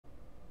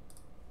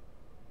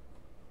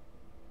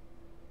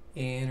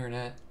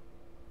Internet.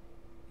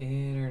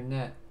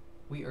 Internet.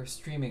 We are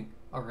streaming.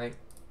 Alright.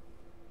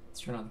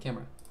 Let's turn on the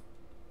camera.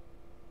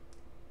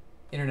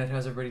 Internet,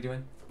 how's everybody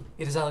doing?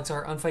 It is Alex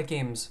R on Fight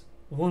Games.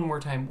 One more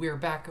time, we are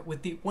back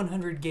with the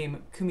 100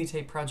 game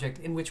KUMITE project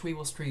in which we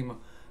will stream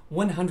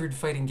 100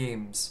 fighting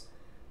games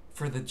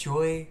for the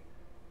joy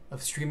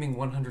of streaming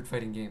 100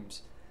 fighting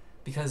games.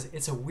 Because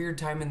it's a weird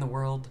time in the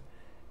world,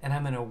 and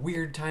I'm in a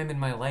weird time in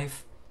my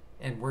life,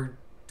 and we're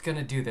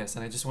gonna do this,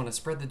 and I just want to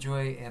spread the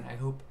joy, and I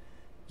hope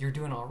you're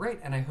doing all right,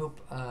 and I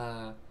hope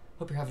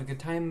you're having a good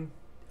time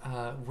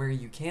where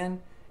you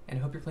can, and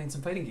I hope you're playing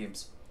some fighting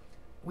games.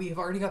 We have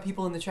already got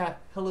people in the chat.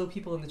 Hello,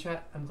 people in the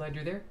chat. I'm glad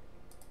you're there.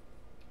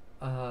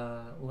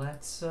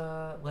 Let's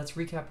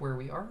recap where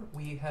we are.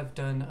 We have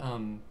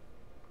done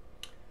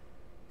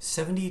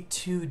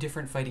 72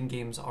 different fighting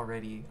games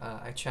already.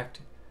 I checked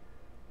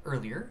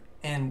earlier,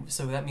 and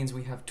so that means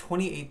we have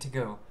 28 to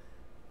go,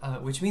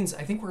 which means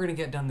I think we're going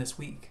to get done this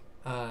week.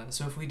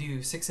 So if we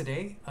do 6 a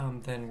day,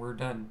 then we're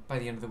done by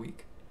the end of the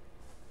week.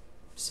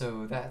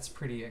 So that's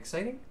pretty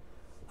exciting.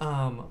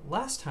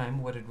 Last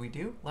time, what did we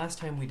do? Last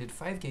time we did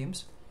 5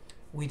 games.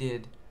 We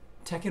did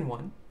Tekken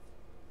 1,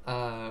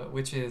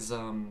 which is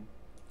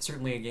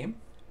certainly a game.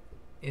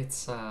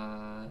 It's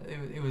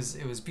it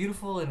was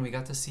beautiful, and we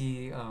got to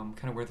see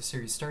kind of where the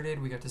series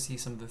started. We got to see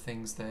some of the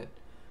things that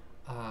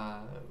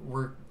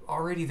were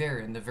already there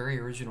in the very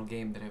original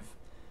game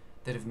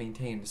that have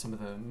maintained some of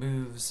the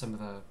moves, some of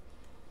the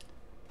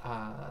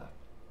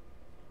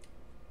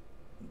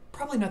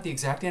probably not the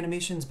exact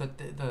animations, but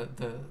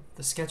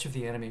the sketch of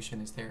the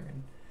animation is there,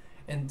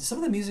 and some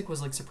of the music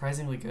was like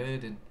surprisingly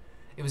good, and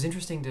it was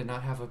interesting to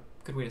not have a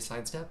good way to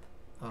sidestep.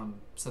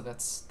 So that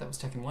was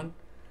Tekken 1.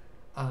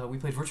 We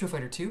played Virtua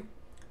Fighter 2,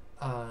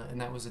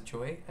 and that was a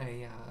joy.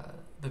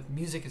 The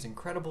music is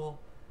incredible.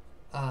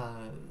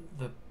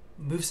 The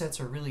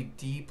movesets are really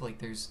deep. Like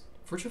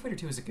Virtua Fighter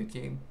 2 is a good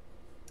game.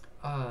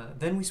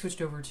 Then we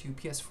switched over to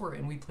PS4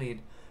 and we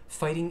played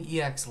Fighting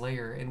EX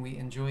Layer, and we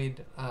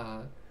enjoyed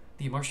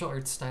the martial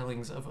arts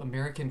stylings of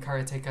American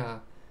karateka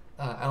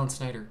Alan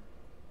Snyder,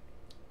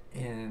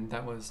 and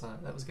that was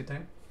a good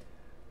time.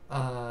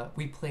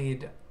 We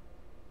played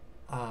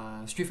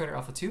Street Fighter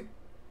Alpha 2,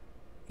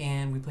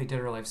 and we played Dead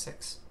or Alive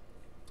 6.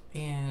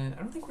 And I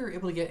don't think we were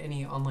able to get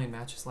any online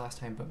matches last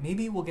time, but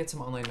maybe we'll get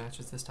some online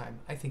matches this time.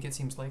 I think it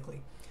seems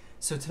likely.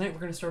 So tonight we're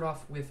going to start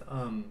off with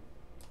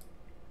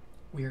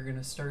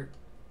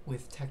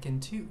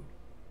Tekken 2.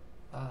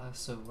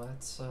 So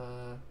let's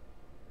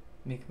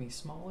make me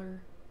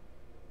smaller,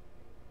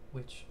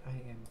 which I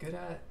am good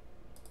at,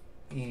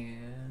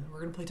 and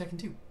we're going to play Tekken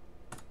 2.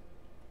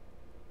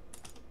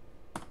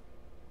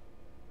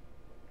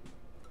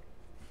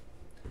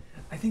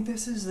 I think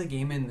this is the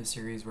game in the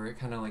series where it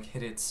kind of like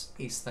hit its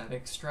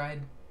aesthetic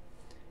stride.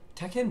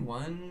 Tekken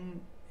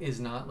 1 is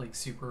not like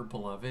super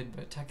beloved,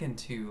 but Tekken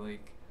 2,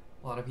 like,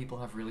 a lot of people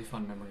have really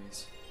fun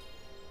memories.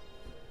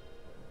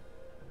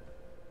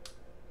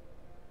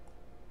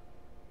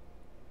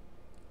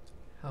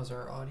 How's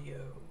our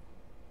audio?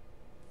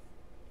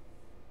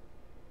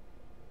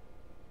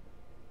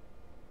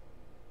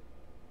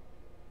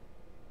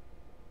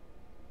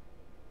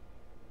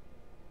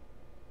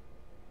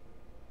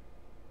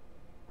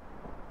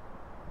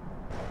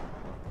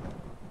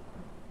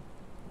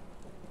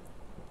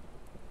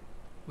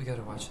 We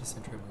gotta watch this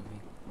intro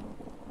movie.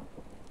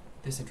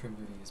 This intro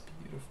movie is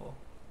beautiful.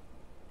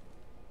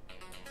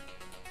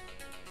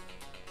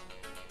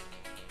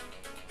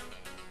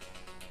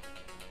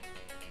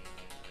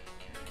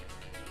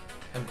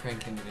 I'm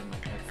cranking it in my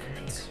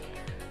headphones.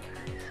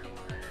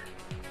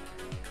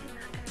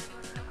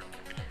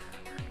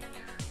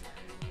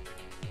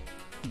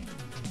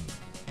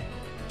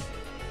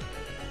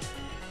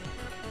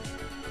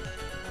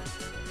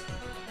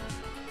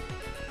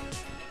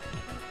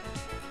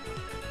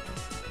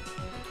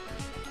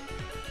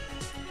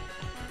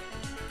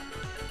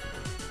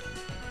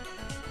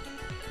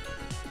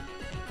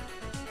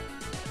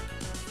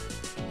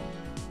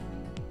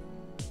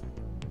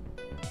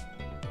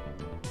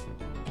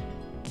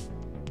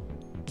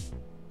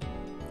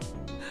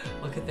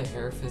 Look at the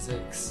hair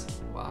physics.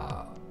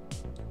 Wow.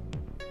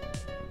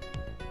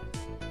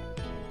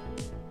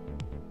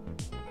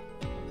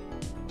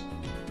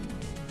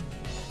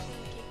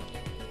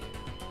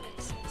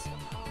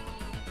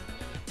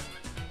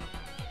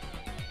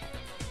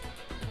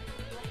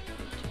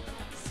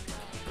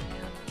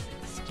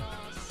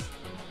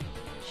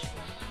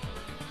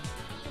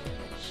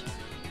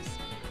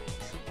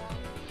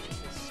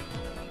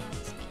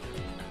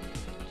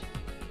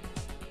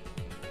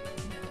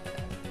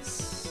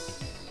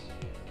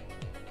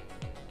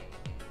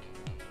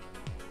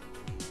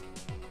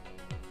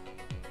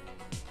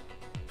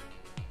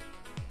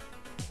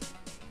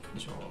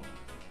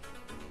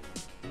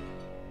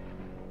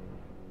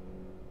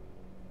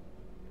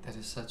 That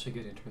is such a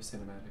good intro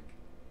cinematic.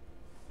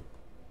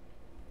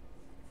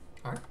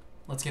 Alright,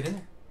 let's get in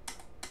there.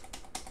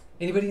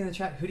 Anybody in the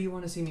chat, who do you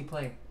want to see me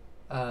play?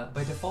 By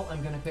default,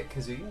 I'm going to pick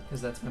Kazuya,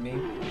 because that's my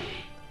main.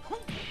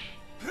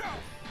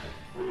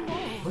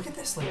 Look at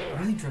this, like,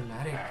 really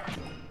dramatic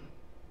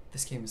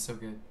This game is so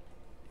good.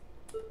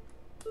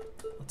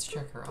 Let's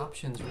check our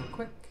options real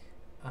quick.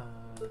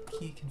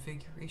 Key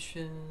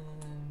configuration.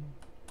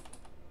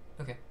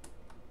 Okay.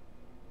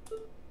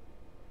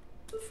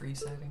 Free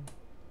setting.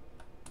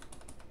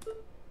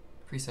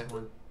 Preset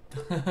 1.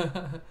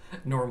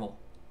 Normal.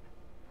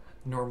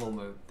 Normal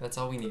mode. That's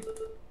all we need.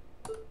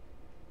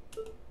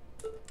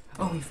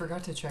 Oh, we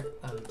forgot to check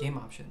game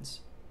options.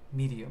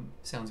 Medium.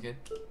 Sounds good.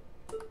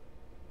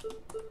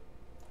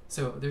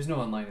 So, there's no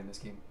online in this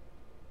game.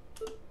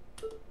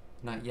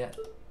 Not yet.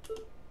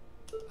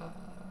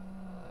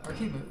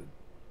 Arcade mode.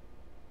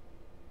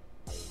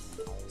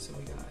 So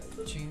we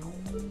got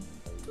June.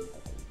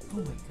 Oh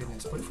my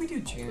goodness, what if we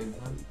do June,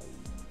 huh?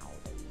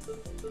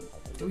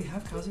 Do we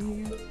have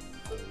Kazuya yet?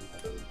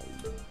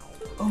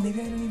 Oh,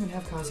 maybe I don't even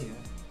have Kazuya.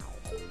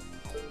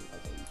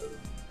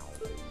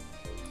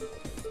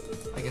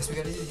 I guess we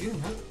gotta do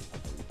June, huh?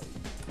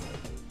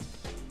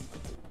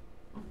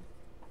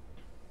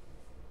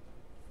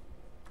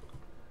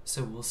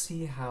 So we'll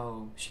see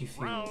how she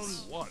feels. Round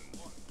 1.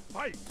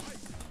 Fight!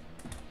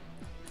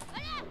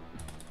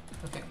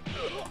 Okay.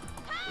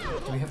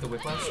 Do we have the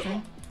whiplash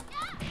string?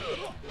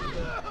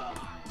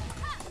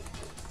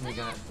 And we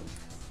got...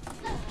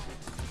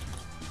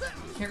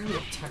 Can't really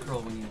attack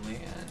roll when you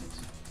land.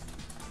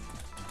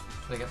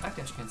 But I got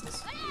backdash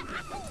cancels.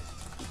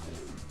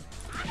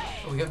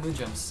 Oh, we got moon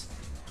jumps.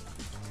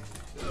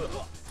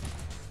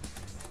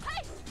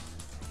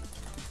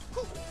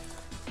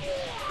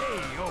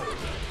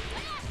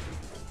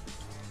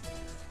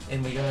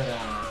 And we got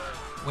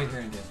White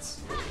Heron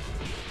Dance.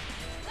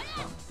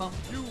 Bump.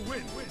 You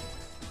win!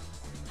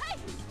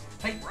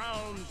 Hey!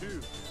 Round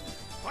 2.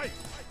 Fight!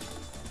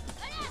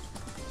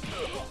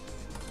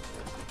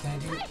 Can I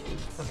do it?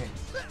 Okay.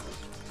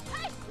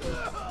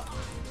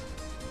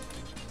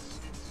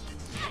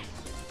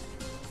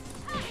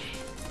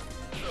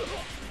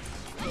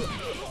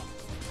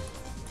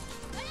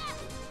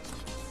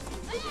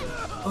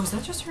 Oh, is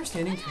that just her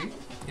standing tree?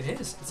 It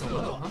is. It's a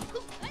low, huh?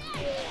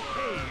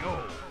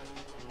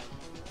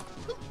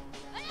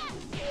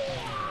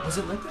 Was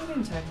it like that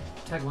in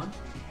tag 1?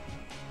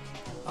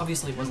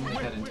 Obviously it wasn't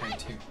like that in tag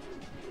 2.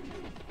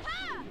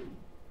 I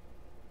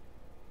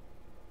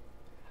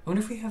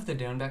wonder if we have the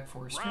down back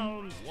 4 string.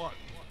 Round 1.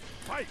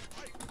 Fight!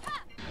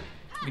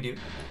 We do.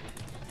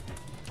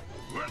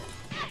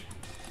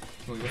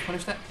 Will we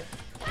punish that?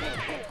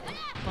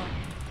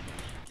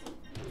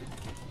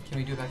 Can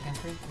we do a back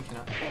handspring? We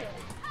cannot.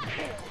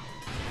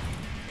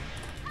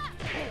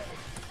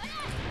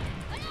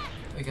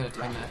 We gotta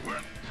time that.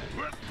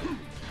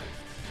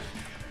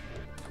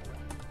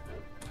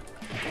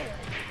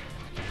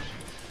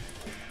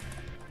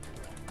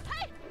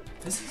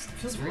 This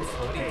feels very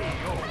floaty.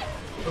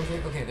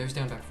 Okay, there's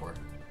down back 4.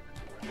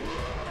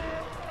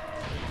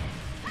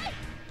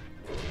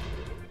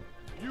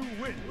 You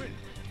win!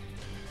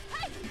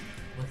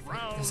 Look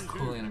at this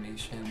cool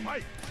animation.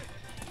 Fight!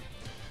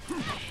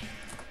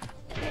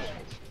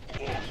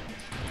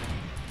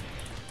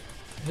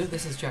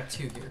 This is Jack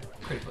 2 here,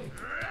 critically.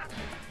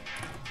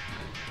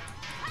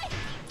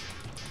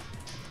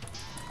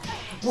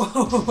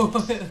 Whoa!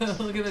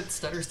 Look at that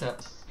stutter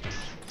step.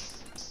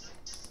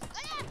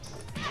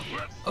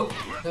 Oh,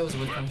 that was a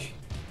whip punch.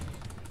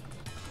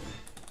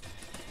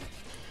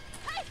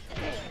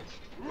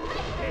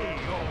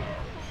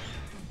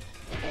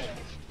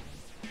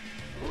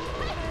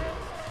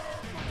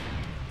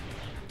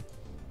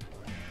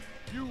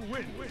 You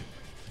win!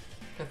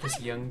 Got this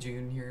young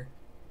June here.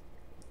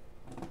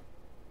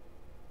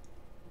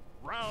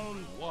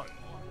 Round 1.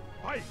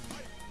 Fight!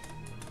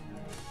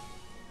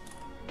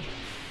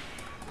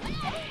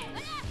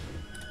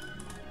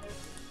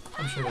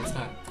 I'm sure that's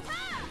not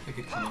a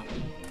good combo.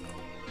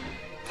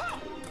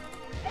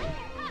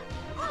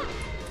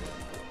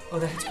 Oh,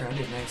 that hits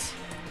grounded, nice.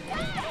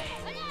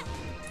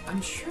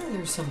 I'm sure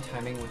there's some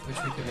timing with which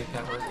we could make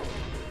that work.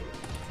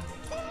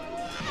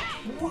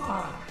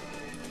 Wow!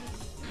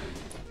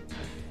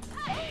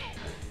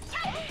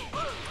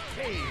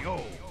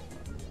 KO!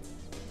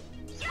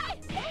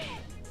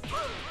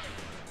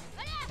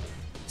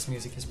 This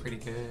music is pretty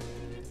good.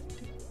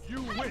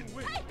 You win!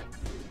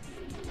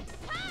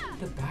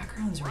 The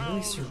backgrounds are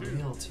really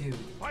surreal too.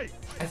 Fight!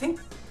 I think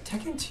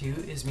Tekken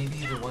 2 is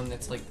maybe the one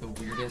that's like the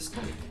weirdest,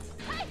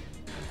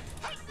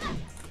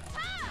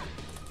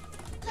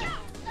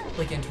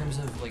 like in terms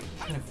of like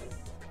kind of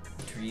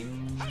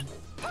dream,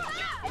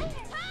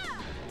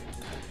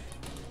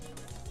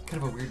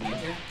 kind of a weird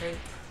nightmare, right?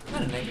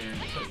 Not a nightmare,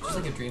 but just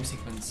like a dream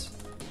sequence.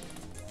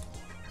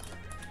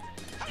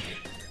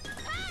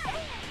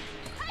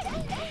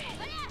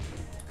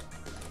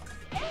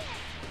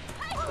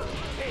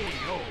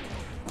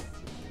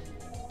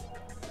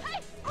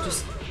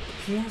 Just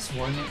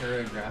PS1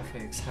 era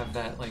graphics have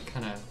that like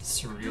kind of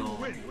surreal.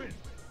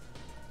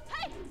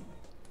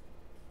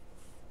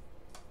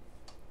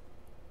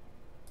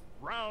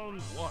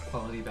 Round 1.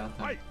 Quality about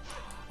them. Fight!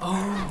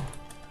 Oh!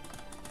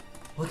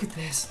 Look at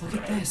this! Look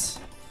at this!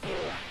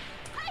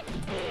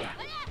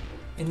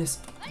 In this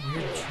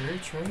weird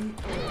church, right?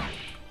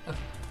 Okay.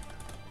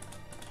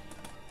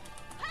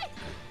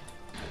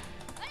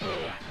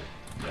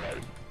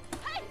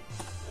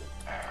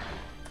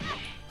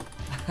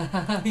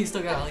 He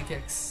still got alley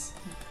kicks.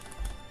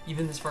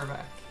 Even this far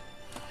back.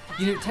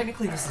 You know,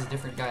 technically this is a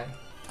different guy.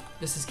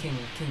 This is King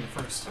the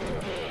First.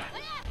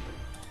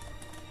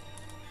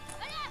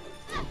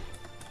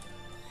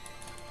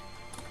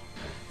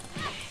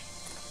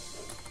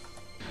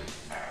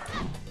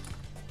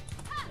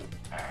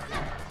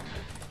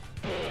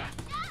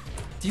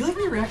 Do you like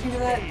me reacting to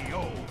that?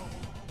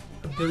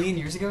 A billion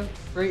years ago?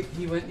 Right?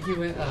 He went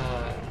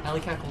alley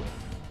kick,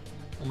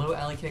 low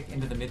alley kick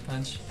into the mid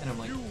punch, and I'm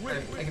like,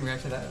 right, I can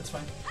react to that, that's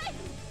fine.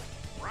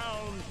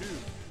 Round 2.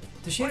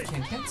 Does she have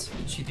can-cans?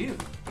 She do.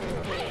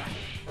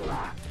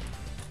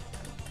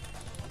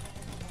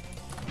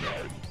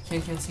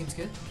 Can-can seems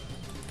good.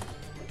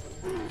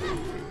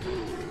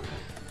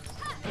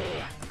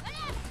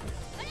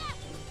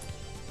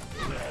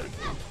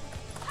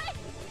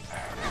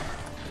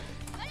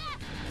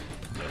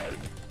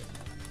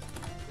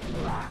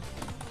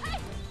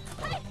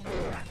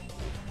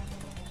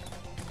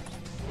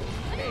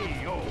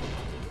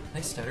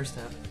 Nice stutter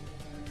step.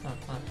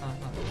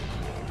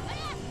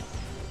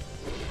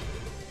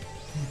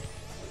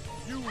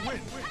 You win.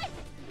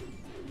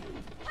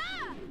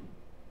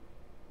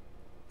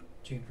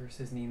 June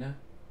versus Nina.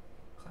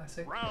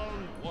 Classic.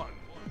 Round 1.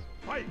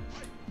 Fight.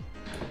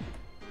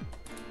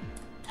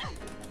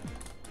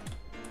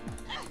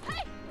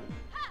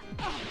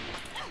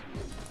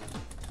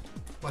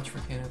 Watch for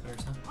can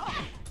openers, huh?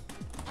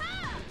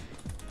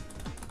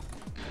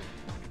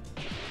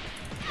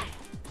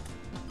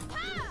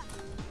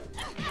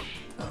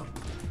 Oh.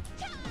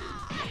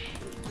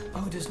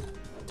 Oh,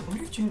 I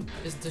wonder if June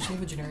does she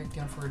have a generic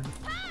down forward?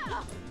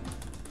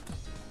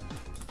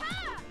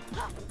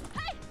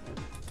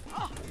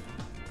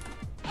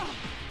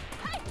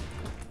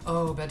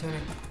 Oh, bad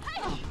timing.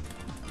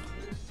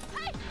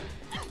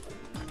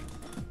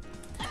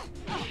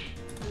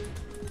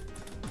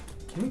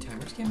 Can we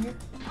timer scam here?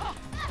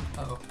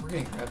 Uh-oh, we're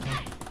getting grabbed now.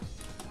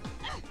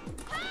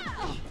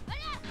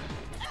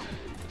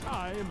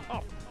 Time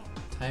up.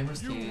 Timer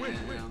You win.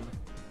 scam.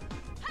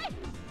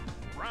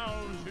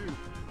 Round 2.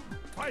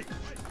 Fight.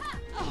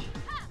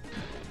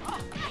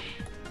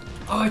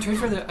 Oh, I tried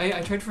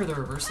for the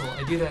reversal.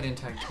 I do that in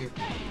tag too.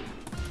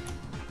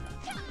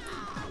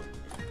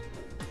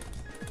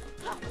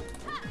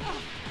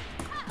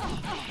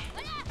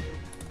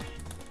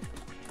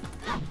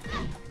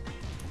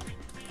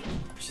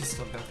 She's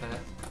still got that.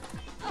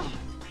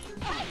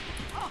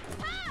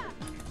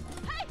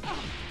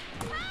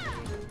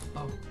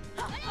 Oh.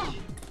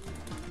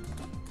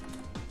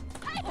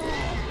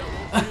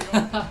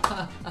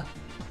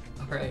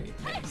 Alright,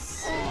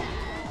 nice.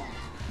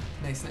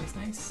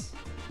 Nice.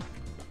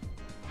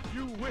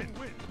 You win.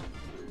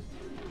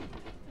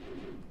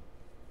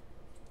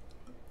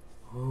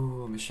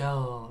 Ooh,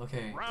 Michelle.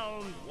 Okay.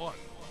 Round 1.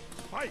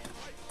 Fight.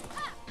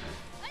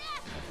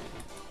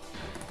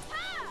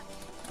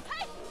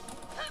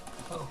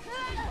 Oh.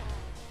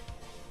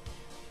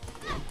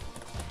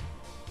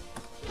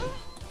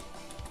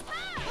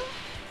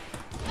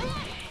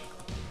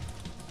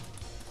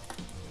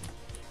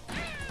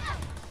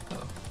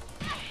 Oh.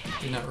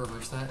 Did not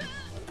reverse that.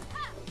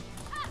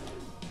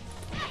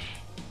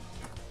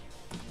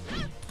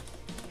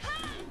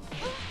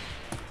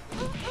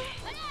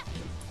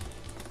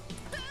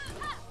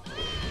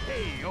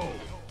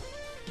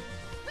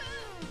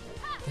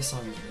 This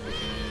song is really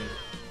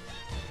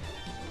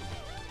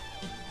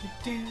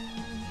good.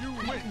 You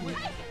win.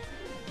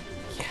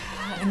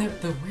 Yeah, and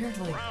the weird,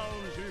 like,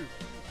 Round 2.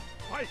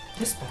 Fight.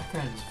 this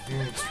background is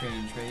very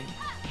strange, right?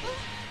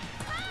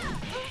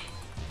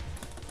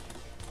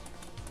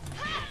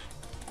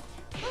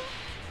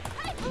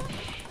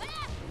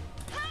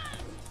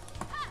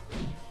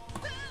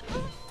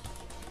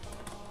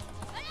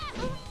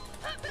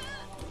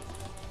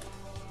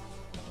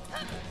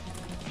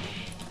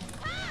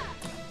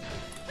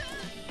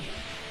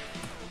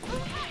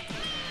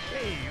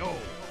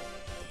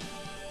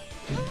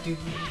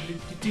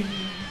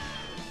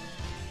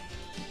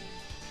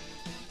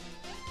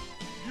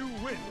 You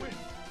win.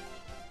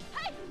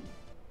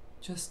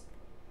 Just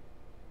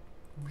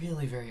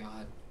really very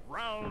odd.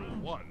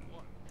 Round 1.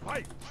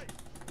 Fight.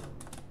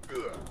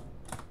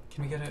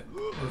 Can we get a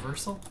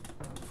reversal?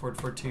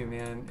 Forward 2,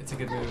 man. It's a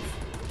good move.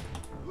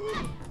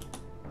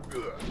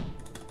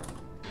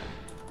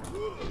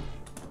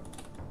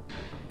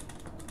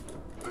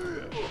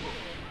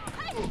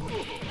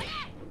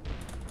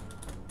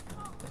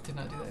 That did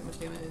not do that much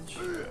damage.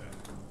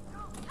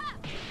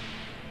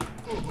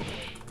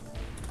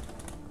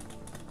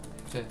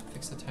 Have to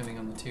fix the timing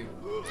on the 2.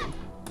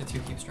 The 2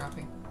 keeps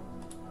dropping.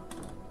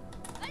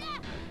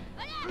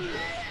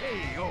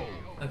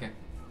 Okay.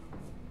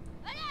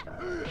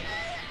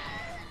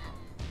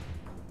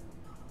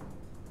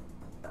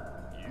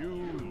 You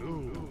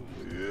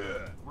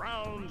lose.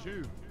 Round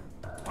 2.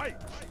 Fight.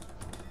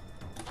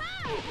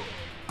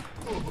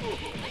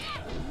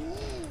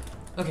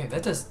 Okay,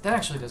 that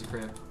actually does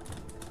grip.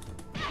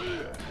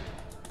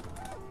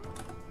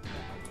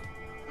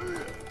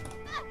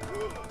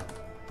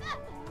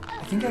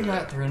 I think I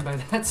got thrown by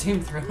that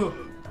same throw.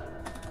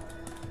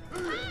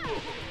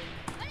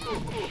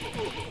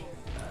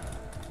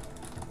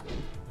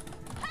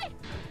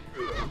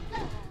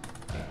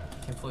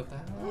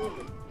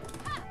 that.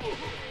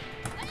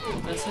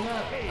 Don't mess it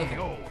up. Okay.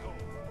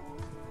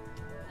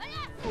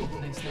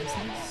 Nice, nice,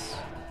 nice.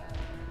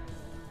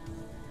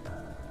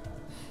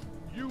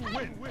 You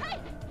win.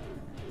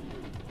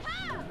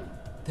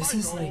 This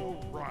is like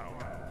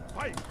Round.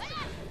 Fight.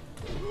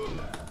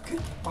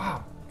 good.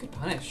 Wow, good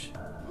punish.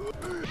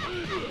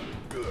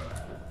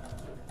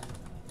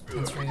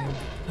 That's right.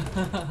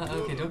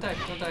 Okay, don't die,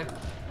 don't die.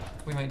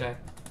 We might die.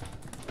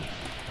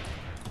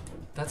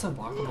 That's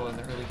unblockable in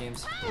the early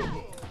games.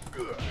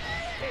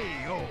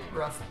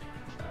 Rough.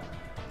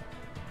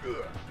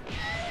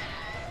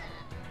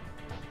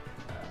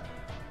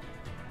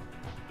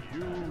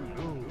 You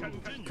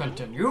lose.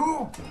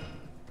 Continue.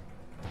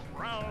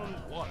 Round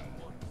 1.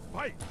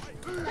 Fight.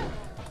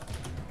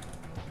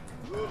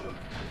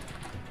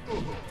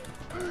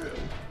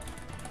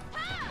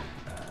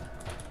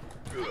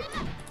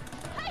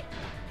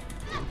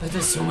 That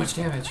does so much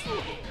damage.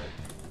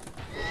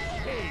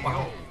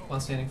 Wow. While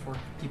standing for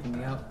keeping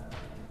me out.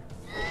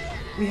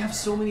 We have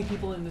so many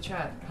people in the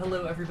chat.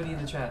 Hello, everybody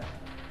in the chat.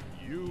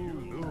 You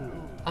lose.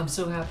 I'm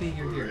so happy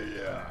you're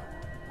here.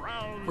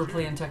 Round We're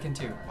playing Tekken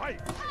 2.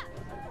 Fight.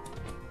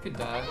 Good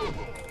dodge.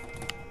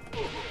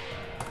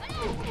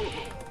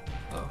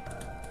 Oh,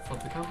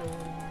 flip the combo.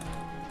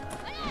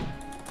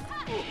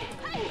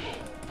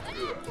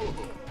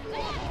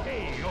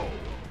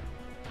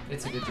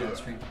 It's a good jab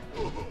stream.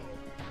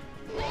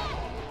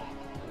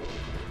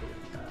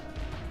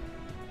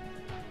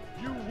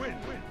 You win.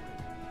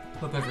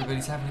 Hope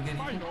everybody's having a good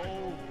evening.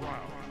 Final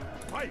round.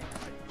 Fight.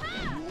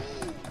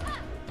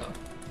 Oh.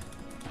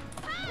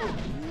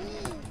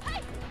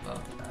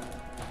 Oh.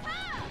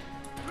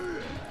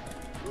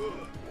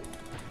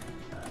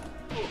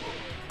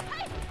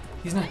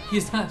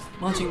 He's not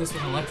launching this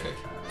with electric.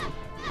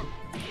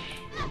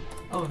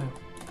 Oh no.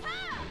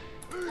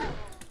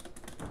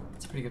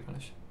 It's a pretty good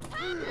punish.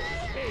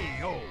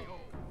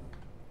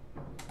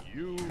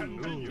 You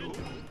lose.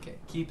 Okay,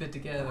 keep it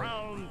together.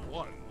 Round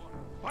 1.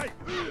 Fight.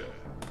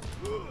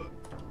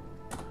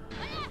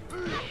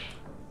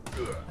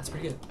 That's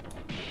pretty good.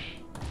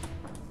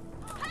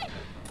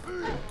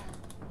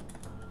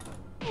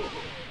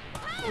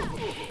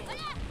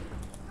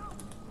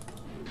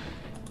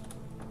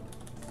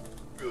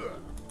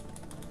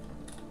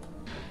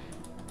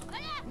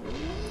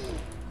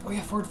 Oh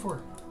yeah, forward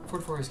 4.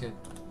 Forward 4 is good.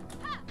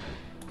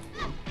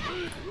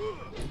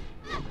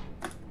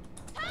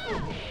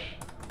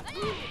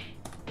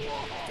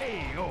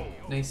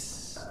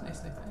 Nice,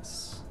 nice, nice,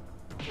 nice.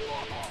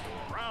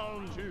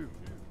 Round 2.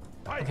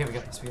 Fight. Okay, we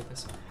got this, we got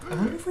this. I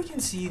wonder if we can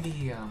see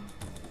the,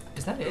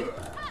 is that it?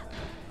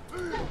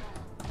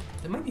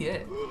 That might be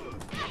it.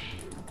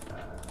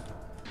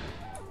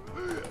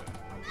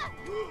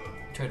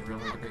 I tried real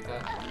hard to break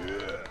that.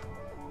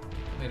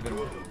 Made a bit of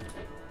work.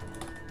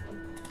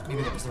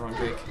 Maybe that was the wrong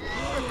break.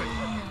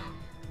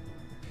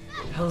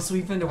 Hell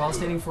sweep into while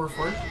standing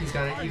 4-4. He's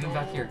got it even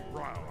back here.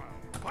 Round.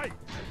 Fight.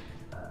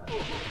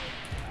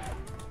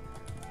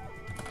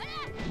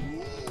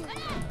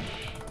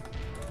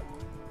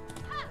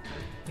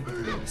 I think we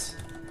can do this.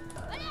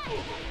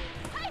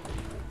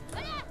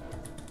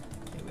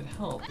 It would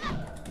help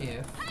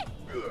if...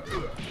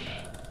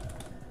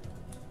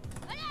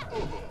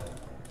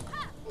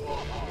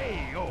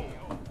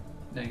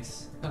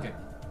 Nice. Okay.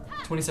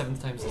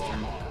 27th time's this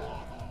turn.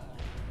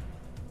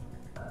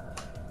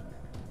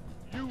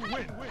 You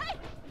win.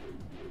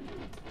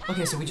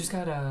 Okay, so we just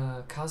got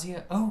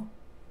Kazuya. Oh!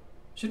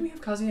 Shouldn't we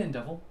have Kazuya and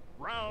Devil?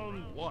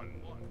 Round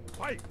 1.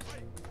 Fight.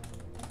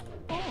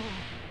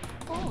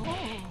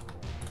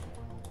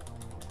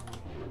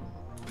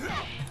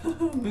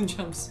 Moon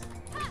jumps.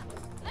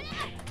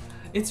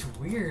 It's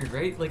weird,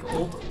 right? Like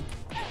old.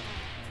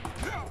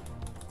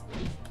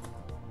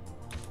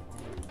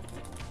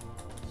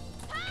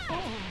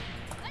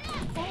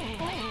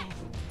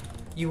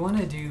 You want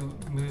to do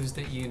moves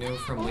that you know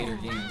from later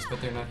games,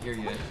 but they're not here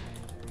yet.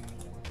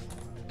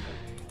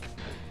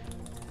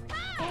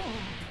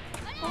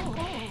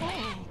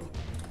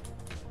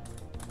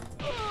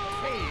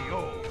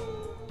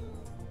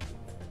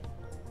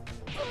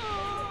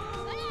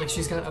 Like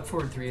she's got up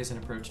forward 3 as an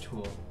approach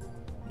tool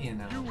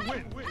in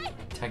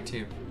Tag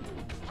 2,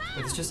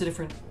 but it's just a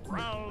different.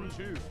 Round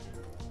 2.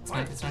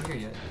 It's not here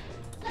yet.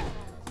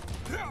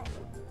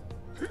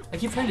 I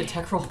keep trying to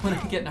tech roll when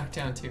I get knocked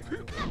down too.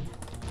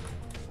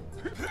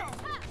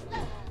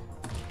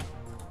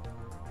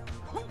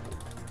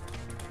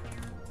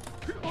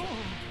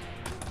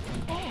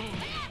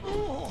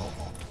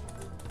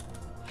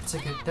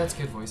 That's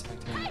good voice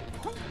acting.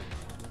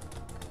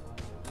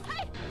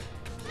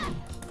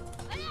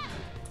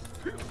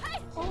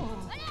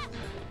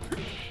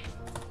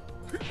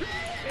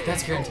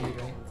 That's guaranteed,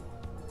 right?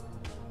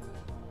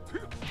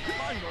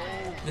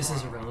 This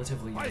is a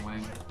relatively young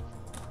Wang.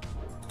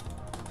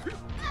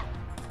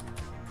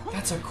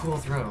 That's a cool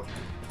throw.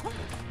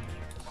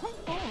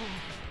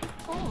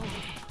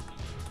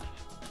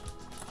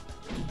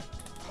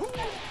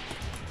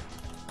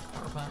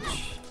 Power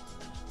punch.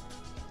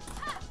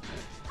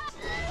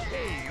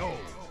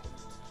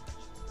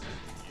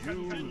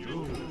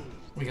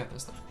 We got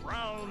this though.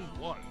 Round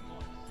one.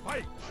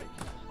 Fight.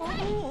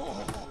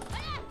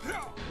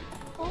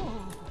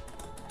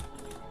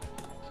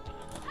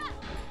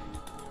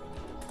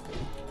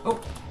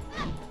 Oh!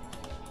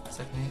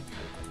 Second hit.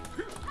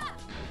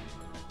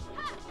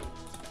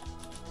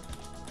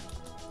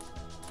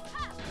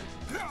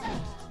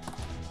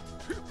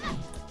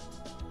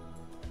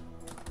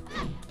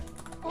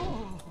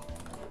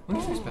 When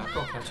he first back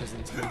roll catches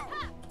these two.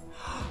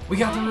 We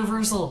got the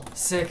reversal!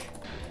 Sick!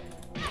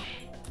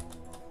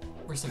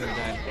 We're still gonna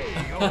die.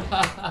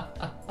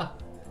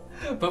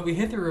 But we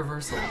hit the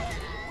reversal.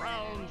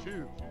 Round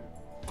two.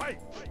 Fight.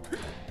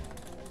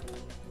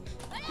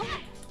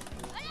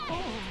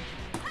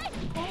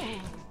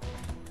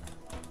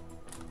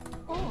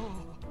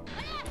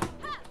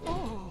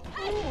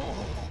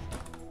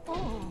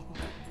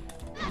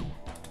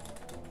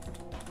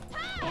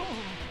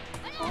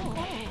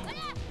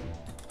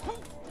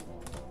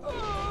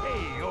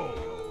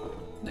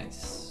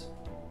 Nice.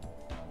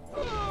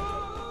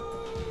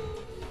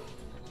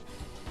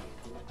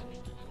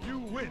 You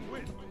win.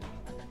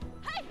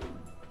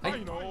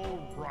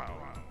 Final round.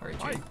 Alright,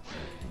 Fight.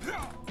 Jay.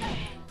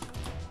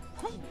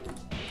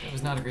 That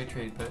was not a great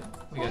trade, but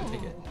we gotta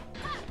take it.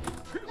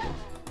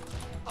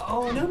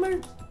 Oh no,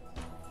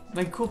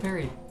 my cool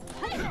parry.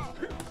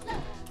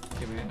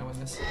 Okay, we gotta win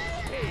this.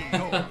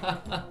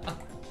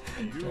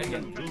 Try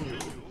again.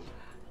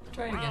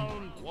 Try again.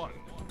 Round one.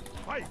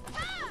 Fight.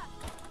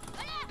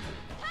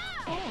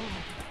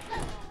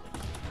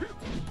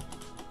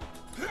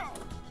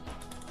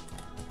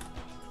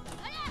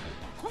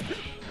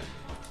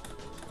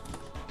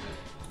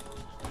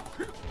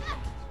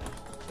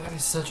 That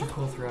is such a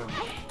cool throw.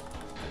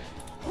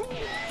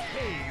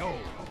 KO.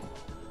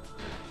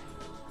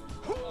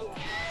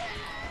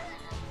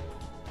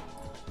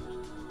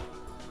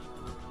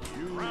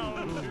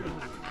 Round two.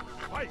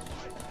 Fight.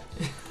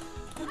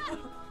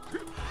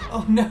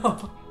 Oh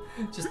no!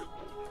 Just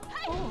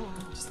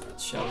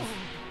shove.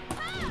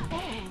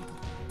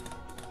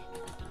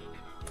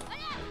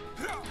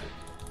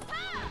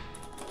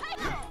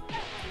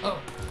 Oh!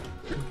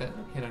 That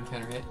hit on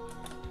counter hit.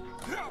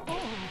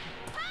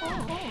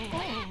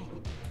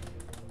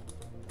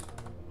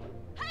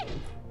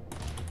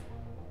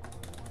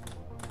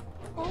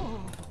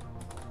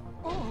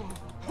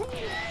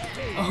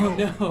 Oh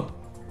no!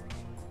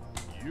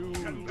 You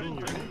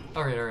lose.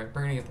 Alright,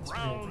 we're gonna get this. We're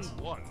gonna get Round this.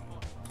 one.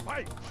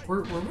 Fight.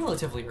 We're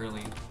relatively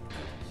early.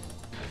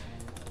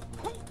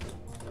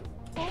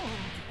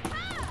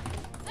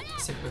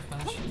 Sick whip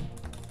punish.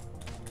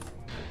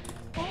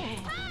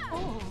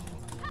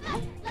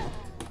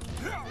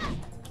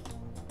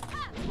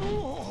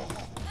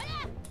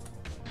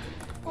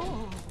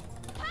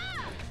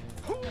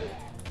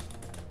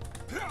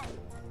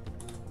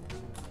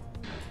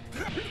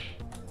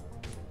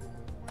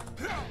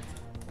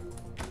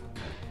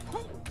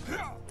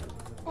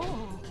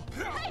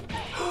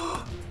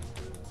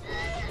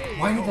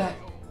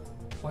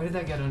 Why did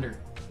that get under?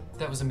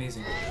 That was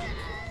amazing.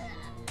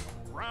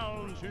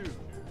 Round two.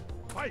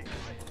 Fight.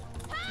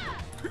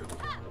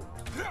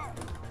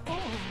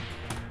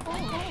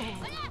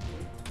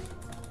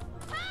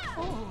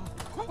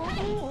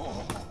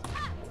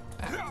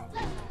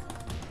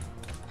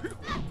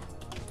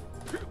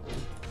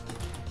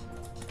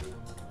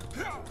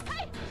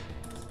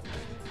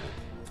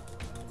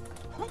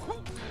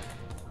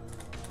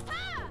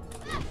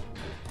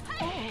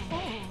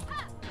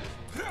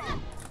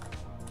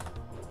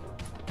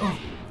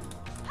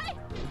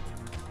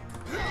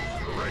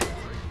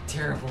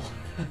 Terrible.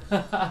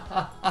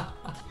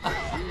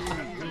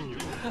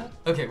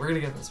 Okay, we're gonna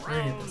get this. We're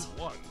gonna get this. Round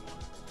one.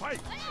 Fight.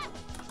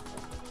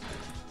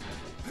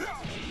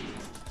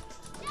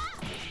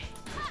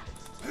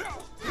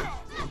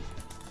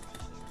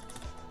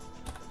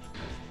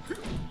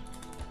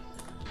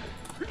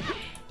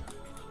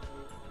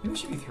 Maybe we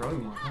should be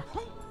throwing more, huh?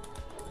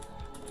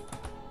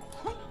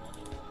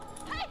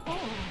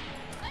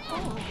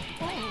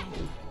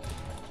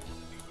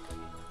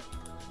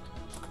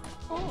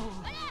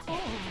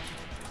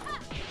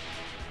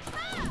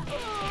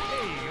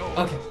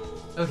 Okay,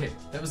 okay,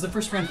 that was the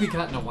first round we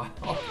got in a while.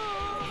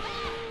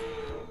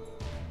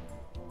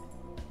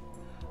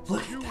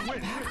 Look at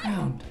that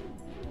background!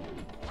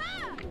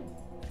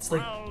 It's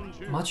like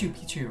Machu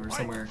Picchu or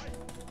somewhere.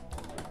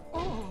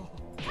 Oh,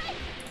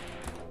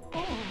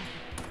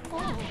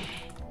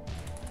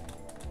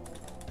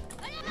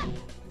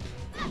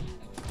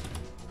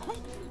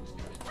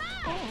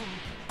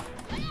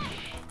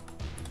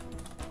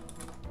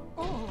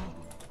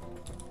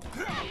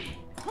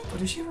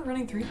 does she have a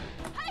running three?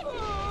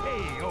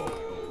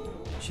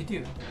 She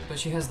do, but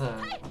she has the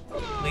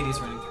ladies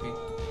running three.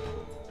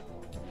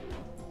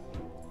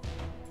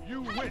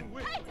 You win.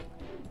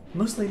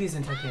 Most ladies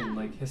in Tekken,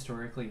 like,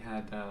 historically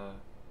had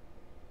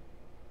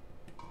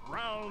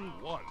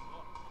Round one.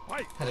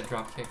 Fight. had a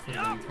drop kick for the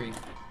running three.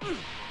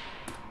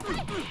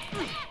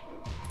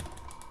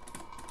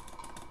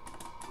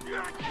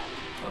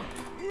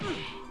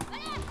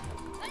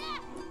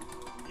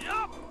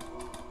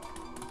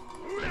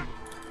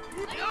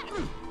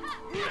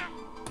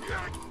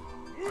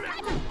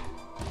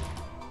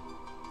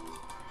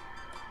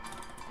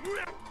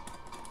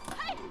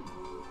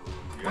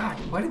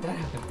 Why did that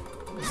happen?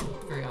 That was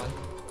very odd.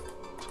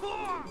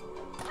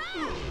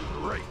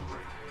 Great.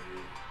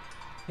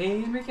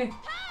 Hey Enrique,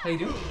 how you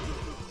doing?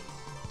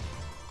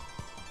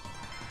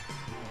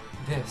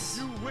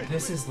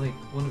 This is like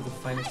one of the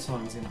finest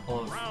songs in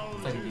all of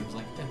fighting games.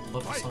 Like, I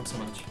love this song so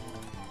much.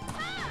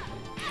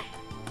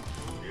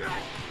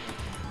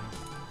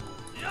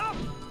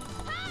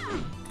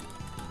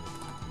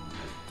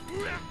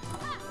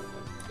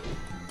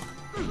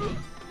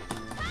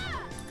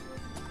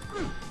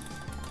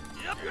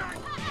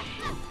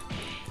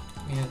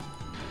 Man,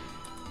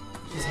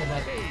 just had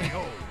that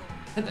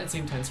had that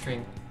same 10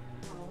 string.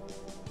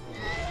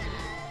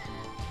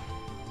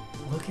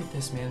 Look at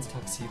this man's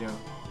tuxedo.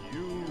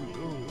 You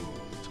lose.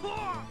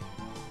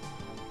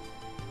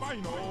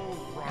 Final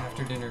round.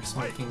 After dinner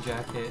smoking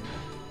jacket.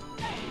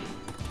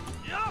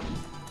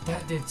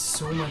 That did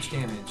so much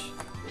damage.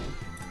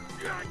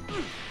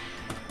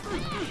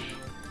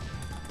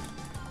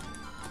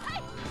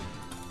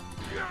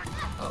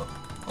 Oh,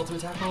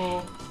 ultimate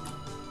tackle.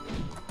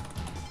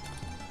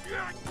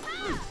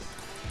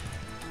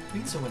 We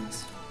can still win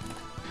this.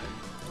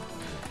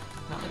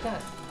 Not like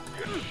that.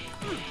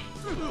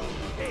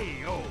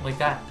 Like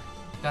that.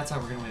 That's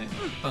how we're gonna win it.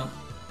 Bump.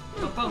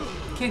 Bump, bump.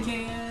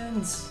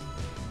 Can-cans!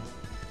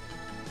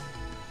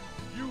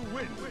 You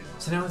win.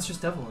 So now it's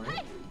just double,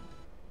 right?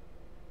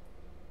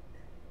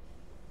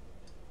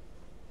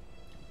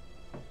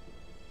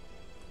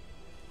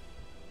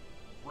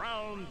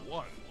 Round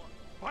 1.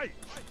 Fight.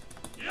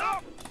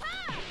 Yup.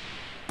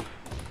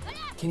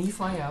 Can he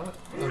fly out?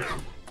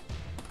 Oh.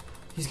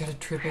 He's got a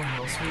tripping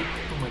hell sweep?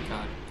 Oh my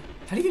god.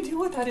 How do you deal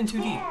with that in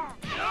 2D?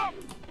 I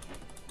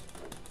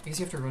guess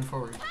you have to run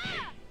forward.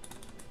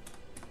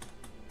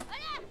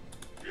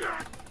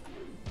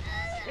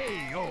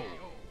 KO.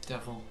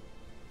 Devil.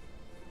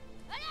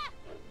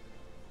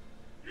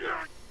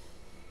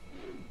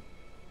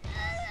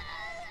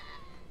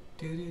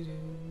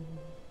 Doo-doo-doo.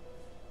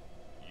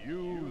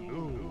 You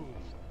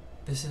lose.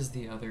 This is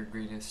the other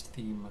greatest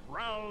theme.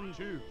 Round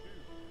 2.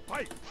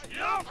 Fight.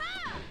 Yup.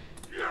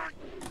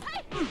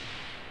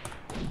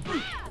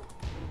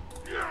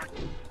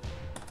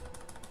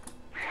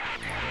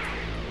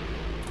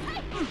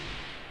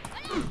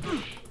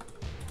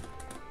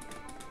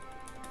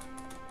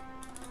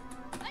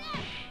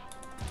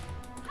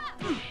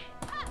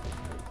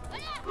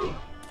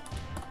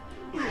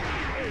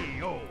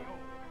 KO.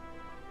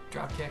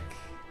 Drop kick.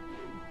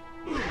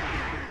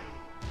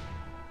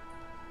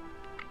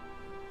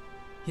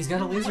 He's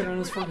got a laser on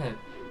his forehead.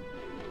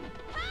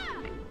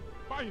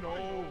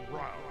 Final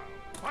round.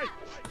 Fight.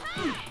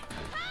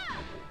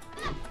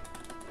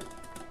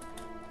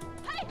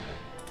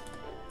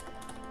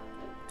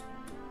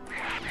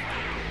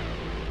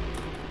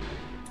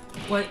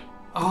 What?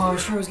 Oh, I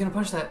was sure I was gonna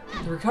punch that.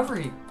 The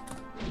recovery.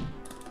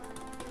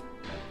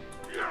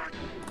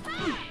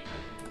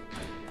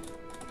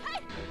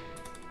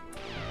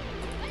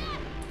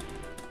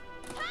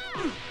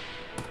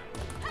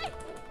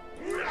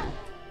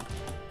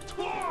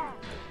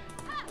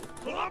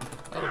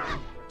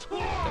 Oh,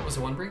 that was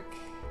a one break.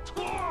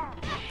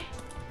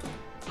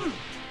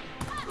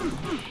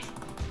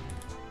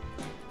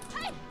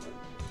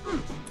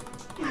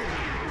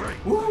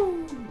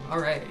 Woo! All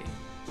right.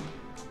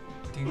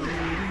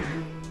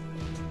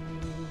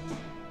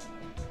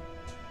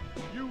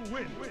 You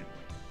win.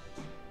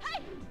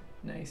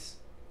 Nice.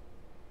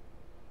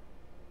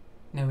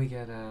 Now we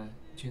get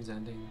June's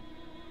ending.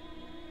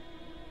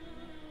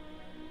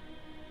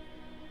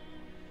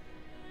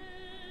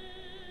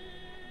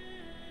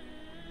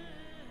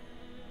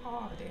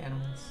 Oh, the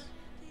animals.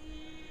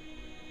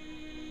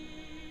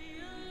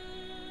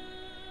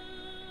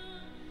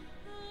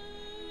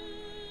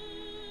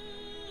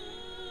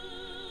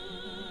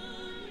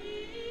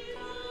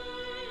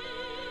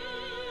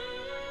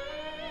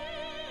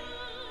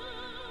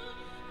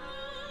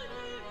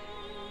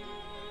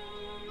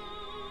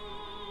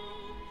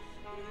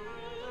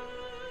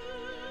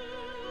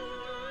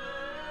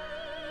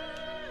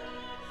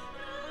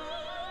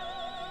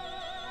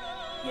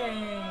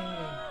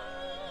 Yay!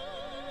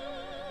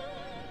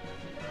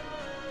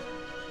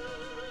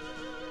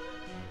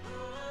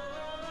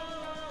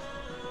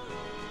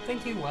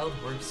 Thank you, Wild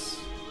Horse.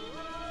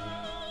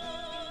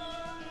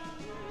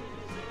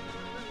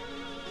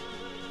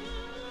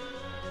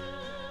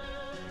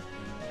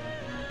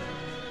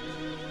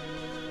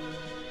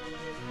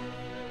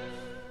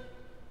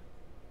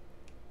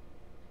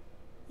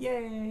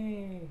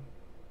 Yay!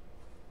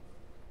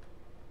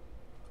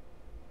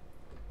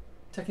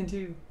 Tekken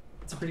 2.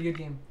 It's a pretty good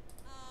game.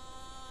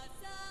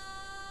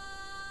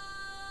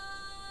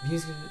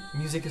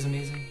 Music is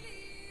amazing.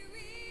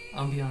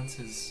 Ambiance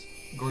is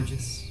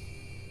gorgeous.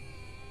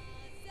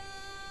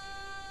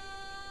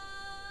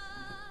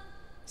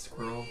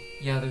 Squirrel.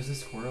 Yeah, there's a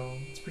squirrel.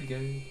 It's pretty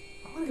good.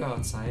 I want to go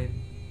outside.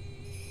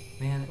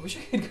 Man, I wish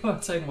I could go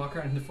outside and walk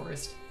around in the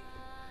forest.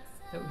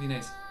 That would be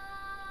nice.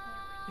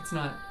 It's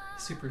not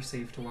super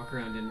safe to walk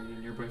around in a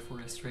nearby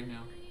forest right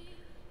now.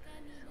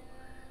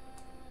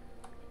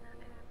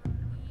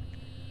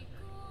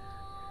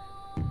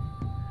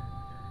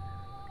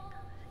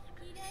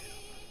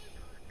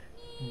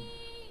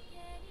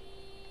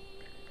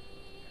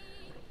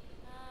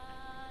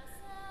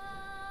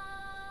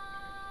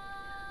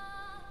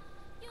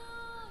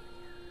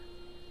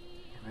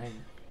 Alright.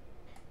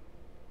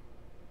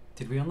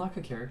 Did we unlock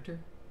a character?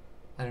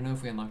 I don't know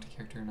if we unlocked a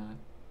character or not.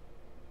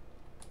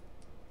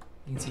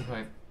 You can see who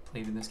I've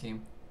played in this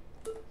game.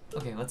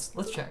 Okay, let's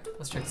check.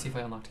 Let's check to see if I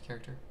unlocked a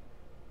character.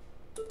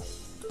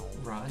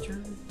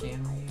 Roger?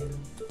 Ganryu?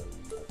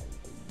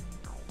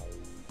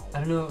 I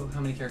don't know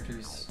how many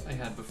characters I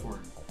had before.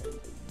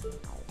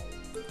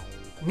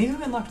 Maybe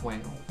we unlocked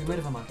Wang. We might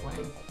have unlocked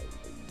Wang.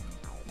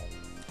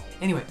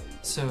 Anyway,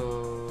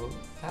 so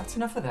that's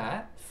enough of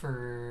that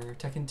for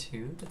Tekken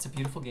 2. That's a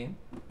beautiful game.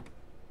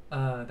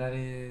 That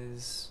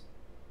is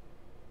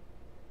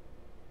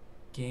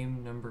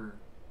game number...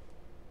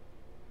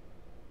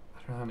 I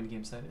don't know how many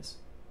games that is.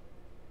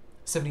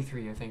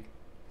 73, I think.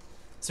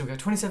 So we got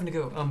 27 to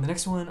go. The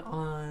next one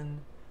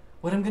on...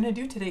 What I'm going to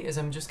do today is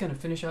I'm just going to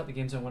finish out the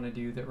games I want to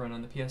do that run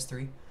on the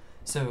PS3.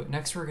 So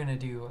next we're going to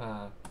do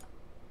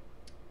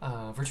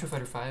Virtua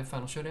Fighter 5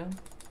 Final Showdown.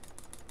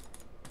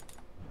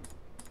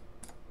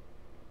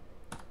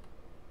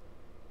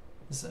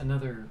 This is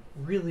another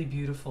really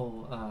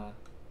beautiful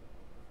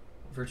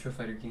Virtua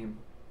Fighter game.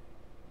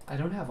 I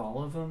don't have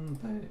all of them,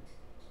 but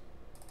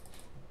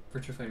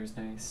Virtua Fighter is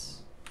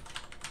nice.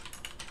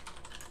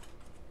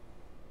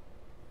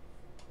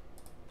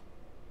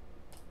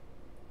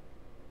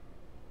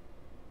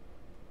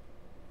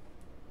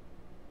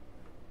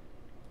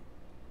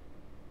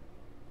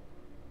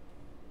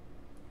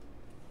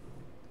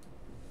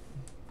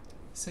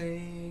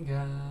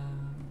 Sega.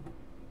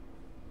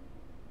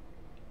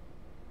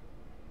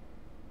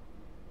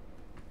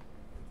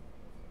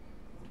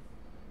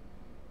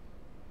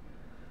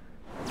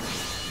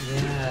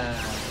 Yeah,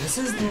 this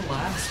is the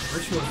last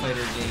Virtua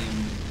Fighter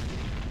game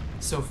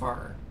so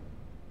far.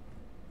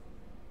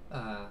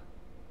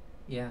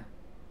 Yeah.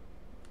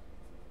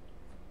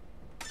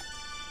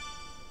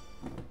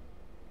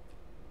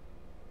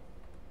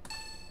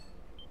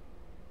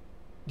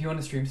 Do you want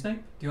to stream snipe?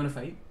 Do you want to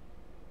fight?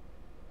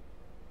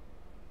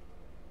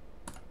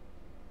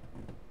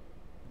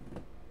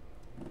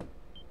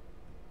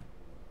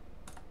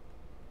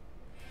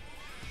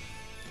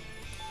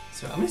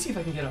 So I'm gonna see if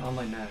I can get an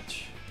online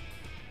match.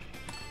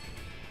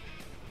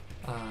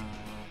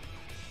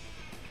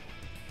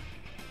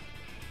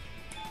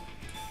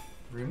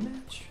 Room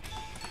match?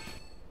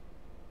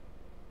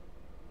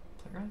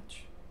 Player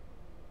match?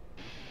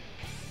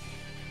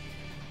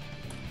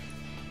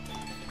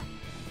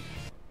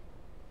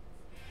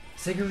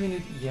 Sega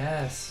renewed,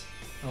 yes.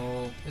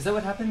 Oh, is that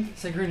what happened?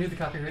 Sega renewed the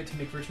copyright to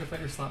make Virtua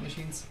Fighter slot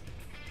machines?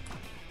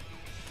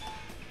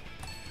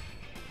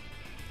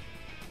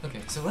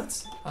 Okay, so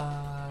let's,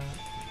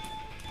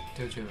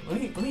 Dojo.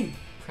 Let me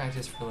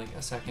practice for like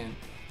a second.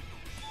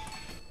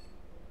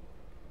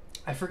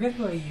 I forget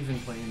who I even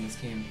play in this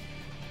game.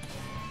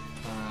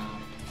 I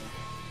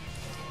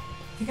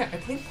think I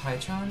played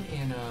Paichan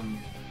in,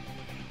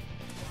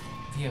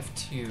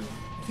 VF2.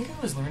 I think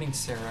I was learning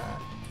Sarah.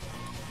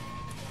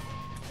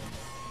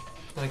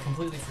 But I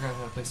completely forgot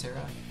how to play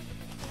Sarah.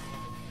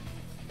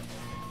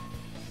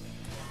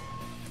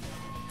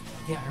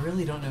 Yeah, I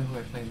really don't know who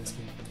I play in this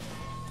game.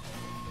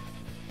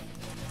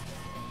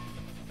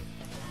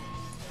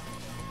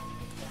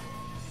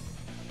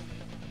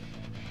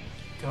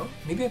 Go?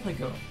 Maybe I play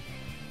Go.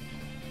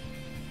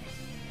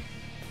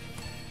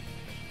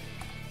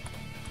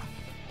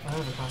 I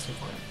don't have a costume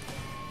for it.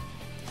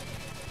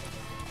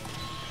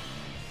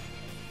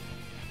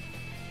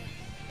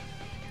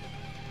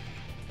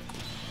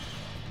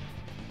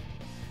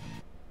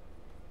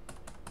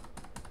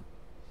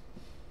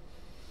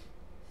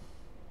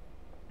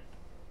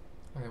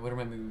 Alright, what are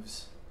my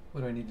moves?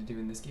 What do I need to do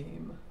in this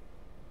game?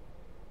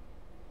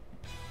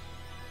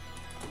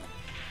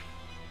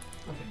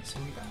 Okay, so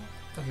we got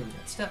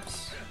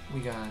steps.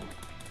 We got...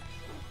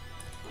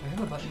 I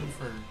have a button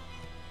for...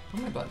 What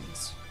are my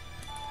buttons?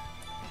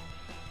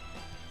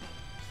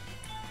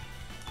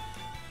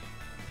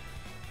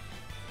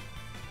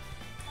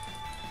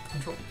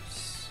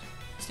 Controls.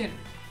 Standard.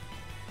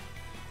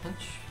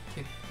 Punch,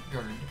 kick,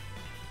 guard.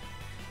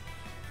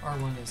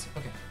 R1 is...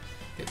 Okay,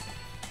 good.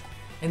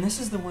 And this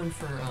is the one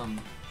for,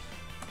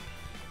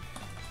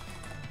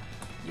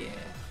 yeah.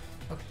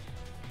 Okay.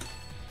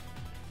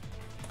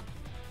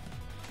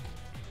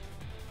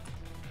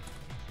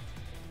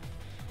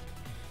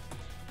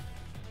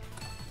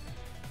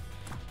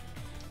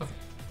 Okay.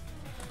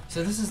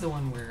 So this is the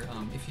one where,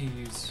 if you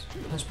use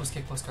punch plus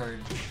kick plus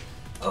guard...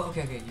 Oh,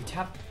 okay, you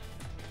tap...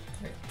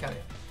 Right, got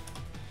it.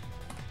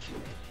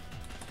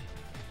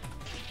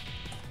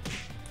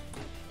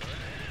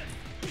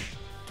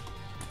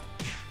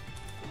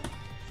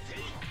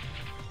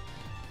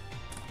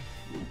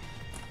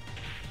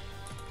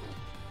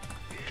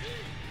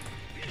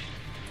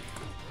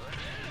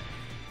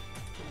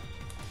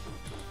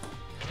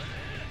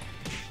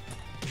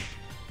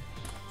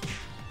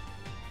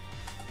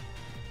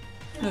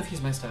 I don't know if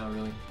he's my style,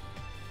 really.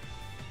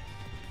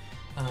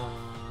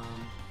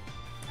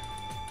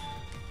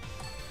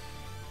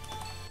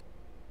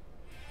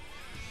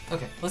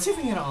 Okay, let's see if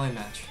we can get an online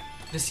match.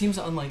 This seems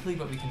unlikely,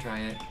 but we can try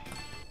it.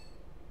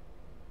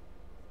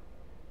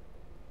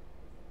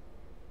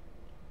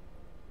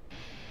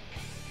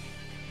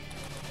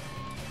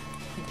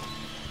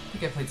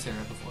 think I played Sarah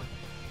before.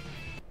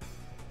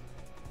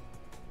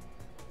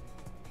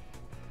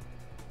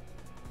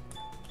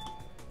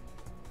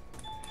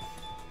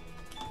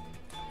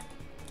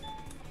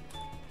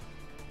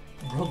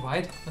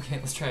 Worldwide? Okay,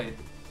 let's try it.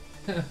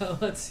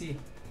 Let's see.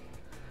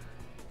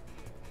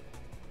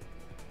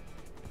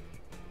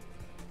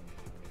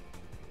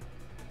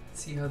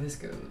 Let's see how this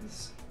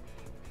goes.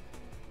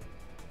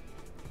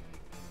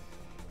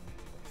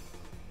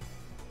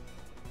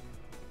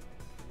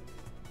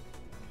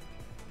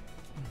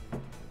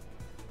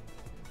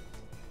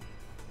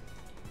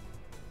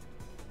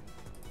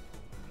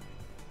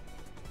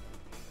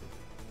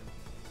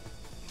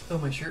 Oh,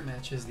 my shirt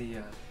matches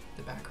the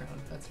background.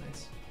 That's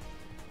nice.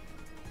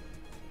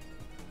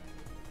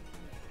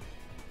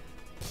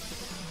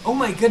 Oh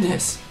my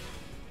goodness!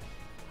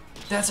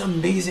 That's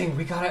amazing.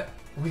 We got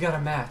a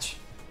match.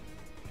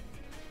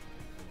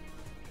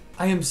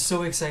 I am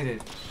so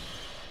excited.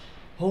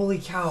 Holy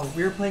cow,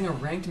 we are playing a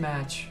ranked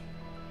match.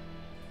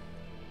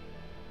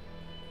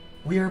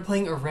 We are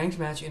playing a ranked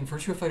match in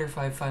Virtua Fighter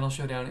 5 Final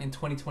Showdown in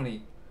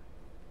 2020.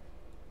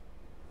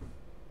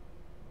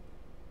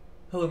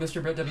 Hello,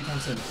 Mr. Brett W.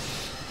 Thompson.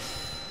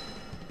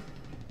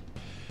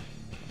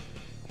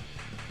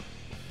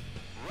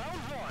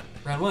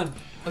 Round one.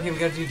 Okay, we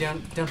gotta do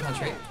down punch,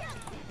 right?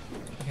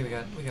 Okay, we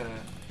gotta.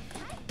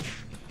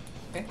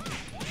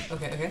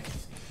 Okay.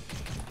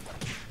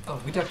 Oh,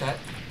 we ducked that.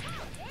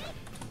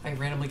 I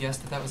randomly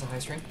guessed that was a high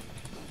string.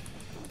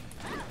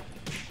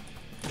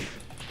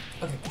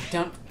 Okay,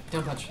 down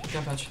punch.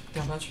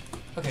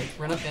 Okay,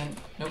 run up and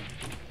nope.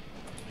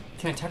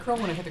 Can I tech roll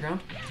when I hit the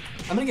ground?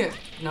 I'm gonna get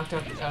knocked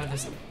out of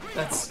this.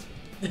 That's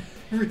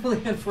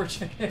really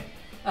unfortunate.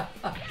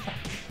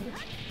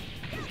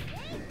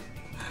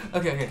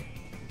 Okay.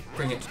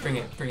 Bring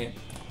it.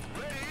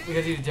 We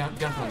gotta do down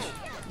punch.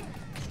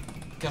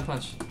 Down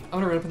punch. I'm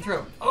gonna run up and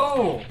throw.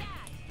 Oh!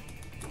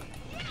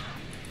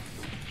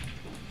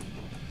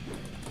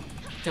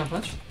 Down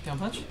punch.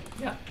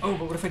 Yeah. Oh,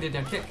 but what if I did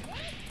down kick?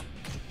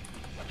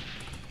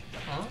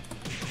 Huh?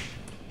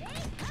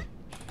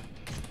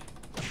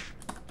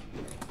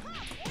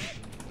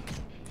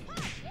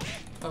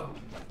 Oh,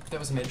 that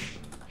was a mid.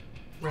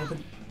 Run up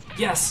and...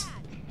 Yes!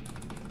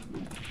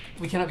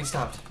 We cannot be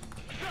stopped.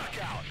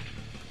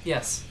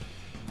 Yes.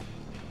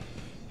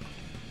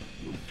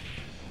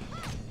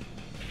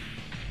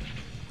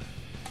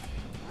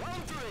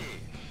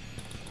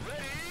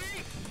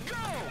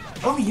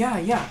 Oh yeah.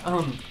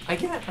 I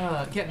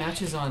get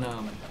matches on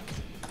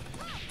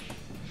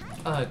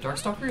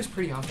Darkstalkers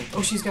pretty often.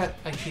 Oh, she's got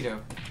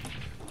Aikido.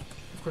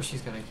 Of course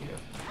she's got Aikido.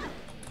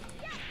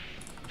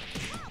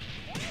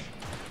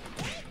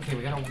 Okay,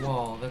 we got a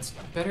wall. That's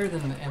better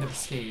than the end of the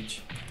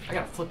stage. I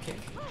got a flip kick.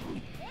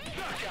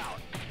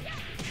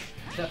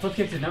 That flip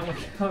kick did not work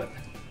out.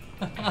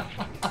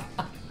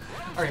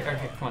 Alright,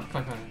 come on.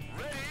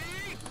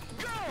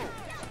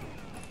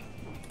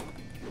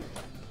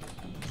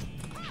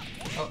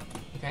 Oh,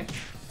 okay.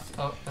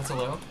 Oh, that's a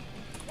low.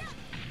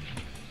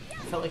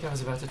 I felt like I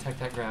was about to tech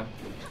that grab.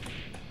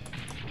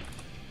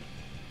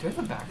 Do I have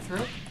a back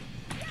throw?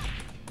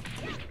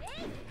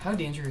 How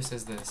dangerous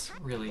is this,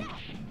 really?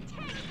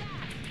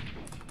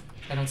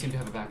 I don't seem to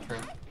have a back throw.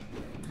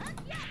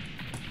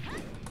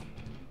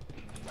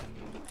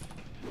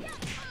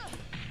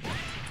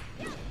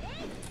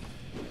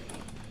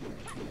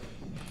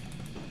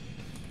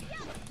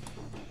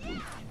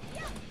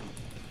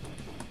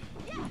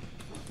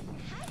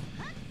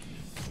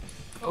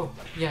 Oh,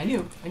 yeah, I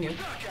knew.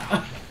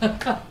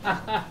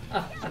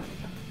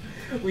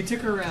 We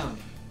took her around.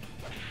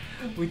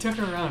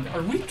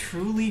 Are we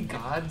truly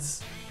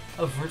gods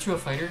of Virtua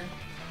Fighter?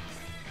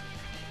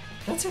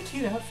 That's a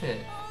cute outfit.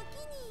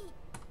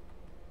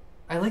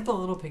 I like the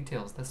little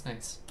pigtails. That's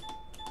nice.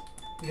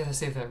 We gotta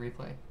save that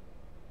replay.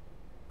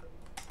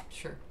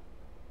 Sure.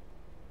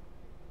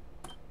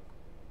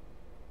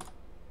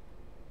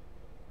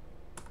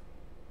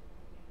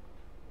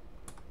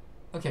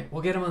 Okay,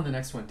 we'll get him on the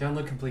next one.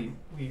 Download complete.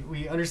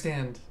 We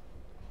understand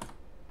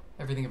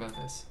everything about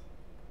this.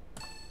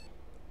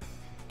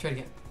 Try it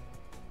again.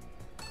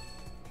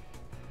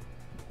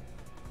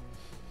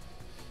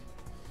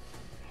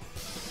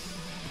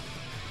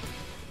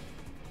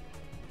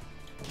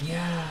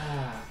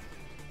 Yeah.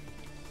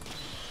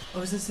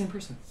 Oh, is this the same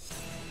person?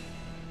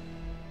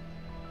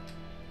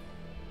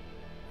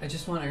 I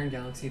just want Iron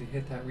Galaxy to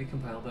hit that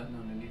recompile button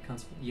on a new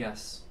console.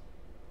 Yes.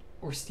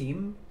 Or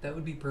Steam. That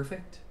would be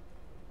perfect.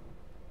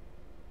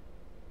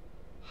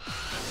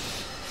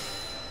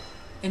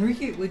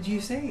 Enrique, would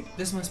you say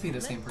this must be the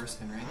same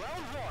person, right?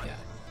 Yeah.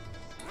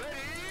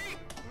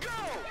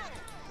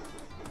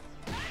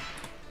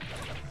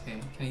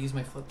 Okay, can I use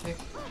my flip kick?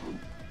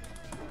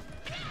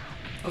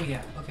 Oh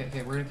yeah,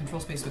 okay, we're in control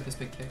space with this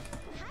big kick.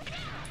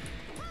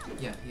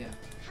 Yeah.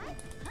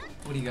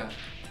 What do you got?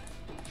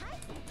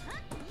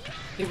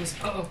 It was,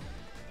 uh-oh.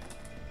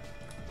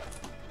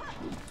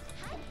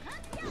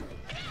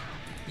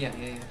 Yeah.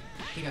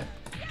 He got,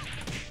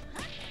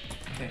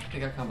 okay, they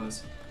got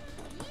combos.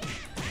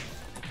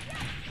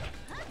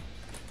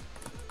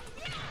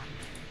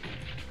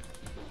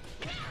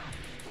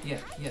 yeah,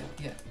 yeah,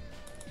 yeah.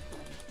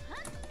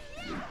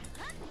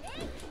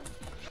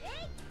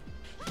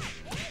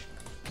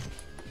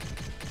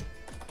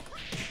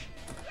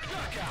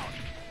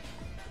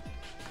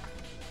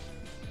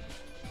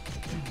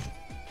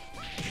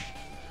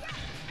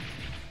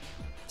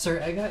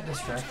 Sorry, I got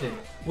distracted.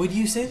 Would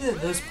you say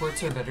that those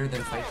ports are better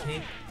than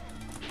Fightcade?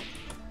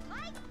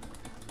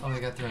 Oh, I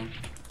got thrown.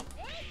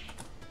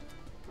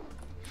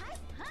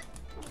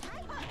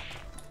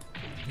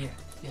 Yeah,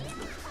 yeah.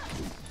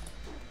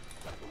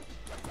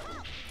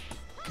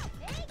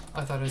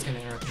 I thought I was gonna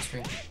interrupt the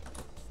stream.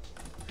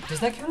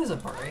 Does that count as a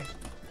barre?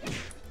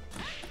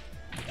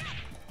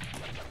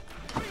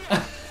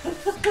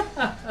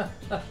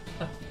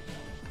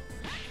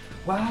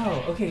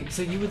 Wow. Okay,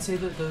 so you would say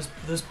that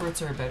those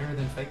ports are better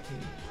than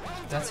Fightcade.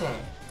 That's a.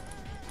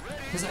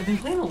 Because I've been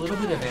playing a little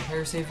bit of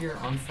Vampire Savior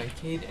on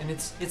Fightcade, and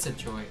it's a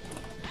joy.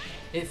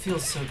 It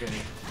feels so good.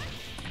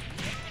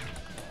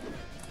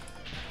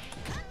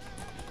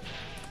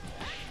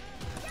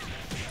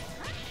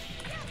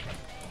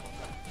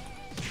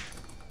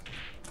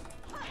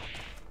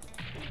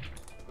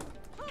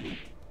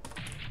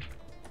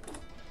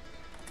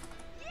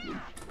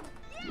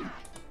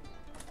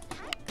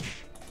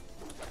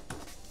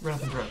 Run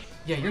up and throw.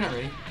 Yeah, you're not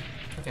ready.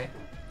 Okay.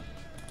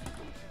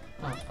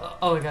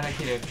 Oh, I got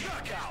IK'd.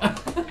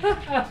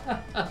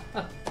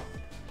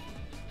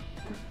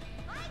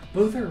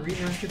 Both are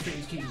remastered for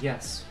HD.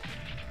 Yes.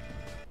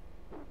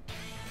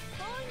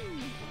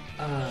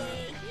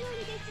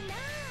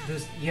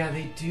 Yeah,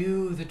 they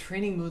do. The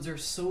training modes are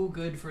so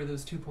good for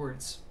those two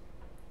ports.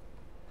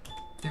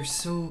 They're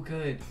so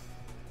good.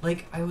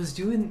 Like I was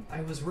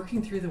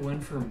working through the one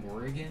for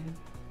Morrigan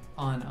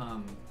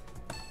on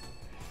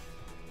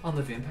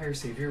the Vampire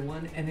Savior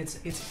one, and it's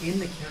in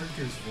the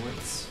character's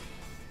voice.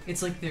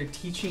 It's like they're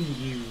teaching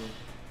you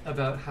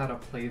about how to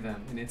play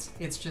them, and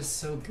it's just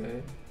so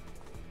good.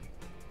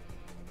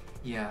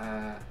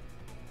 Yeah.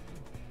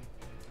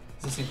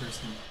 It's the same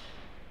person.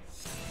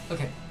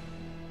 Okay.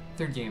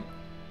 Third game.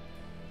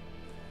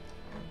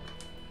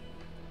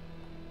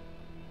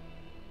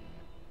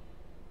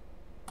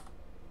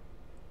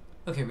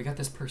 Okay, we got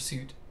this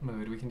pursuit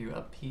mode. We can do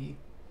up P.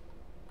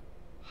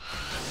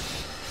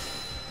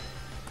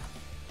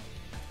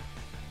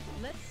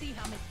 Let's see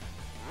how many.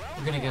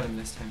 We're gonna get him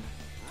this time.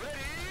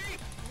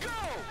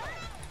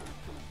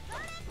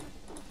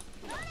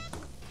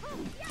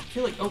 I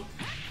feel like, oh.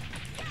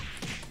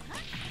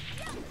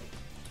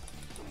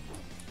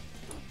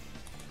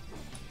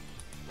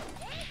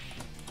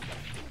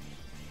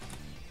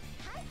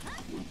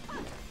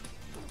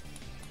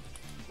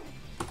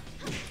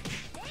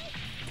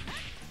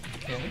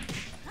 Okay.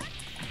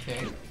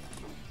 Okay.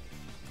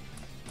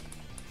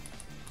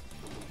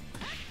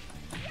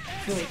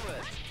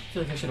 I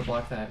feel like I should have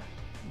blocked that.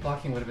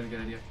 Blocking would have been a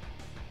good idea.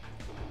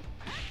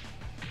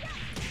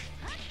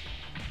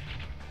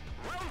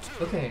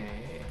 Okay.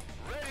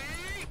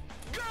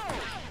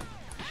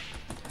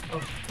 Oh.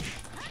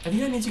 I think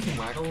that means you can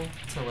waggle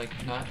to like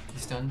not be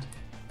stunned.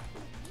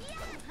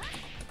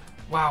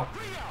 Wow.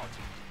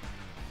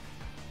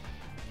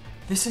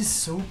 This is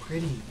so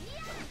pretty.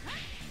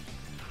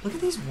 Look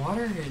at these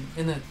water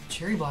and the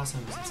cherry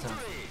blossoms and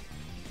stuff.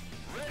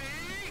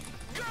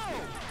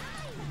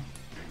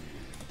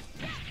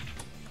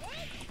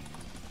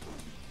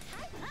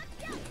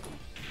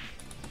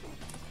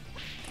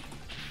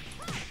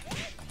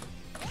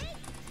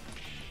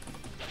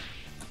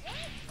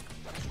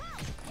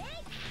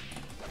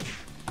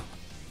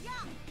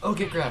 Oh,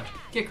 get grabbed.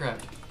 Get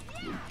grabbed.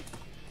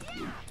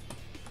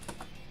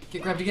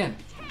 Get grabbed again.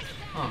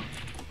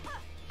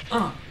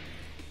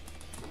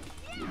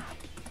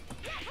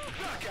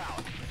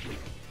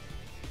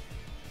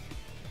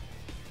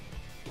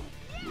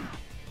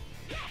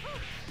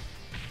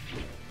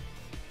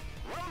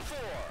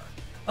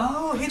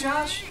 Oh, hey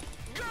Josh.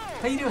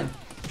 How you doing?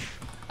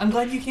 I'm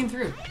glad you came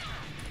through.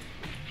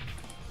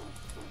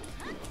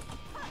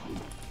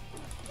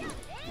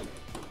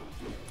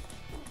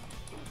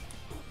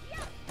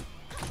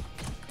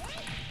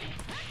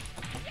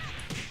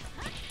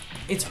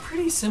 It's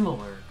pretty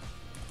similar.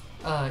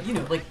 You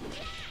know, like,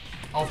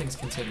 all things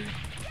considered.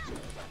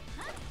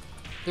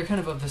 They're kind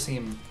of the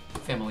same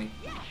family.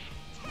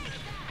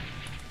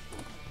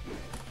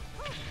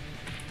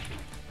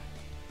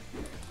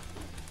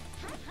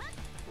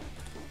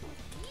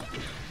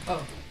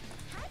 Oh.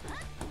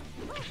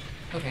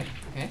 Okay,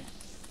 okay.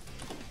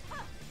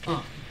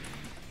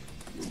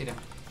 Stay down.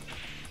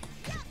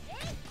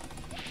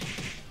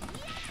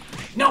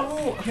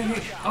 No! Okay,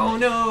 okay. Oh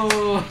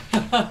no!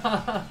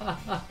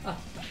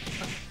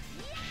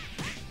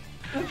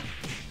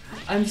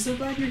 I'm so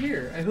glad you're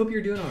here. I hope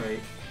you're doing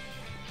alright.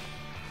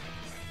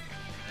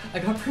 I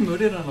got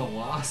promoted on a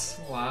loss.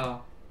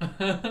 Wow.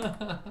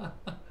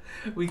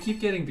 We keep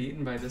getting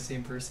beaten by the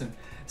same person.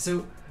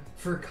 So,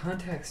 for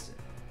context...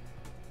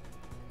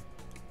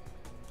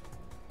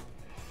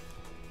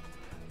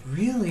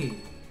 Really?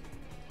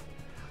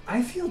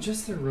 I feel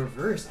just the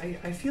reverse.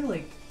 I feel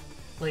like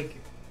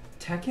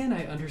Tekken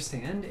I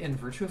understand, and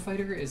Virtua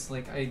Fighter is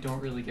like, I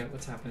don't really get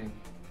what's happening.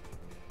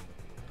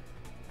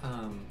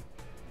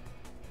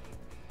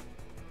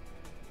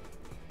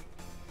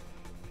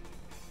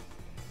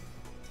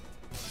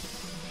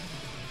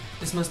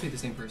 This must be the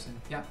same person.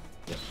 Yeah.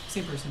 Yep.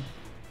 Same person.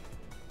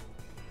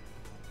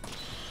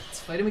 Let's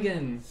fight him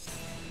again.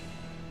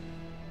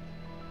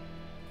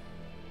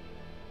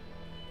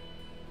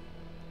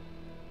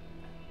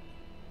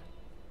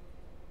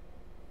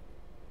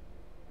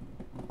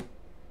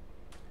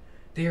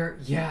 They are,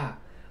 yeah.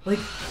 Like,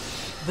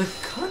 the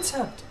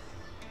concept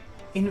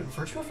in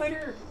Virtua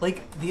Fighter,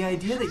 like, the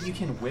idea that you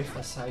can whiff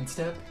a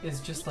sidestep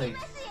is just like...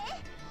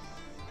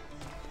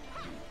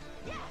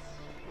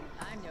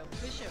 I'm no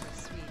pushover,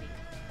 sweetie.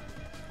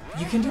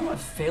 You can do a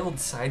failed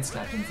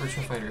sidestep in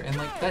Virtua Fighter, and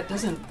like, that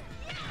doesn't...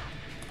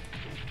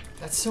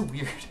 That's so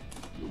weird.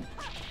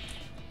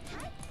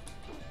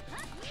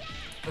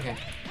 Okay.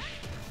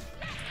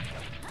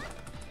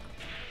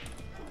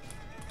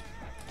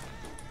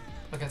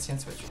 I got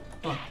stand switch.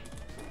 Oh.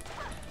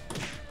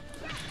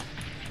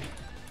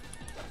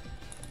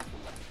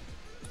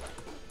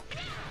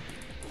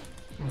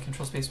 I'm gonna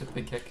control space with a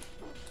big kick.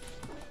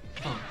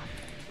 Oh.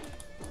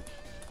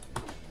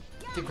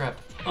 Get grabbed.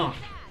 Oh.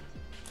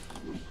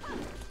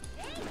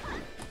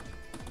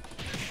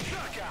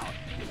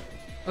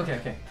 Okay,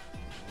 okay.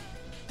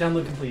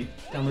 Download complete.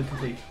 Download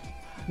complete.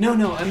 No,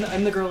 no,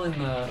 I'm the girl in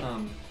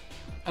the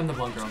I'm the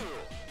blonde girl.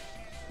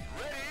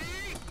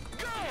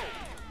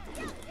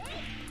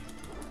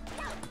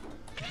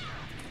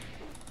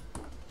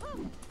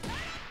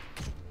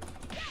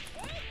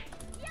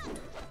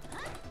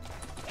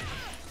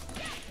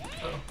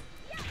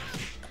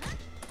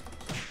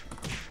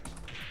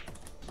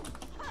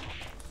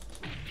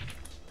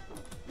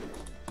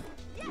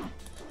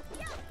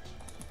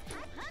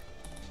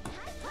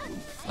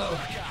 Oh,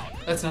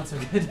 that's not so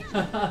good.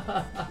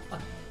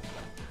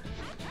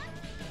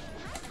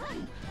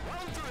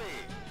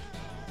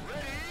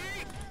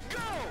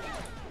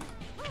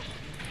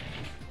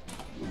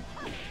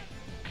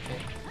 Okay.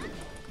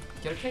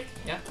 Get a kick?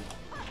 Yeah.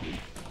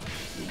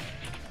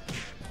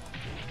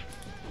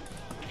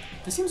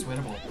 This seems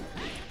winnable.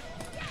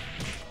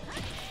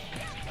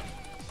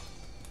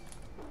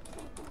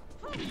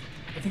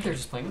 I think they're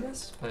just playing with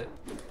this, but...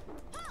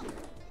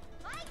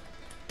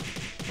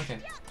 Okay.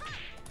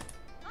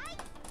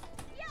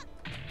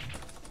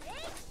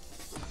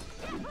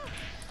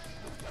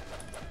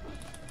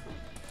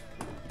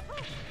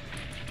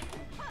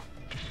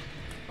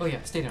 Oh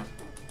yeah, stay down.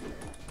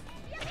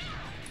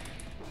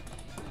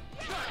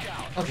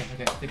 Okay,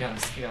 okay, they got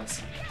us, they got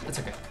us. That's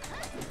okay.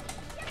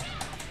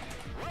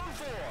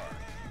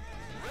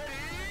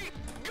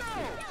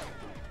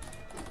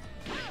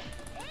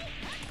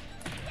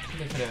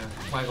 They could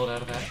have waggled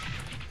out of that.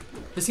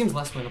 This seems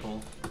less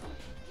winnable.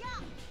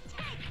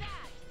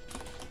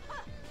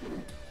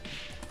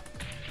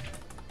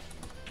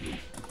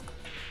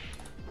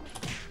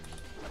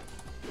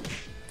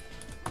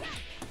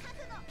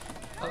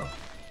 Oh.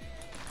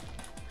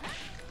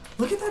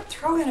 Look at that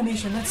throw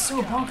animation, that's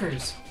so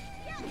bonkers.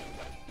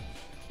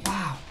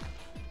 Wow.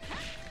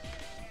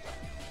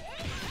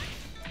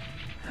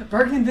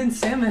 Bargain bin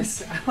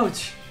Samus,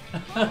 ouch.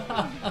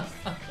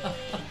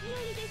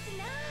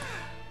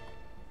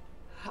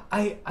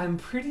 I'm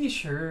pretty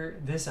sure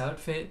this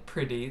outfit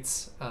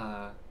predates,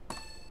 I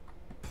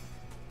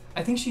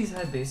think she's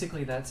had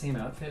basically that same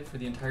outfit for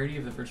the entirety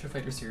of the Virtua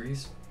Fighter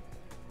series.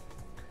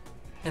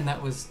 And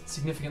that was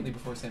significantly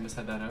before Samus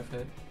had that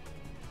outfit.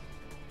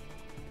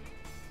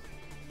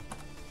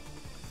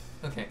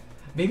 Okay,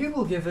 maybe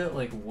we'll give it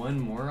like one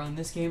more on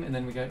this game and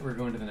then we're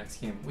going to the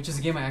next game, which is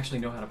a game I actually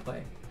know how to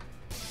play.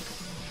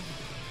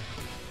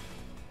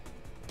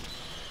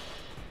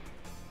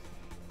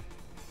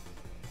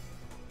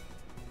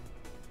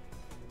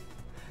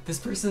 This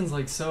person's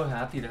like so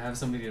happy to have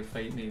somebody to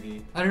fight,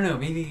 maybe. I don't know,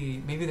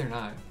 maybe they're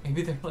not.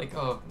 Maybe they're like,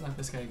 oh, not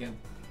this guy again.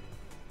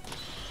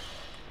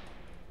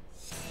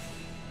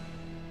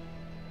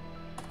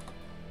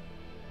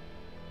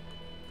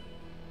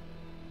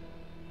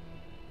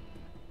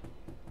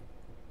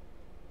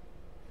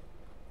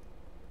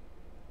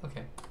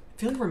 Okay. I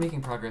feel like we're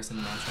making progress in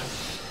the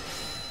matchup.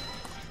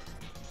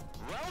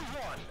 Round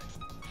one.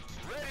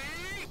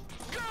 Ready,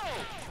 go!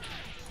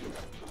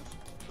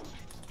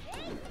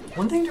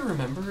 One thing to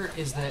remember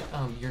is that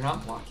you're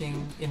not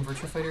blocking in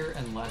Virtua Fighter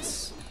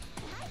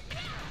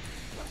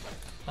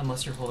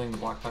unless you're holding the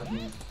block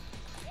button.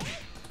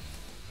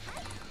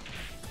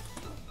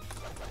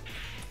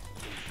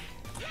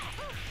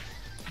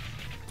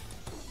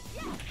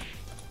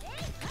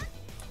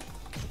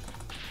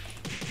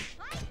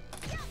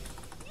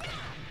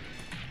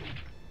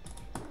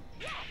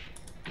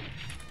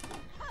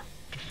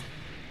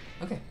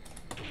 Okay.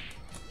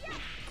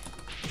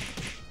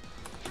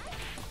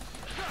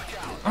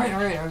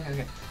 Alright,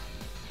 okay.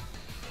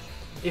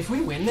 If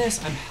we win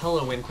this, I'm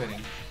hella win quitting.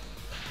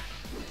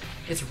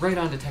 It's right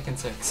on to Tekken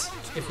 6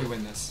 if we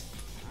win this.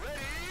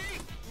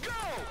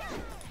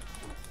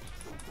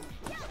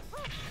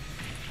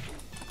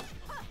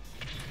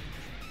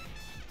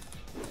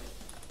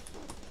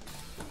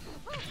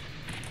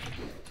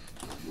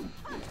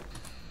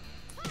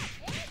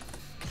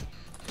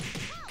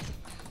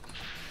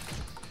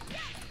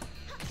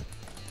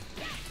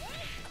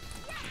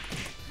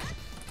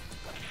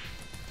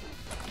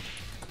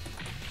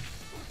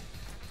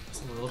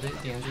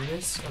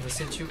 dangerous of a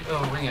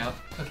Oh, ring out.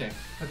 Okay,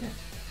 okay.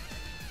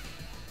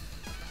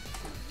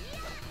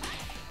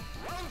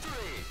 Round 3.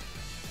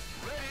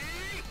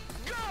 Ready,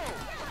 go!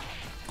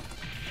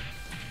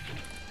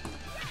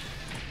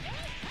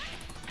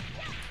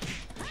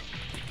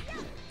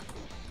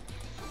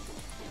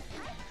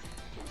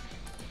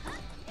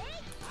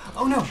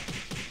 Oh no!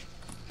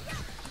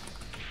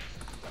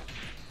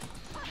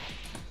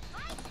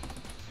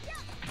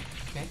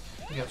 Okay,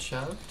 we got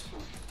shoved.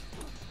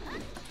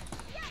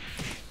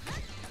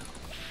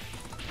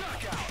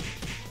 Knockout.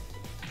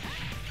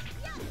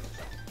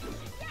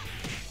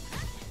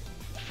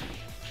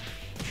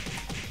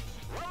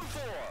 Round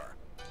 4.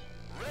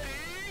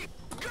 Ready,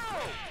 go!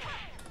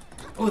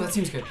 Oh, that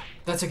seems good.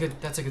 That's a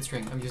good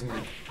string. I'm using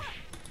that.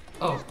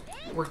 Oh,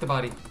 work the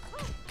body.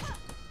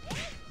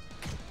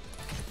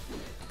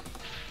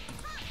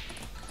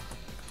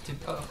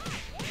 Oh.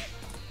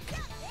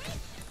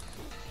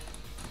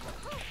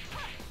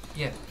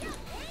 Yeah.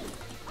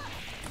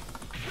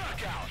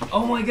 Knockout.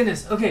 Oh my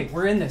goodness. Okay,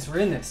 we're in this. We're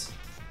in this.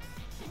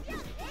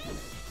 Round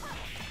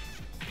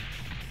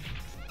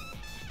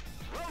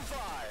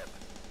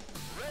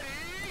 5.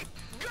 Ready,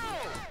 go!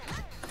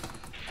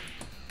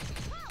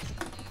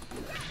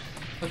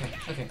 Okay,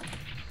 okay.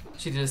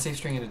 She did a safe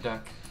string and a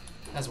duck,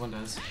 as one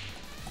does.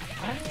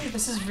 Alright,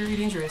 this is very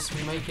dangerous.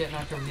 We might get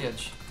knocked over the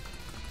edge.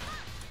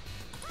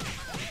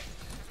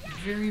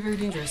 Very, very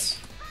dangerous.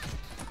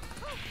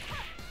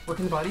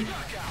 Working the body?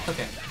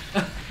 Okay.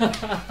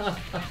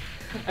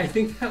 I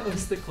think that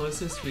was the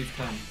closest we've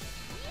come.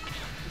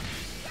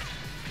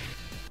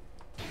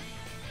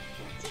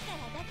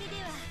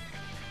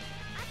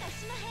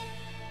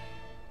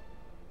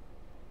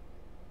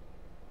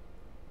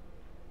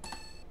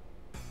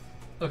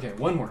 Okay,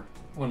 one more.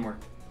 One more.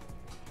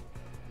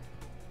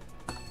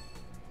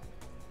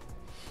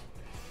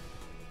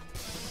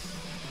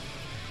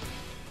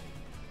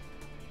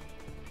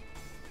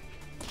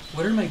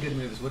 What are my good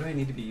moves? What do I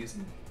need to be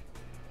using?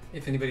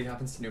 If anybody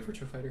happens to know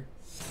Virtua Fighter.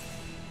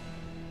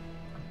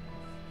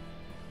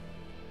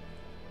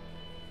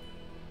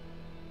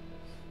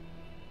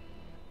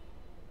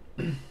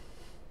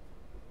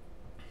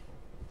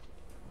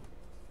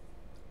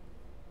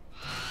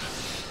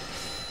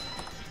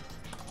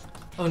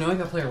 Oh no, I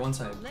got player one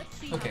side. Let's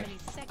see Okay. how many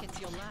seconds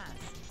you'll last.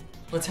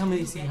 Let's see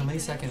how many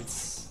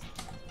seconds.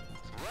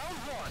 Round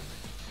 1.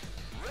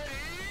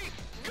 Ready,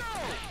 go!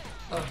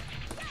 Oh.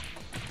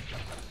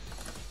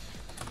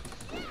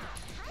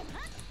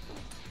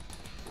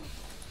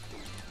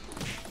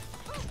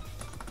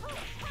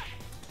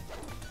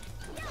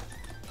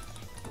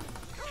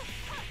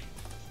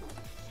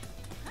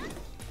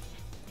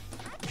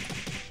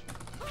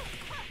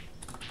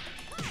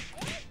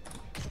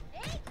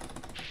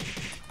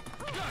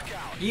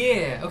 Knockout.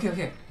 Yeah, okay,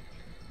 okay.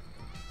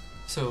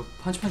 So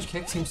punch punch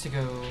kick seems to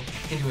go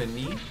into a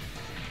knee,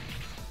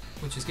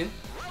 which is good.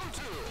 Round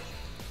 2.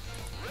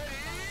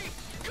 Ready,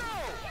 go!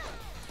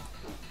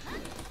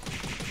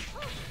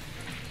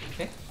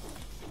 Okay.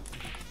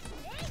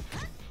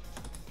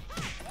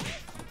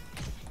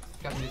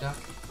 Got me to duck.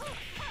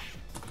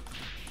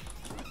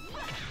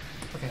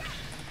 Okay.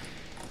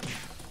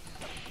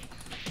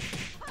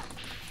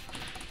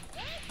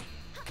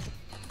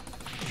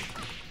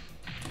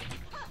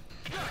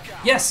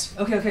 Knockout. Yes!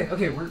 Okay, okay,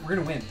 okay, we're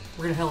gonna win.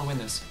 We're gonna hella win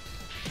this.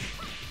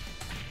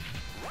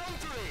 Round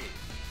 3.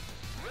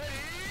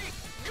 Ready,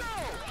 go!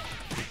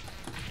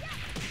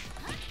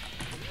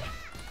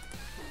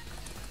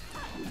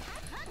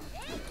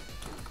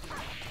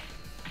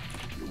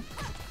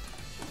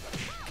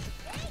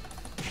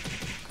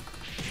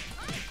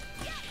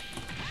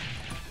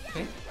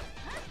 Okay.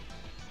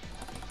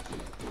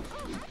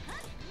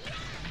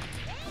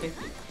 Okay.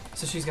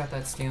 So she's got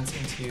that stance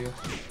into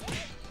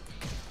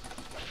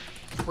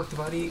work the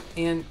body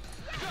and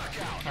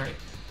Knockout. alright.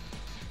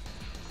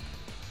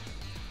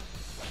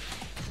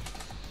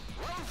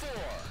 Round 4.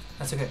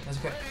 That's okay, that's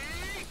okay.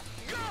 Ready,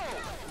 go!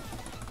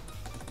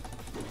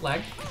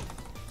 Lag.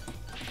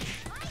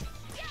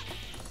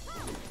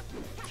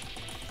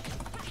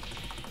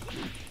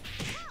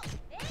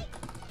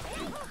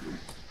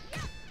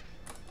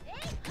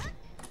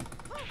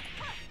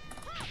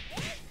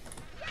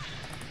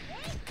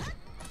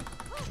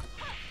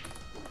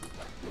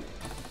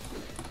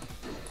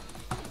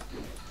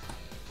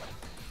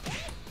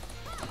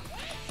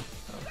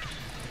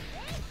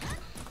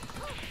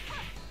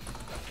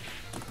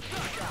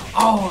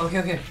 Oh, okay,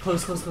 okay.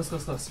 Close, close, close,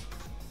 close, close.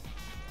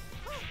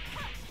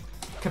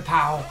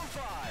 Kapow.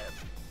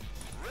 5.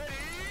 Ready,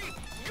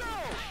 go!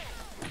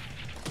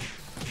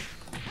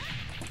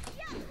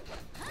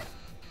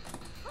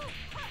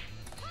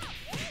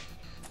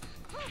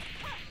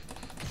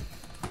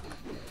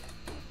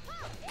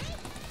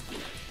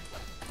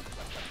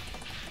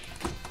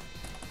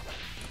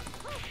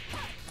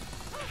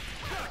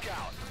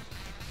 Knockout.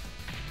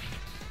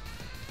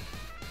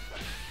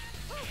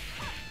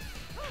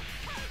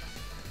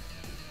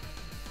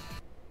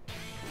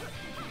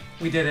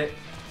 We did it.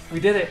 We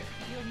did it.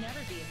 You'll never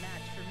be a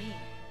match for me.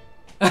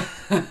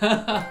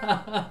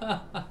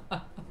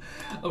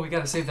 Oh, we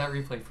gotta save that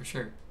replay for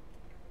sure.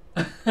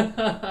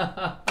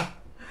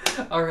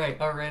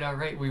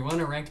 Alright. We won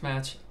a ranked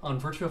match on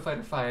Virtua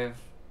Fighter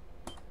 5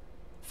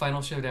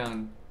 Final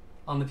Showdown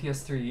on the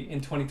PS3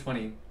 in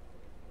 2020.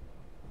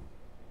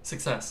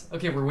 Success.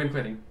 Okay, we're win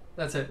quitting.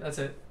 That's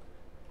it.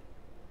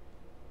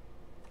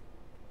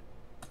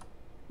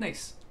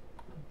 Nice.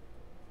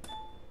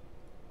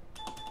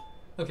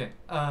 Okay.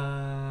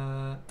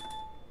 Alright,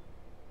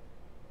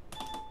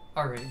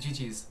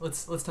 GG's.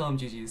 Let's tell him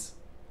GG's.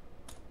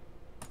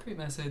 Great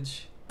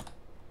message.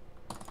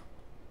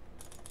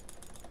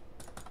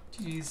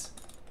 GG's.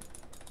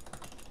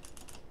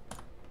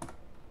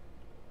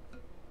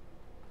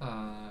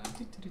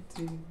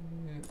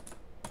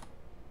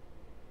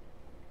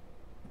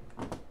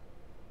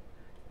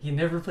 You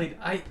never played.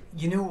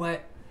 You know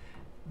what?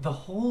 The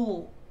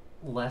whole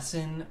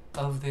lesson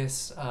of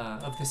this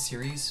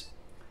series,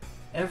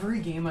 every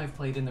game I've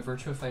played in the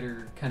Virtua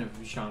Fighter kind of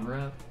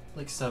genre,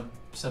 like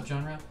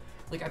subgenre,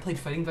 like I played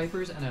Fighting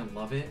Vipers and I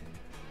love it.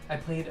 I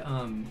played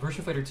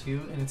Virtua Fighter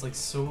 2 and it's like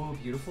so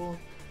beautiful,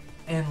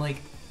 and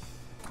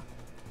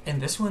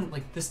this one,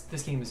 like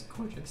this game is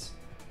gorgeous.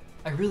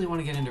 I really want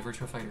to get into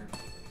Virtua Fighter.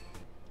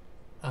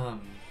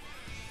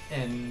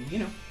 And you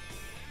know,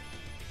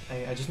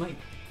 I just might.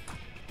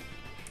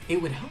 It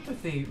would help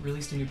if they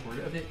released a new port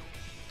of it.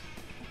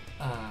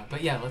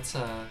 But yeah, let's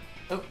oh,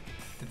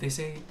 did they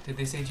say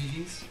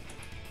GG's?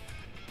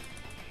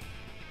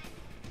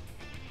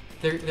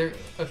 They're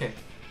okay.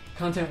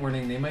 Content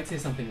warning, they might say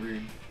something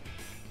rude.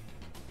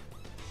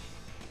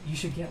 You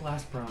should get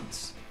last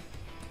bronze.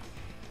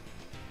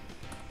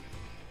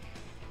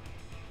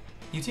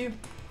 You too?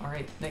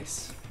 Alright,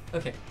 nice.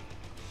 Okay.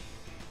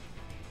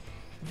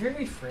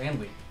 Very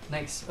friendly.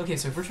 Nice. Okay,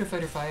 so Virtua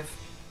Fighter 5.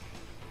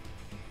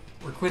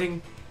 We're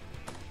quitting.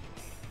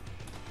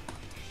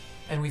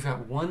 And we've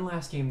got one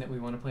last game that we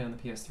want to play on the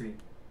PS3.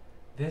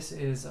 This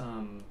is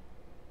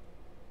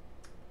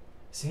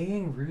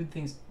saying rude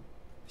things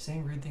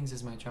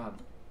is my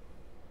job.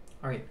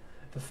 Alright,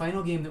 the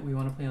final game that we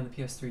want to play on the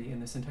PS3 in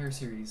this entire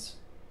series,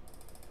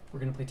 we're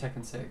gonna play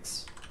Tekken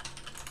 6.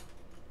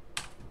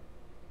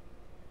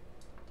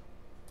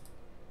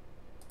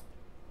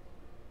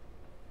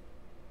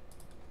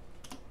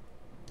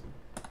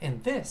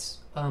 And this,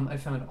 I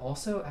found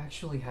also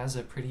actually has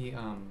a pretty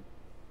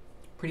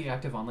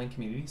active online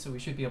community, so we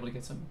should be able to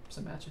get some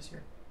matches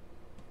here.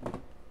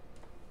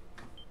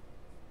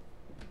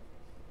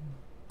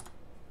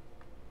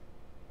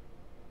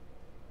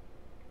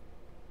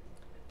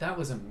 That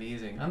was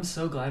amazing. I'm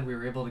so glad we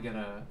were able to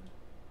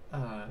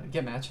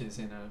get matches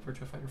in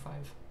Virtua Fighter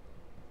 5.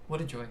 What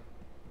a joy.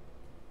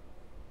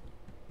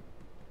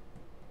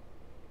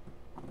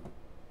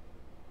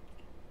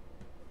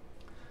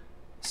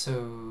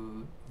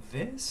 So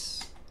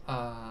this,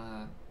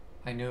 I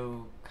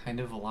know kind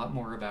of a lot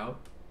more about.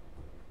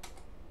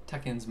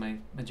 Tekken's my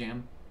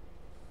jam.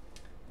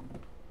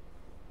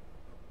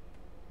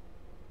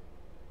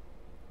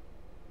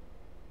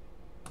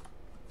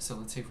 So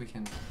let's see if we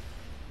can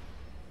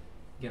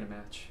get a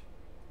match.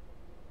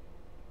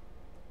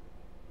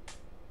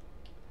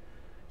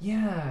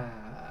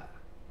 Yeah.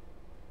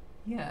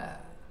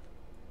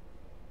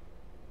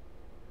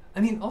 I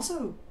mean,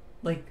 also,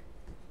 like,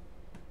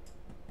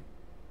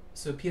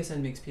 so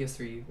PSN makes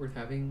PS3 worth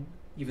having,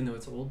 even though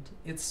it's old.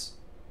 There's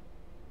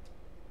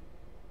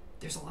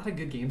a lot of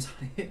good games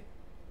on it.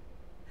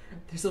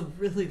 There's a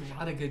really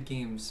lot of good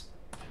games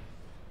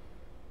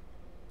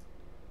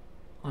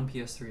on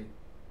PS3.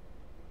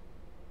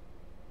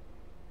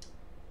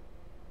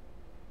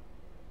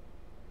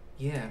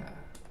 Yeah.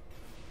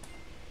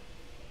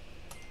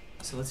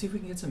 So let's see if we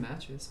can get some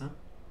matches, huh?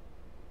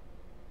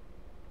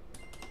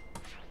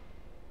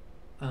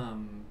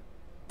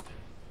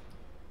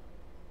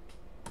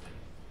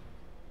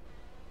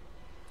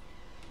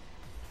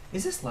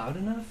 Is this loud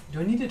enough?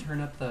 Do I need to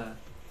turn up the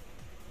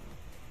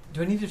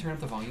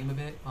volume a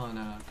bit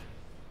on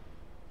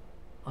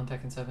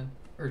Tekken 7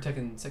 or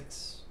Tekken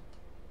 6?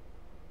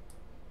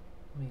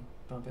 Let me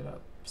bump it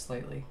up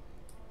slightly.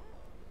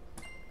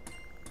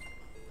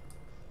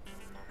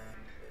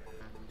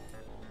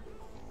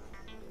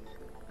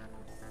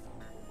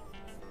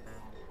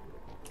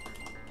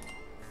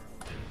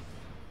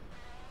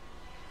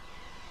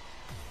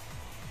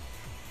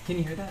 Can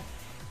you hear that?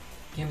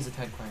 Game is a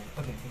tad quiet.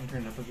 Okay, I can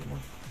turn it up a bit more.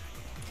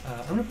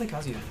 I'm gonna play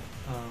Kazuya.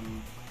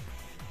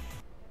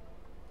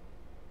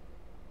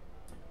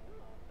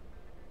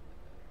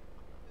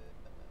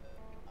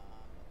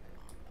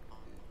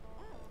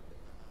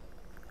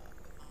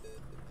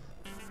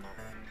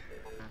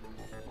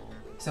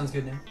 Sounds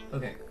good now?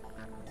 Okay.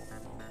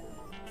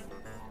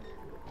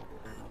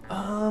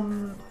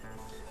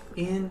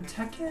 In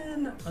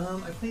Tekken,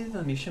 I play the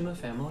Mishima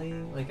family.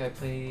 Like, I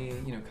play,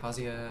 you know,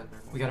 Kazuya.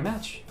 We got a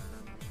match.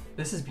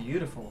 This is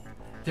beautiful.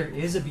 There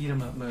is a beat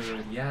 'em up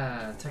mode.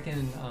 Yeah,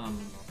 Tekken,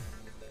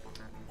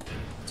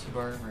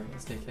 T-bar, or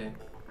it's DK.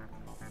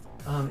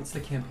 It's the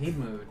campaign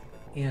mode,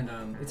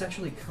 and it's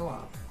actually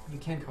co-op. You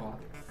can co-op.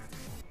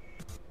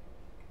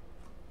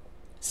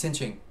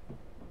 Cinching.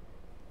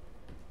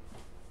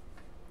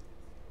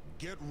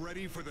 Get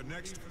ready for the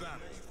next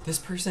battle. This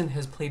person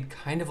has played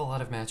kind of a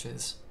lot of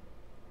matches.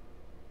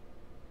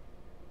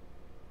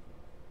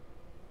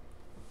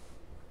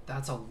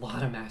 That's a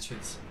lot of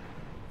matches.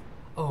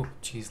 Oh,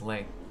 geez,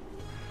 lay.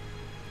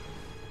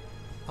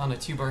 On a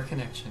 2-bar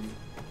connection.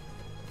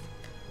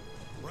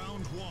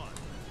 Round 1.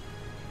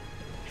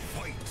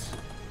 Fight.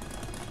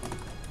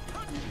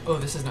 Oh,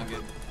 this is not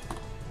good.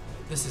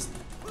 This is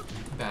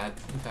bad,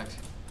 in fact.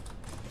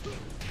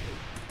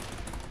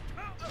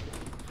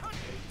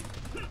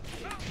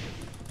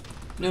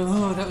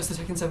 No, that was the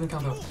Tekken 7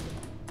 combo.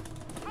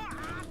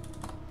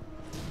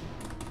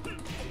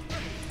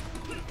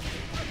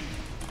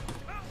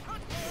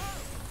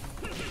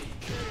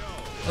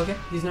 Okay,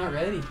 he's not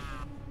ready.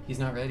 He's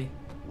not ready.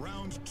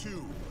 Round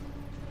 2.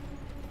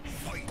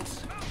 Fight.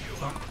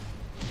 Fuck.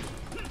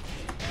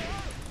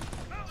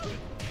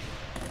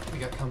 We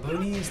got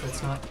combonis,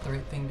 that's not the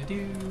right thing to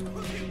do.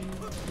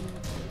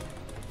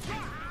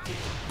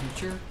 You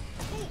jerk.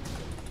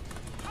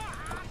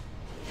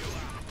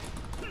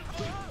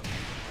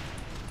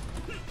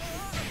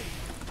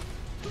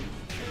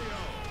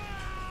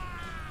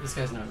 This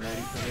guy's not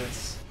ready for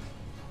this.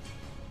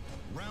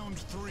 Round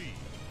 3.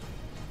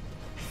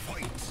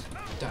 Fight.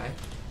 Die.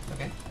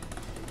 Okay.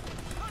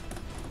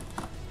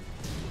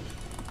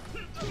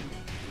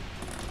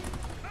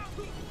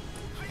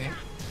 Okay.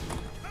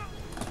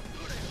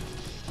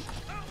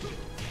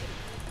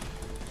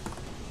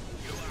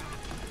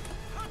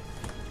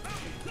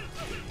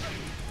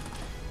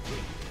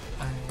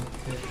 I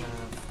could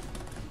have...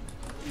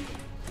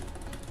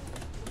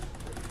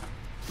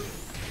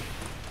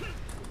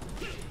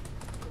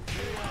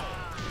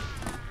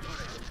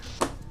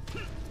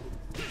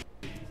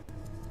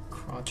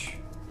 Crotch.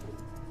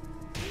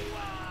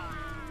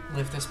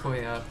 Lift this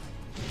boy up.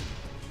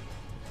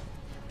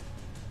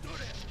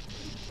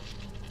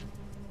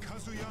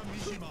 Kazuya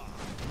Mishima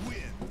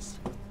wins.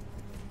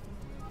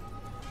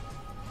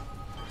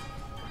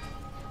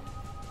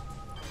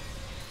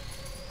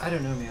 I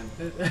don't know, man.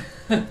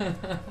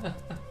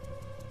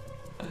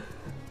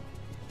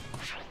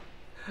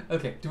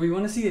 Okay, do we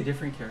want to see a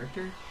different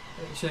character?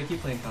 Should I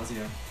keep playing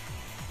Kazuya?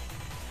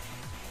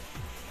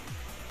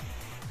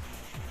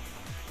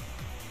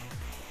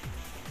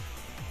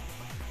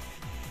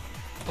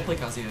 I'll play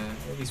Kazuya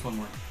at least one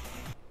more.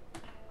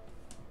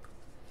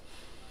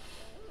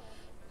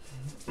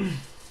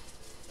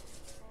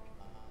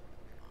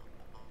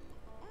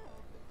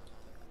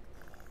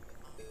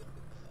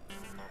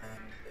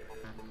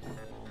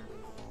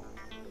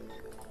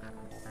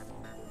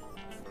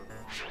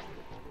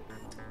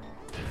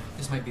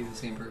 This might be the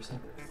same person.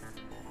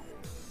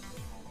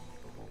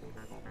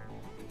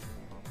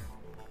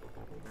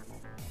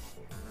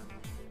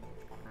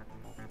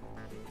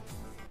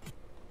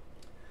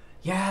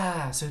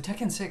 Yeah, so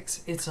Tekken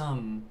 6, it's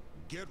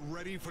Get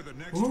ready for the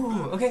next ooh,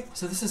 battle. okay,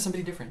 so this is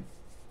somebody different.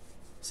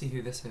 See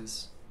who this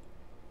is.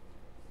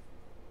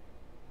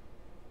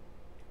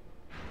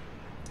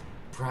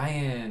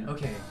 Brian,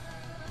 okay.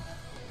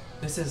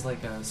 This is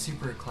like a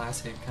super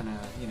classic kind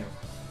of, you know,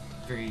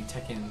 very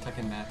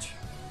Tekken match.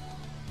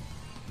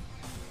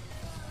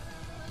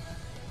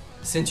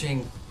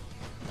 Cinching.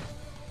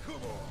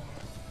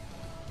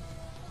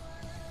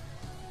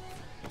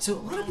 So a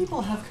lot of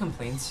people have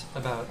complaints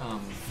about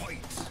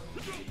Fight.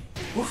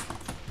 oof.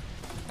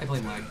 I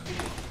blame lag.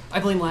 I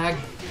blame lag.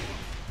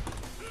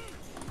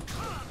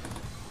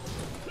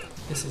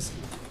 This is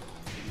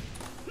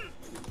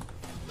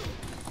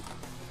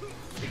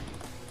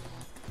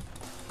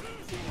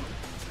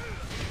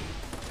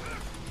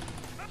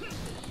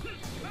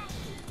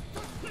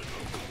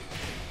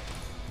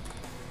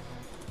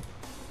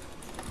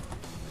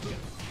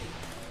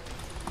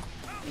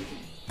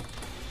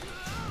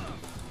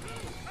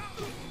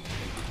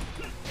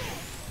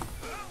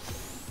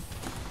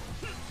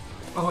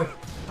oh,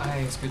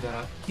 I screwed that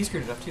up. He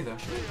screwed it up too, though.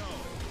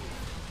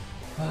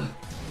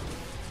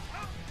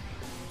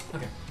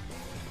 Okay.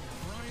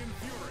 Brian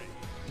Fury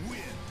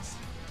wins.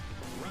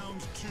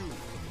 Round 2.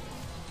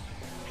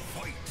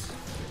 Fight.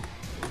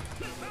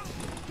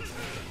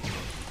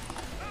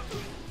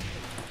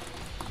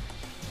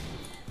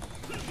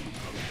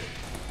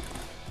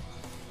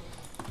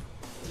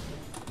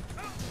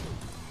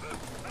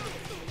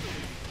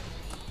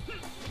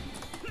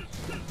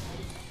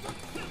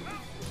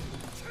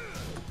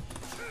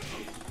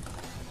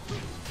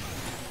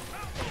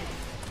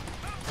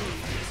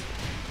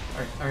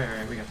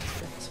 Alright, we got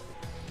this.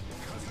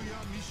 Kazuya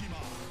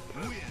Mishima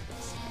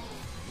wins.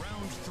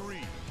 Round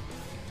 3.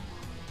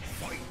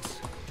 Fight.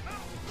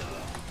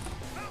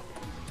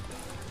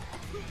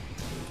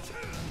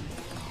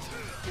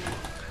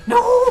 No!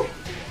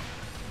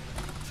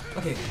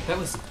 Okay, that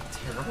was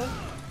terrible.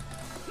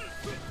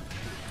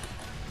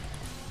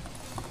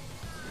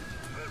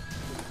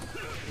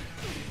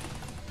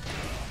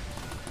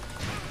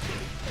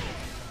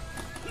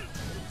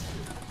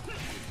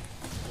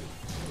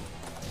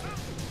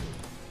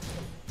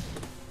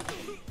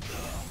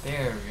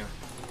 There we go.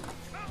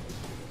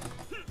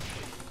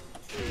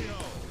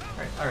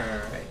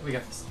 Alright. We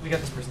got this. We got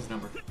this person's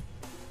number.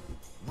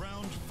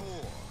 Round 4.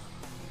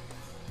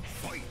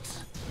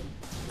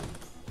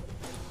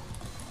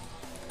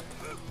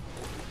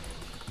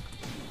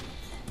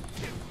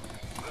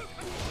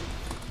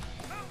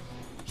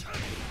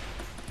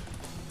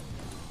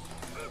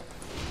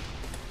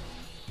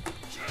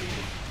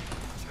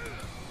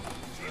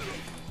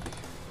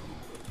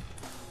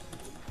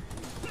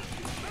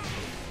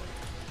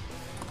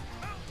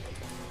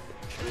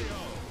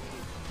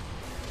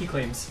 He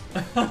claims.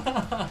 Okay,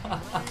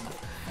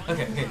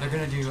 they're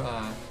gonna do,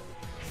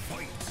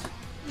 Fight.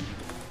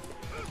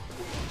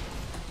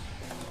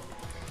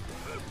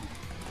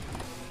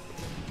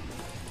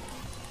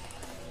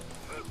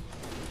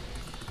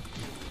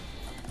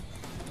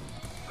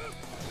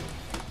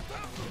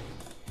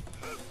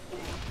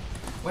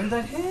 why did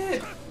that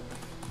hit?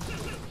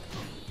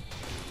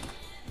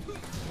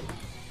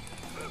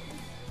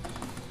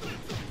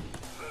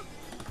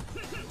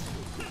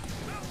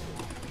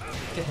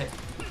 Get hit.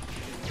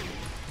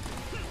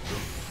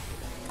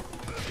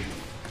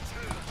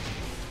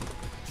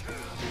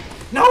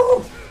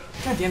 No!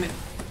 God damn it.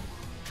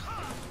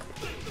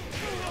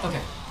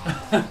 Okay.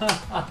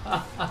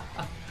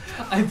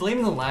 I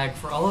blame the lag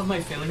for all of my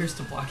failures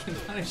to block and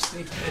punish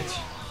Snake Edge.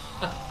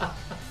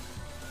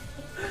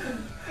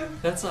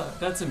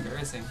 That's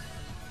embarrassing.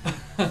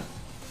 Kazuya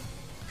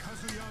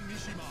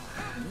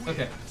Mishima.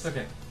 Okay,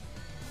 okay.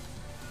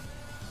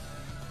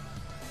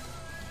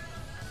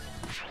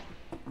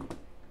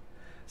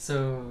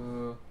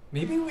 So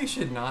maybe we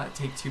should not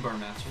take 2-bar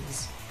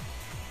matches.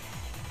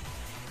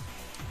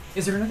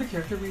 Is there another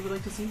character we would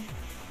like to see?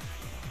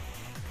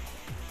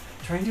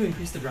 Trying to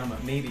increase the drama,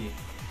 maybe.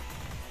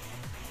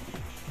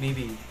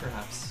 Maybe,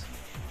 perhaps.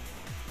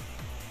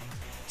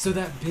 So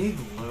that big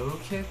low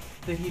kick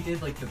that he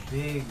did, like the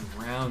big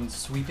round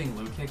sweeping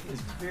low kick, is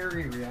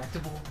very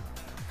reactable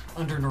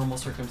under normal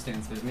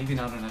circumstances. Maybe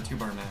not in a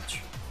 2-bar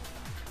match.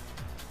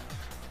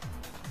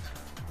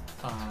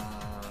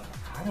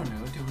 I don't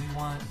know. Do we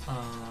want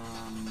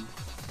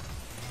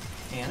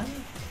Anna?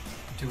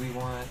 Do we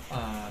want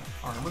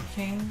Armor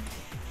King?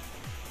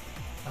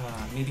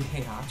 Maybe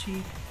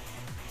Heihachi?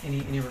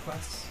 Any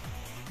requests?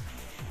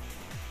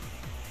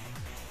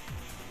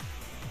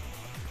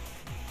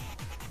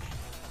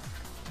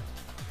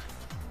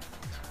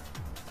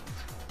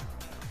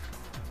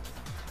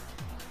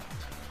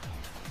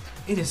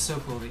 It is so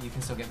cool that you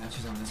can still get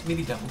matches on this.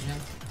 Maybe Double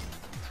Jump.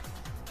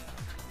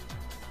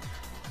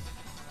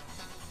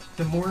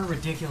 The more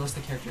ridiculous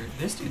the character,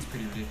 this dude's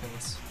pretty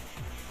ridiculous.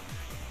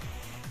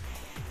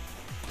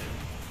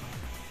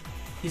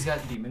 He's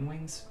got demon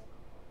wings.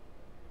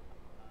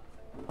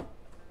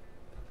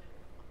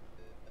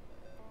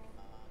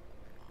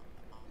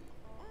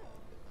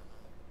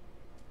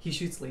 He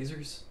shoots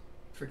lasers.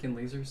 Freaking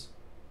lasers.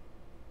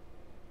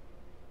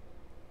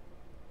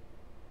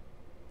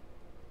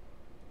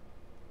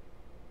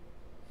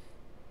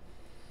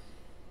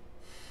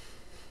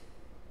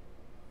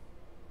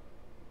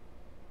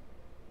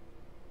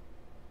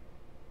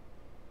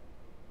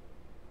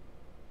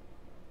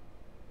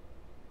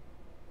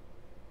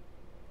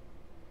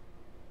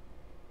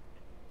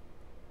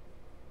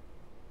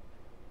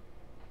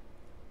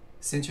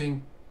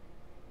 Cinching.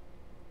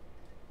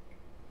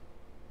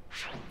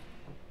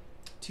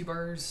 2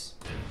 bars.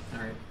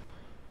 Alright.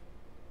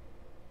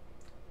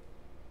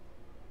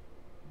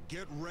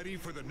 Get ready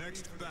for the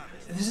next battle.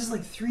 This is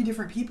like 3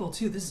 different people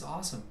too. This is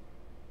awesome.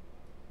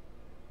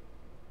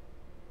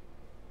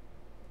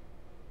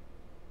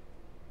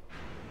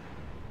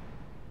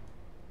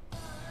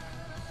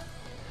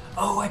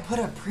 Oh, I put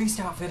a priest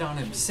outfit on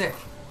him. Sick.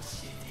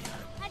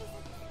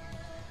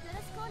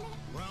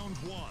 Round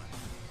 1.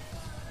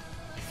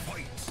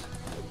 Fight.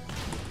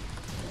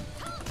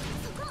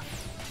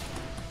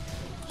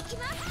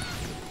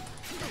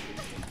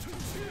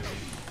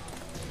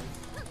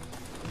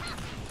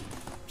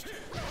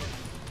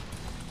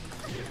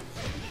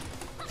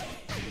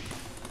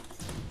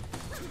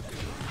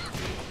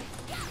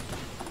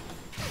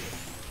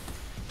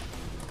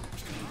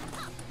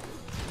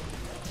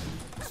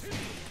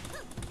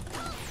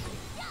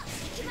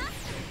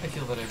 I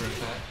feel that I broke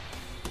that.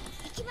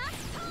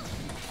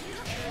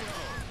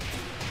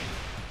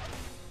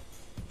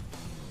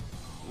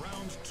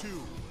 Round 2.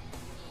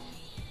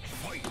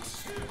 Fight.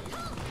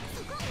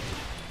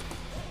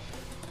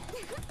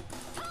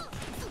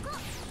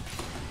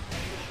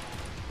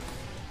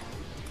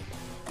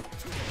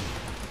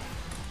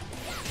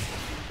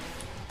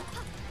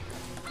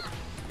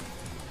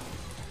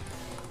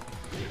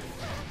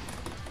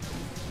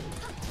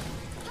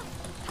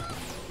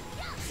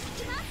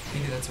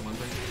 Maybe that's a 1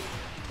 break.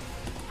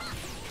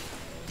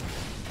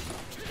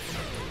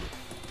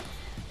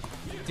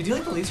 Did you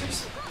like the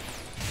lasers?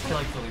 I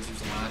like the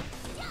lasers a lot.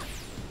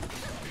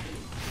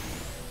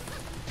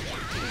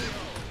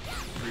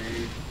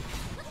 Rude.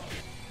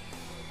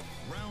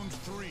 Round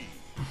 3.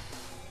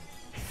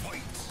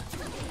 Fight.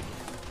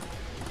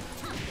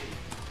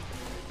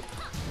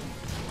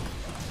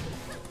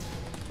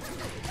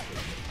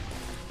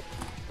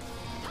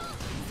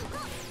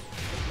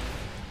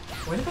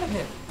 Why did that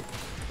hit?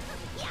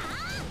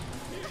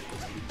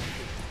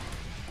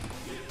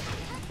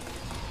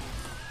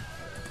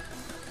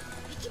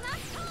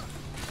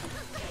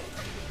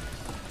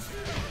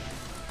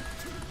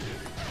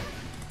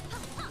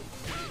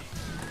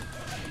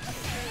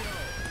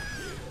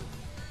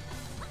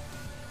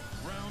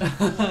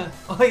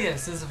 Oh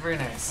yes, this is very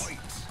nice. Fight.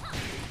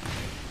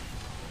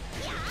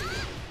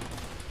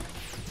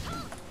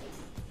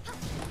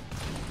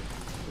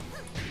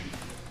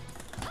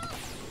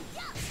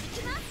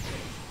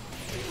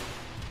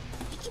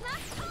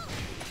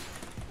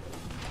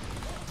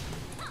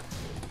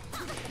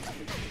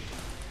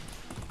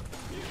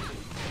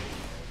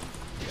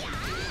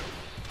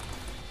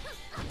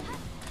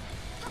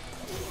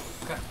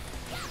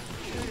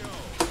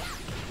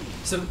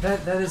 So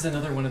that is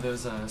another one of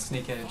those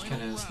Snake Edge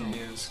kind of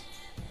scenarios.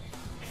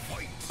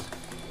 Fight.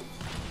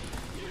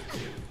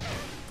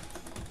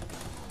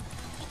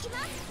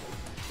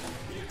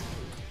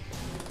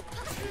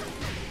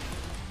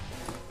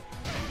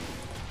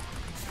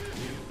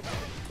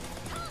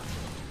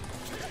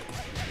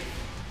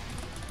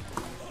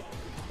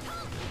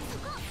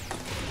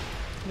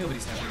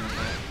 Nobody's happy with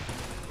that.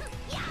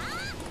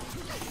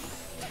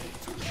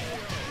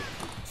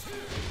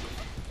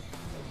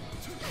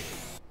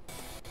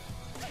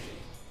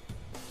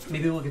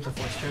 Maybe we'll get the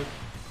force choke.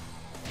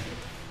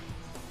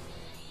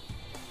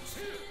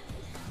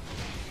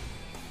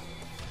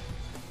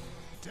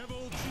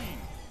 Devil G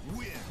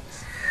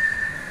wins.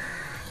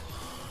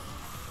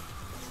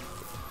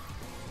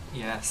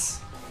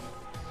 Yes.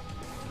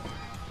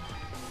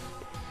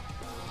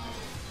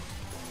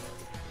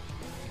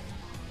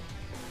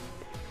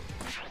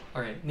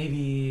 Alright,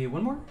 maybe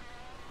one more?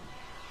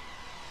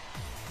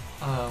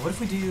 What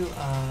if we do,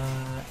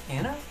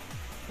 Anna?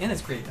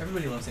 Anna's great.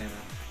 Everybody loves Anna.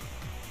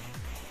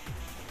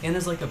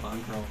 Anna's like the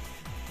Bond girl.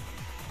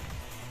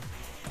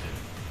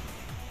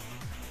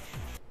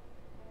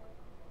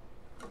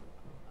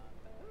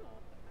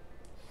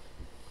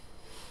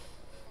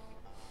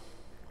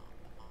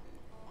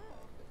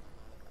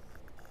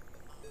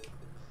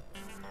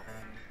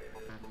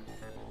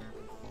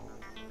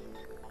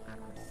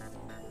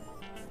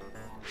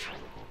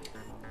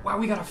 Wow,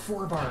 we got a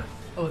 4-bar.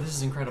 Oh, this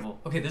is incredible.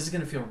 Okay, this is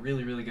gonna feel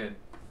really, really good.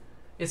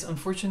 It's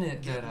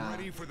unfortunate Get that,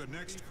 ready for the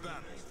next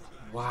battle.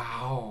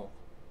 wow.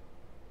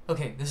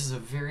 Okay, this is a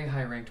very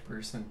high-ranked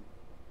person.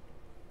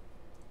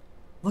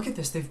 Look at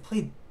this. They've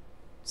played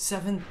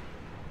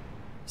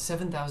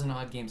 7,000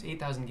 odd games,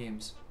 8,000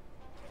 games.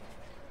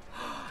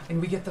 And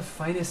we get the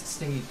finest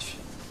stage.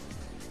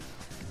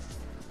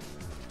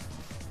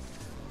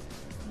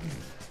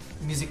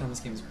 The music on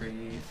this game is great.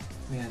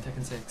 Man,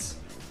 Tekken 6.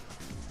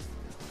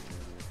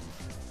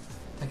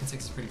 Tekken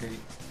 6 is pretty great.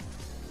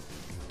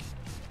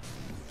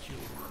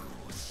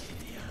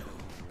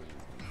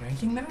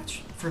 Ranking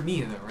match? For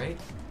me, though, right?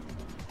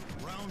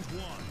 Round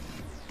one.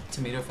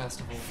 Tomato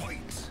Festival.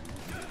 Fight.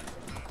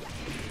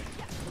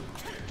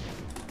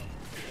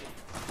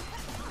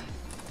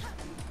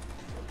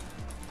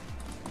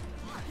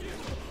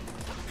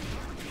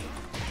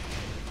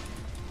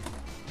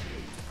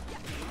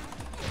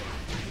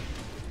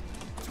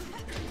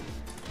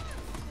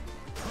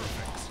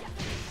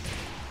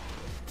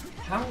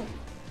 How?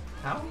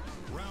 How?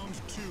 Round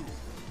two.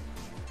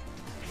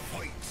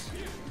 Fight.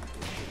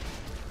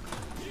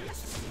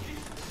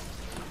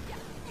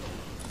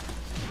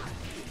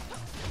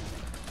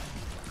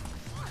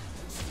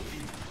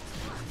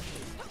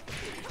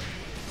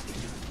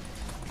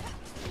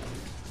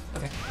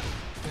 Okay.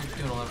 They're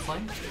doing a lot of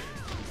flying.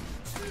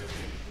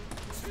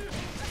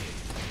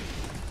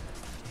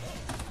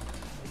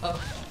 Oh.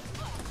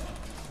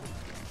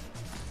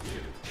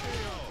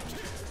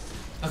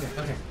 Okay,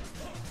 okay.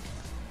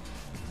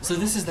 So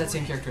this is that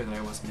same character that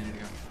I was a minute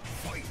ago.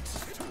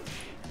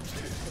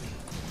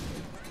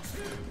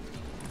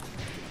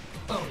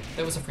 Oh,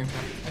 that was a frame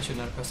trap. I should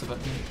not have pressed the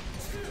button.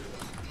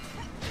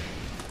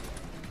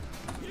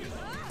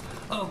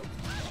 Oh!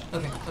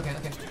 Okay, okay,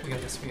 okay. We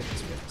got this, we got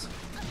this, we got this.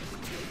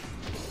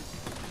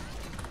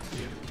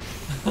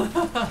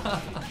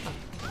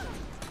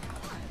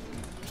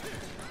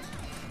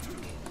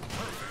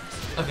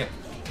 Okay.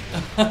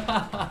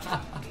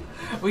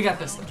 We got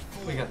this, though.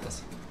 We got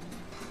this.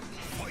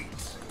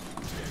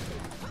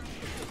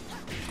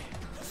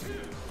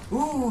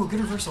 Ooh,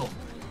 good reversal.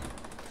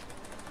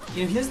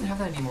 You know, he doesn't have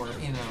that anymore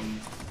in,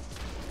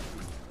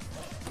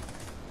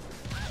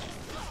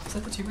 is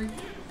that the two-break?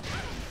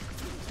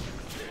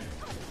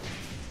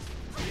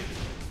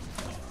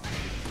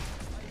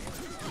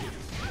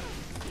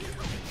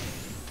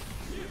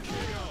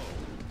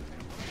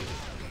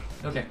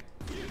 Okay.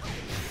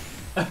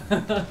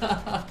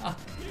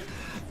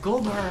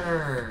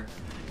 Goldbar!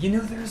 You know,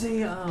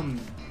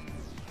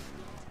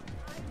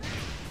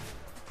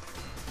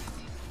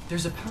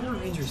 there's a Power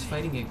Rangers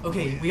fighting game.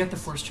 Okay, we got the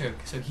force choke,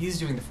 so he's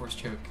doing the force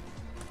choke.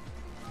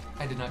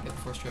 I did not get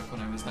the force choke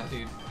when I was that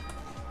dude.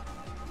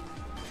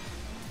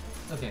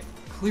 Okay,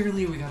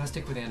 clearly we gotta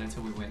stick with Anna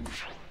until we win.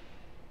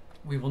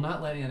 We will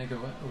not let Anna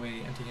go away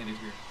empty-handed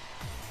here.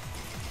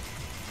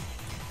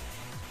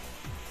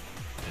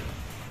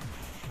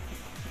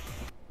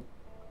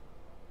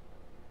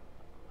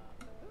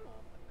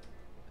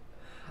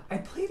 I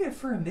played it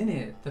for a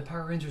minute, the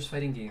Power Rangers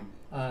fighting game.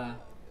 I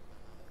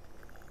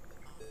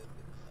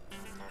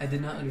did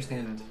not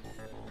understand it. I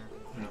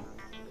don't know.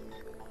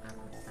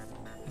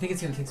 I think it's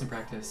gonna take some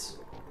practice.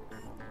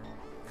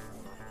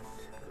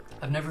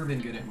 I've never been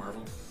good at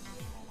Marvel.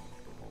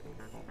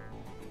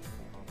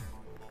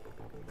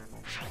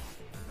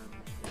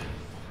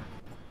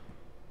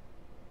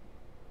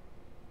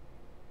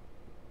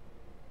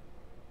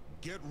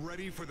 Get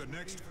ready for the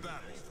next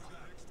battle.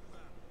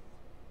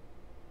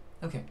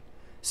 Okay,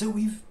 so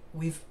we've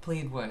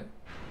played what?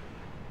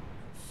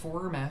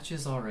 4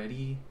 matches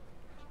already?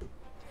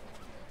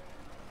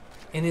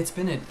 And it's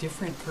been a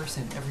different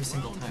person every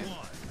single Round time.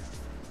 one.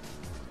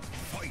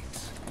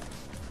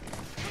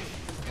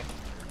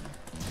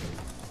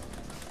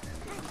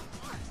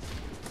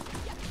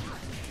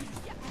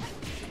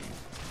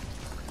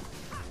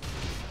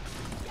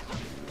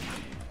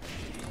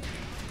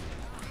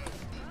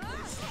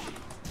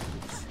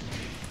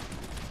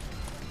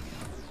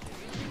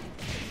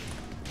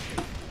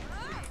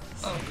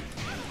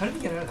 How did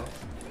he get out of that?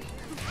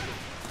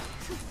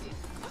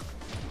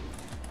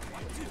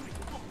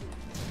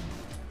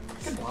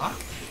 Good block.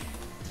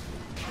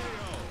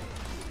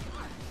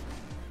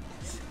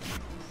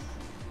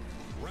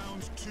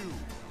 Round 2.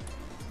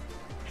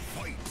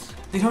 Fight.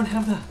 They don't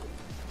have the...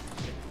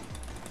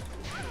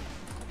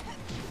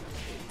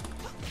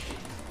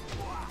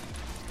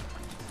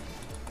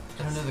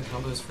 I don't know the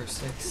combos for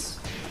 6.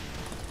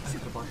 I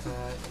could have blocked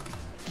that.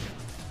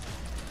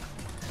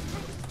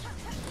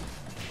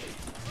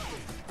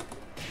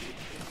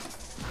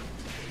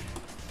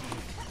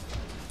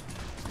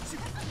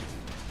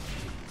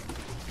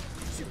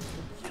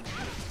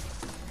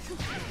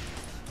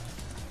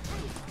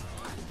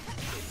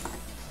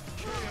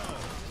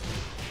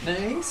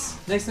 Nice.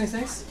 Nice, nice,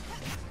 nice.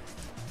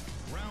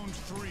 Round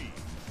 3.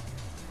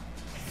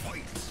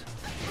 Fight.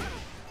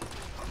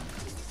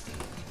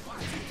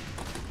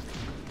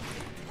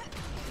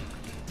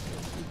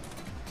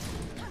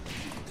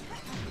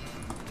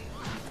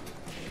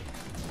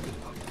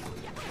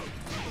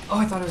 Oh,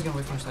 I thought I was gonna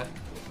whip punch that.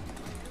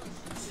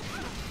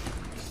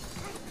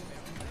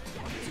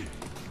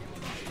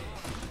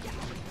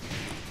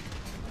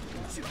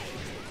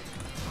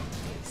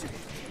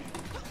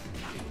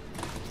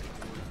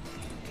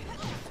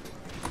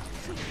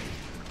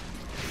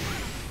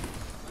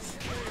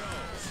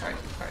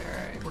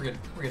 Alright, we're good,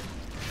 we're good.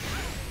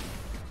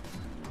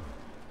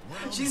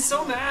 She's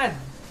so mad!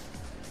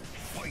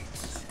 Fight.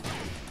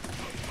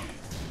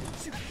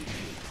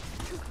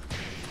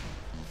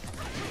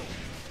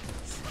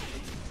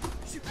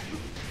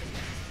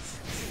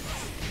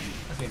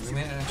 Okay, we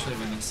may not actually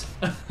win this.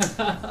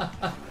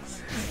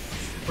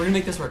 We're gonna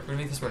make this work, we're gonna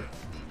make this work.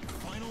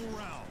 Final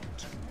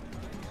round.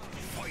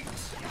 Fight.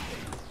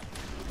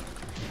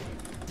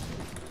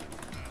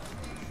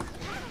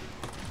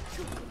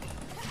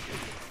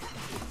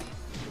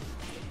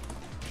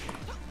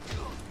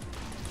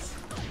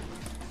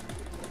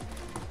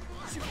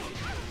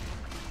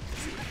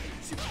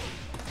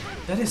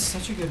 That is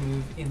such a good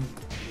move in...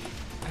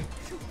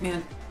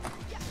 Man.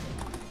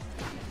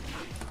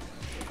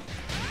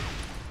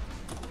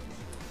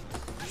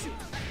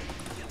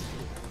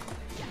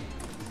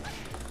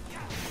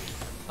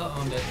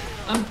 Uh-oh, I'm dead.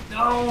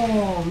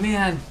 Oh,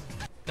 man!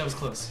 That was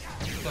close.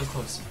 That was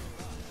close.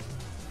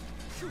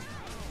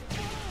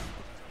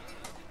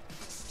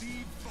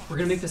 We're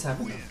gonna make this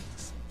happen, though.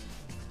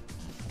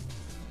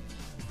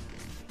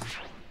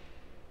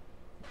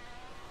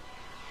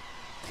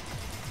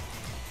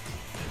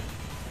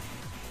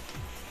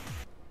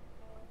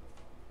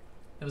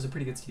 That was a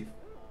pretty good Steve.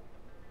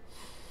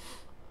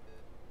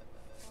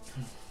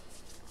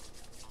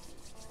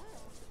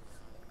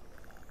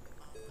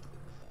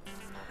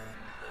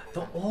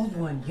 The old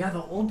one, yeah,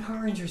 the old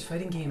Power Rangers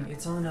fighting game.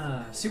 It's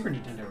on Super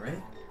Nintendo,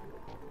 right?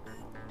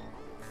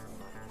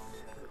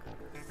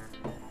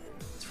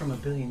 It's from a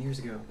billion years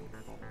ago.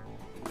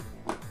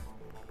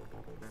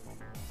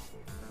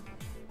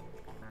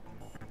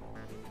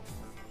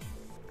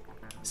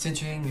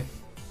 Cinching.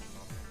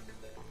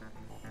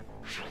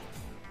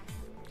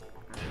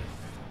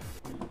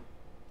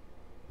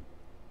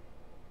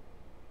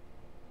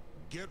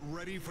 Get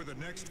ready for the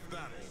next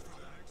battle.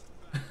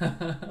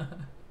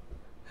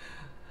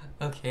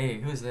 Okay,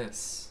 who's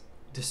this?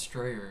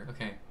 Destroyer,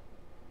 okay.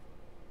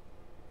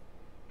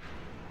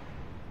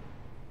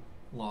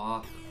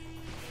 Law.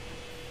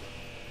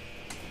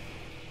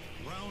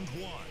 Round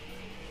 1.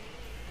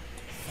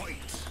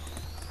 Fight.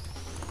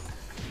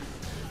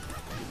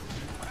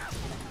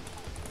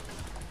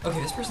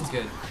 Okay, this person's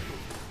good.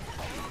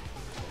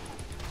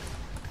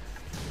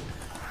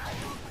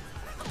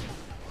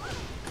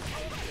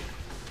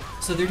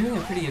 So they're doing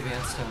a pretty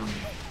advanced technique.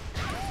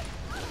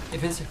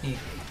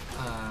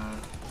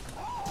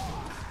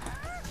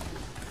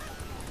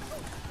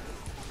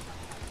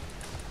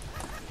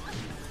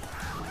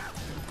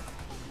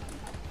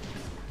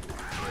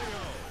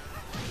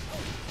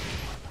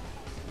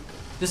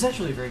 This is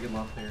actually a very good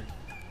law player.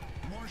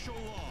 Martial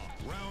law.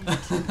 Round 2.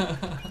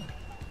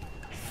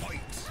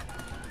 Fight.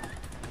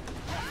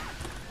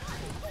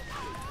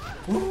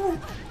 Woo!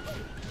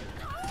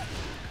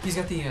 He's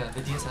got the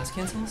DSS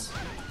cancels.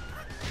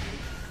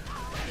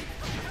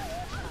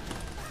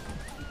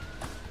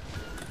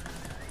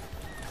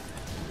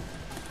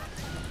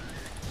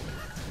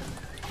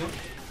 Nope,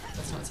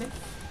 that's not safe.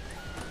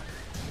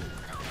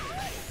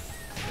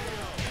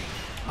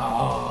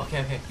 Oh,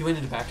 okay. He went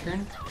into back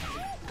turn.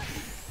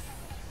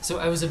 So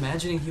I was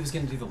imagining he was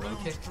gonna do the low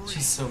kick.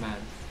 She's so mad.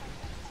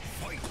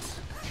 Fight.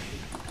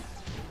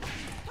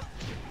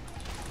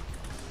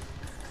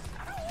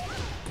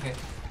 Okay.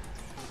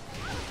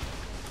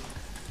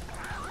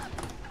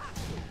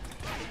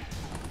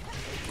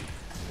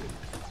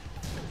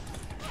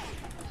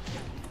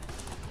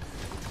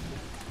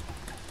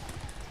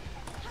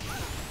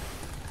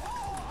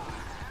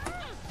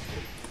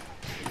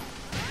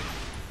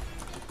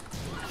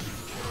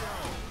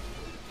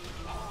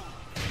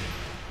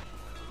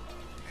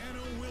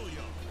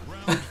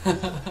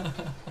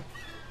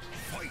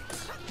 Fight.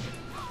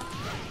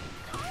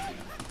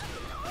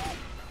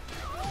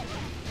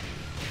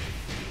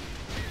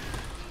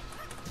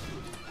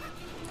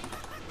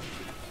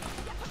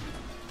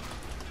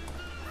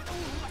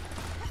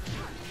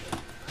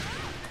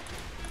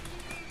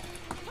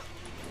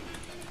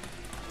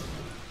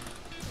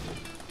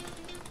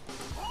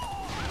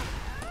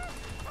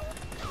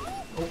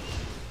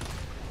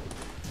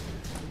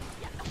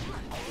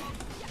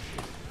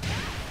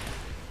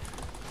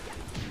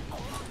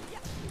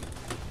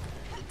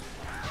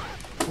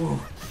 Ooh,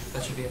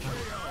 that should be it.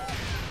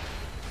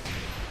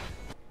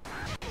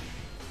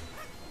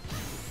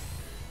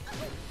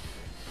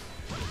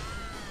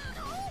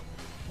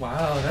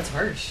 Wow, that's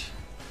harsh.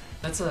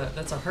 That's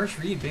a harsh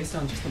read based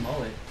on just the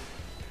mullet.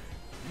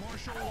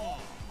 Martial law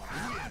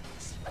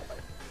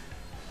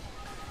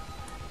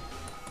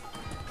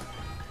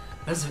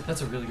wins.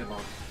 That's a really good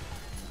ball.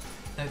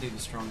 That dude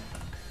is strong.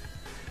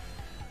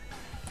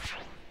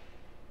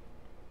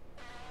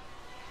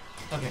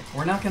 Okay,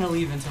 we're not gonna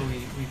leave until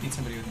we beat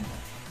somebody with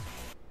impact.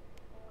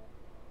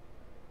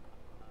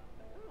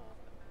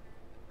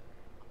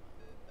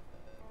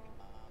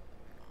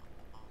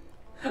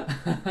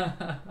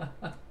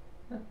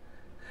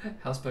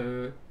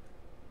 Houseboat.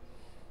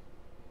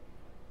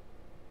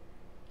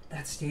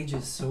 That stage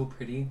is so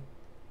pretty.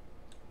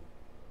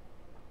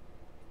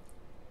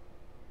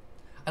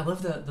 I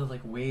love the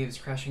like waves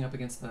crashing up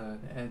against the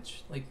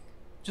edge. Like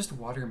just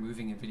water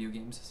moving in video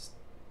games is,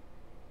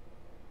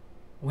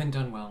 when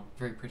done well,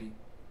 very pretty.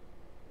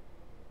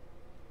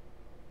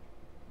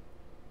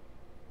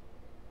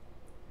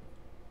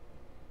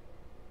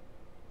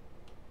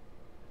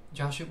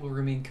 Josh, it will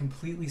remain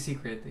completely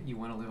secret that you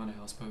want to live on a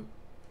houseboat.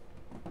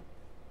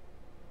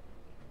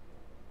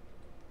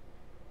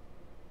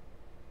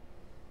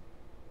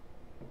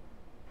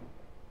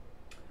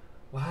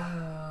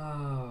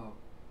 Wow.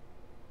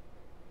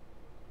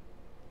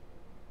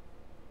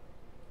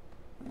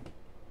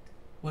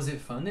 Was it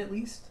fun at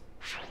least?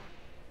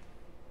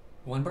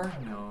 1 bar?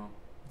 No.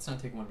 Let's not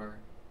take 1 bar.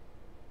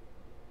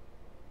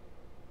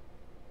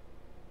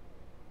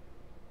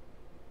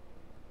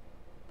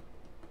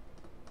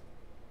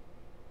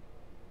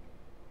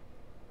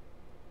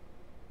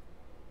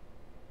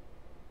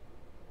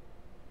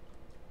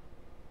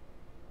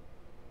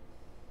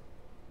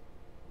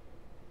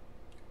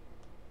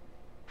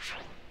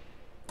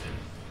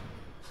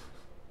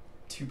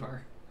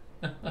 Bar.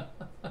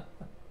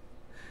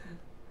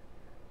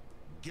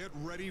 Get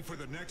ready for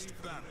the next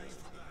battle.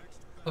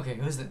 Okay,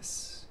 who's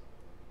this?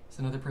 It's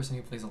another person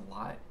who plays a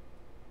lot.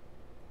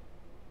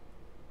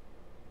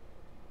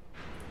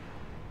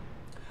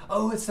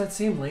 Oh, it's that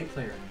same lay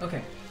player.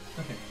 Okay,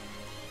 okay.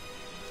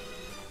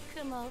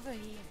 Come over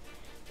here.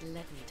 Let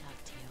me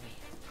talk to you.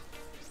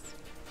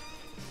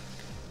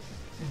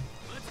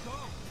 Let's go.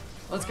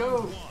 Let's go.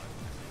 Round 1.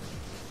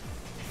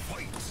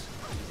 Fight.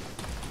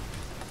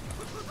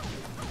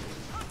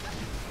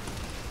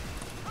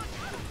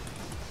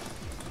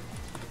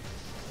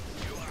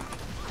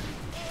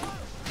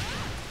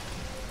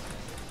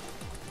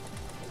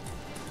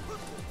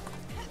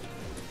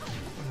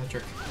 What a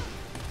jerk.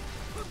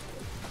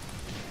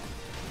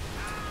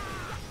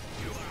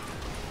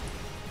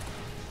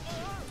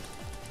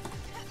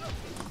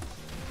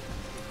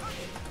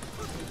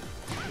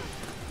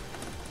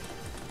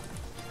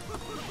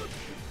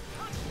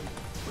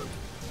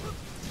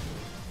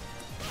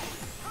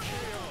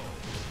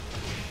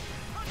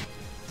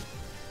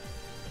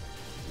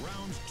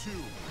 Round 2.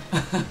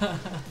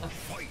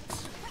 Fight.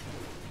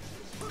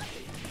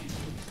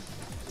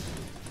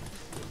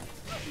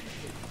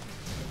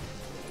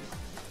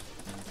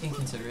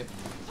 Inconsiderate.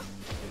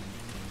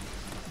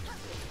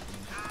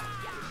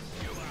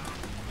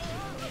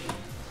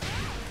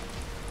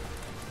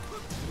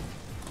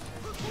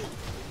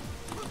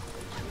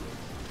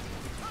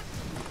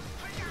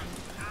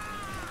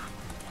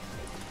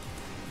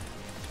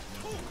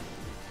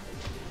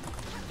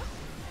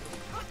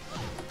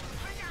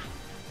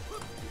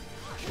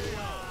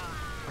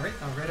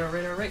 All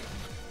right.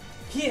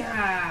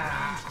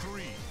 Yeah! Round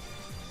 3.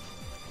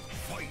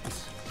 Fight.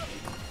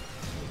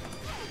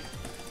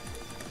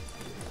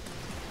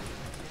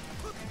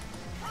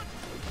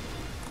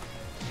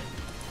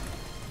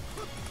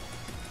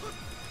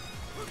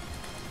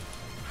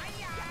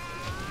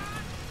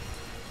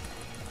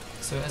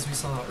 So as we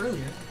saw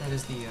earlier, that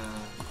is the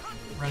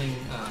running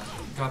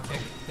drop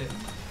kick that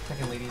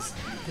Tekken ladies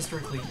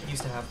historically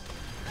used to have.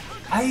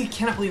 I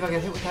cannot believe I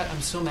got hit with that.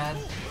 I'm so mad.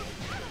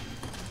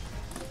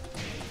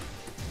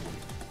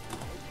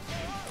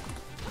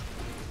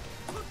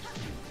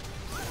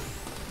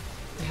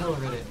 The hell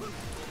of it.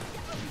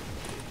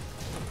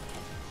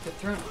 Get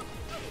thrown.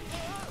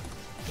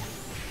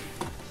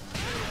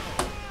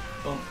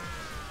 Boom.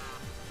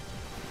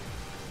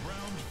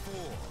 Round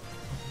 4.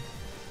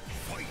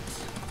 Fight.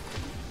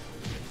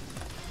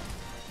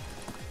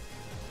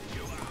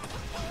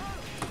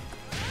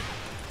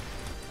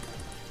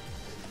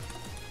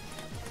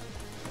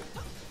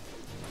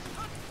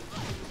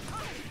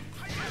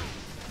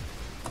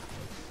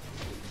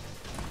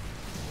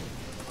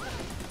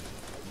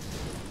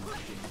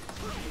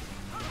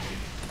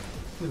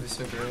 Move is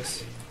so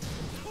gross.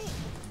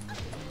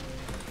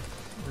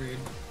 Rude.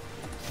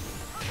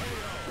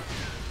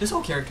 This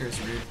whole character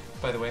is rude,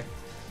 by the way.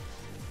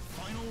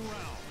 Final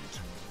round.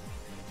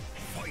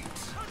 Fight.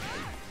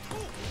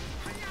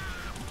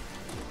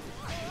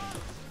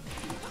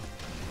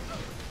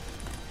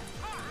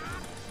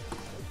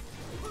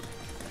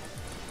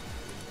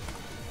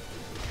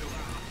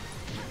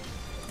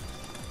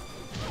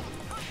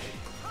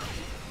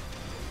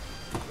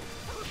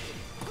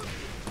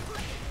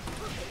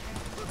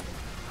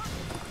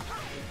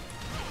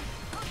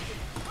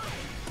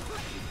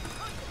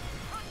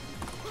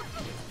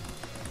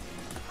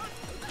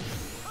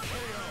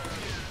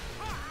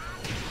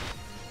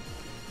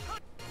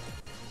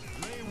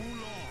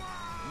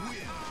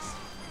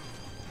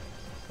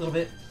 little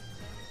bit.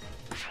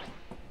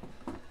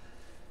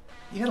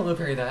 You gotta low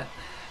parry that,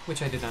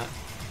 which I did not.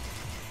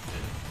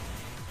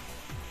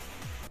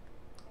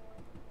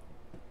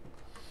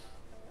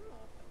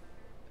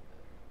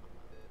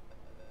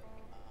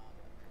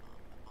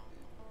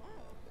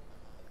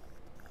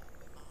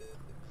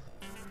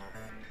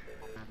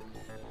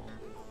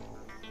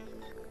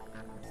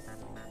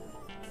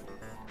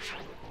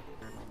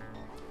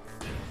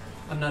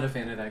 I'm not a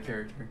fan of that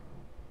character.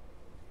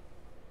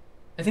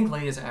 I think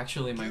Lei is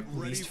actually my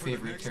least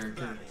favorite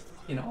character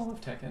in all of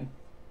Tekken.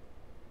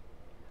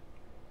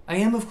 I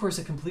am, of course,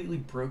 a completely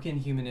broken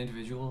human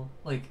individual.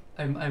 Like,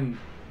 I'm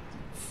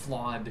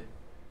flawed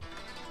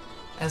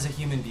as a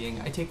human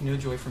being. I take no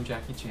joy from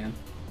Jackie Chan.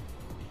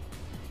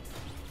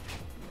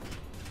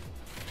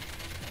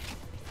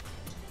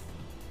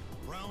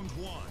 Round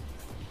one.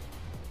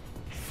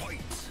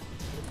 Fight.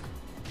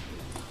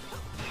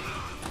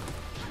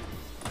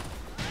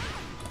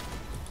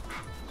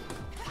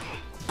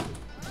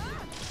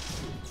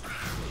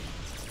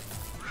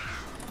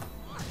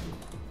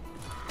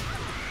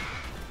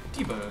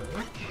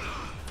 Debug.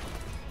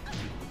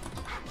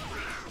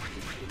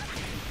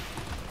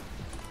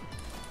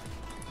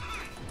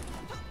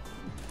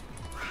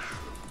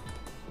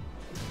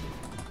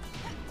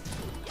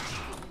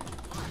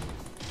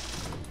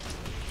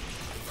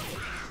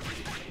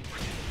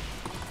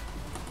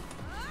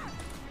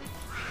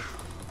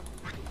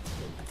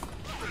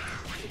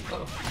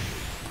 Oh,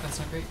 that's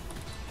not great.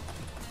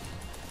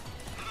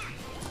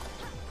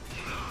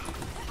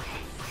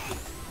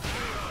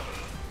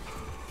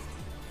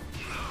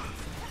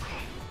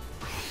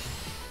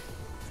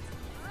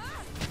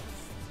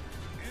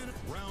 And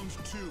round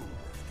two.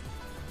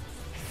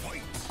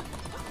 Fight.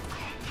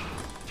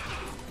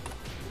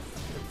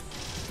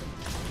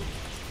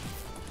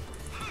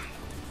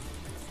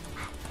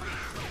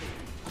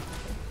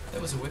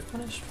 That was a whiff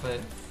punish, but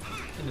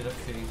ended up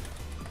fitting.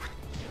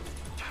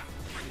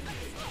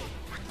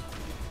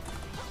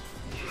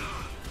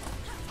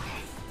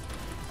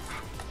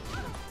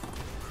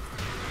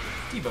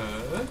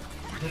 Debug.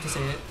 I have to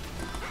say it.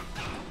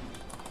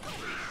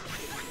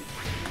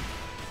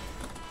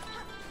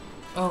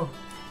 Oh.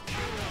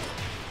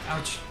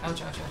 Ouch.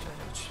 Ouch, ouch, ouch, ouch,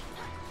 ouch.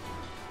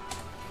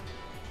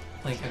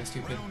 Playing kind of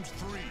stupid. Round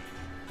three.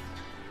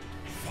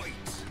 Fight.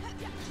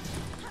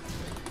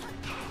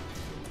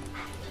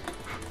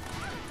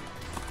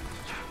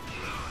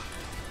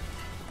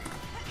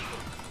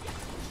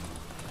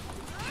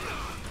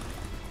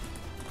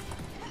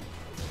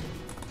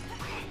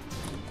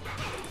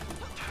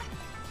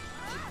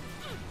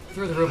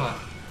 Throw the robot.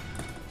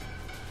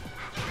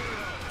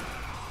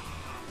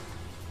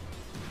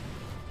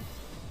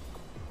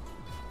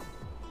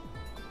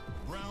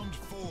 Round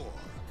four.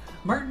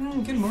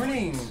 Martin, good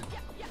morning.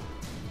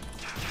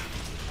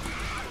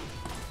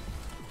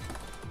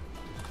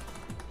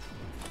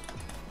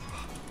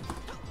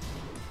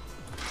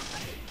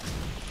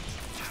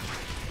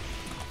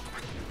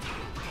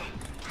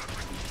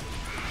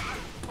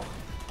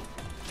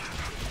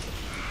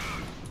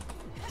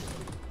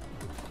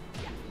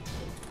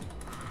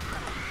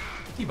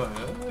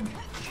 Debug.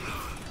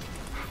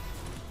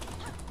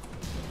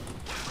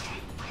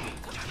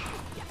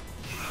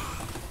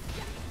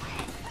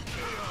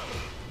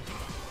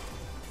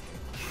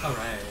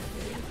 Alright.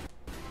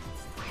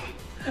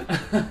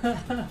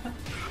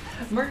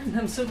 Martin,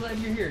 I'm so glad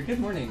you're here. Good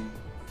morning.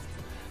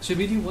 Should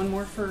we do one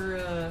more for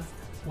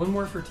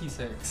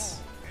T6?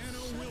 Anna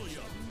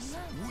Williams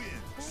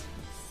wins.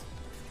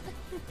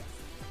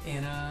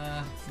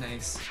 Anna,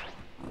 nice.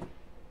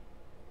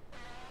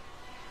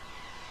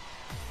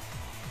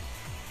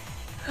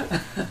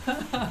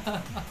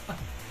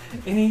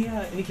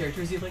 Any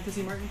characters you'd like to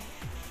see, Martin?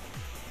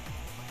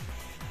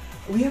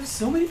 We have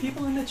so many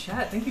people in the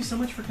chat. Thank you so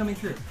much for coming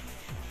through.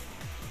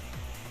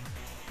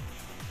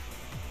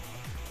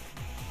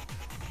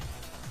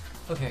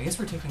 Okay, I guess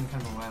we're taking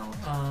kind of a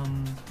while.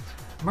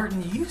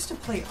 Martin, you used to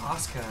play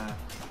Asuka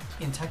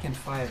in Tekken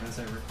 5, as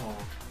I recall.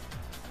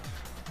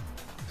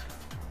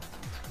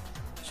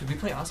 Should we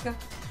play Asuka?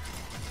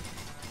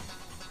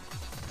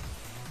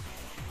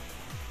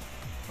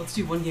 Let's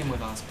do one game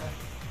with Asuka.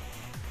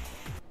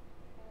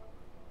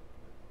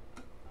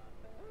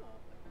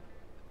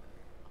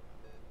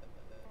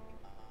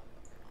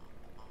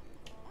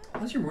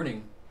 How's your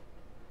morning?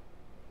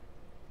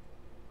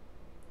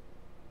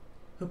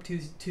 Hope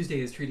Tuesday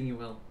is treating you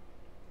well.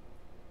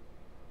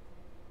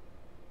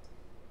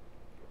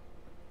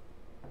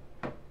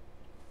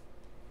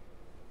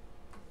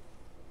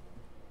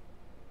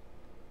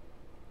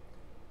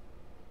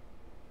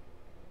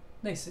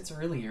 Nice, it's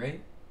early,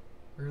 right?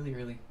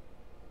 Early.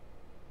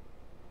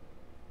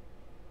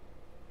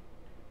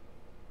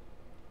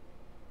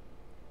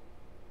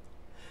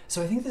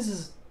 So I think this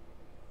is...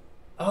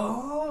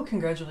 Oh,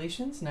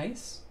 congratulations,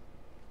 nice.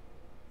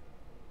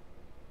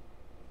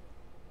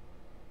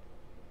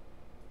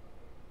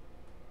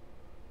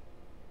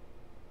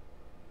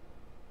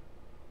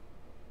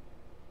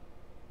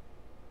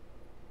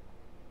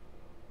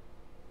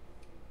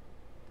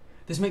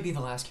 This might be the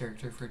last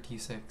character for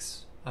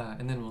T6.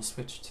 And then we'll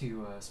switch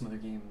to some other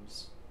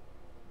games.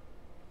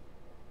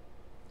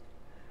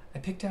 I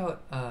picked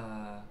out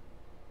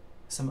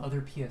some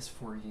other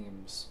PS4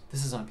 games.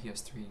 This is on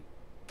PS3.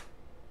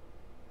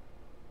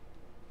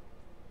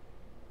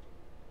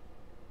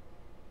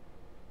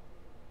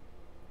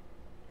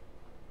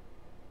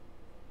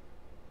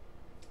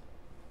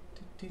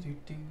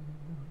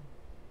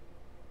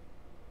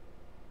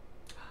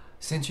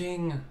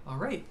 Cinching. All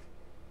right,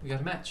 we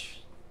got a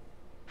match.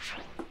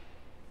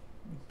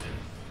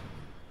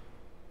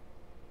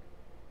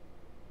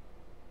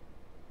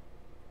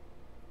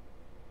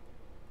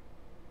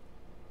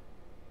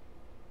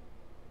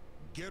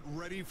 Get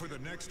ready for the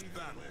next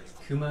battle.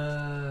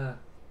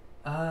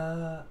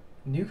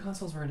 New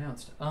consoles were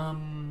announced.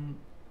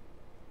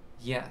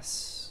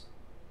 Yes.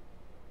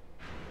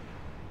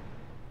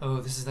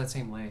 Oh, this is that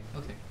same way.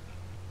 Okay.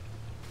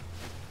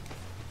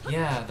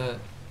 Yeah, the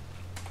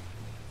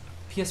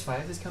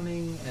PS5 is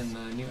coming and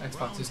the new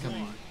Xbox is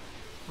coming,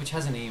 which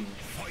has a name.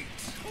 Fight.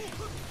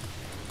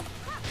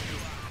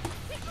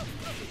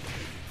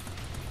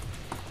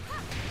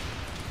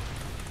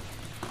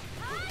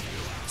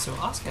 So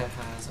Asuka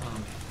has,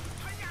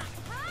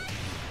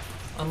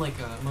 unlike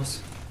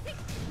most.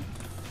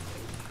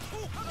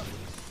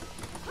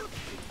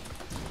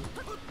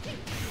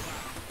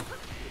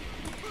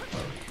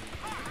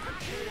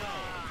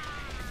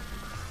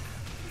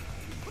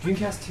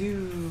 Dreamcast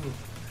 2.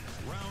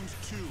 Round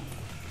 2.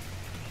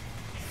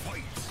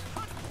 Fight.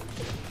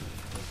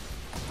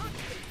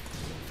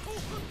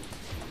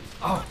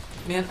 Oh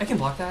man, I can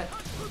block that.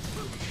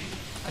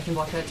 I can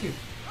block that too.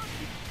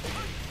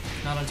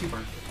 Not on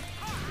 2-bar.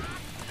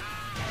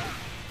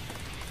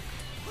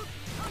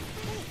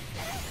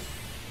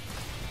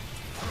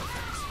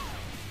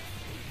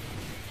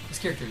 This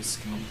character is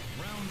scum.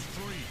 Round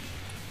 3.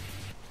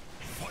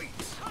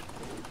 Fight.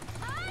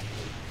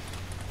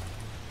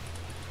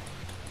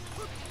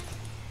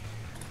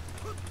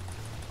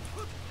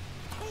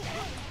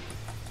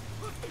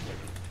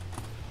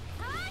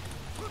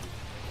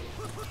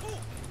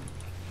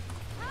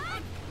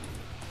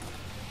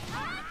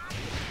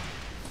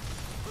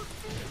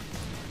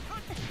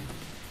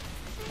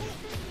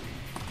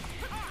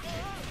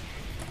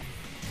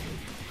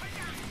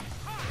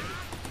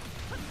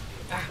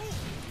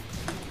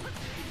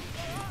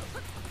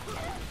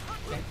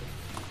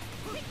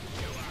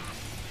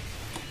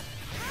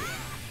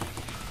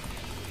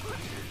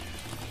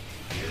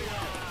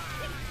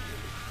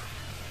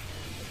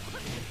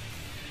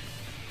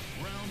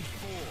 Round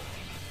 4.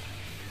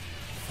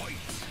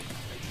 Fight.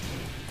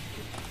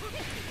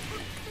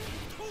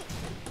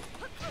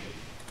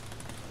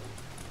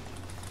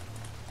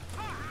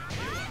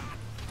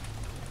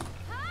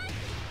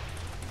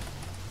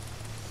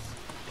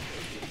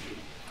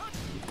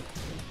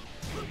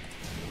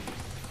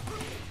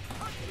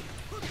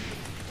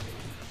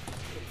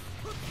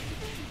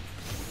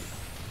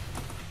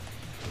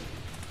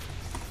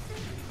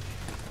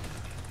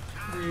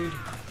 Rude.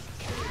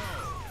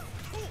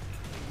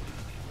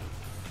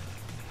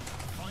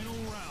 Final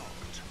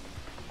round.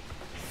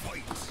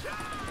 Fight.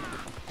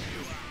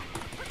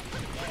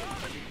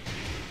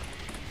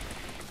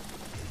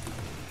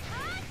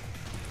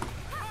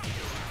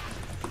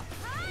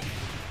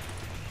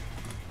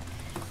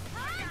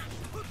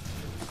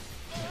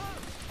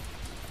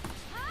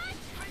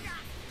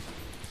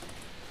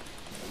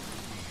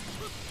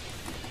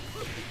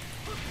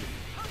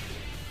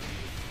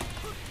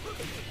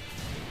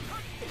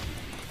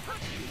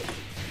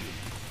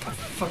 God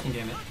fucking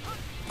damn it.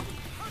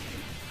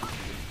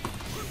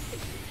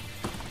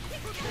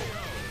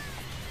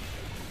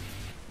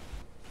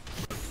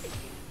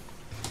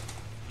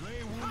 Lei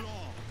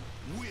Wulong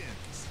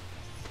wins.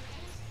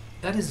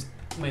 That is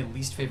my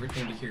least favorite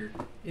thing to hear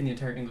in the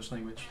entire English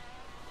language.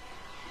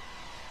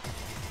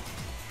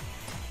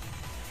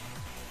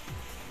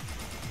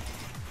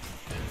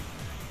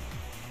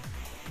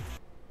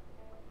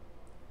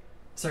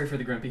 Sorry for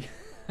the grumpy.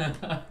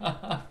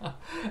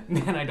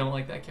 Man, I don't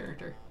like that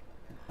character.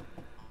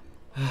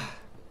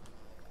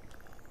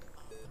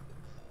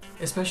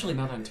 Especially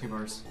not on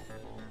 2-bars.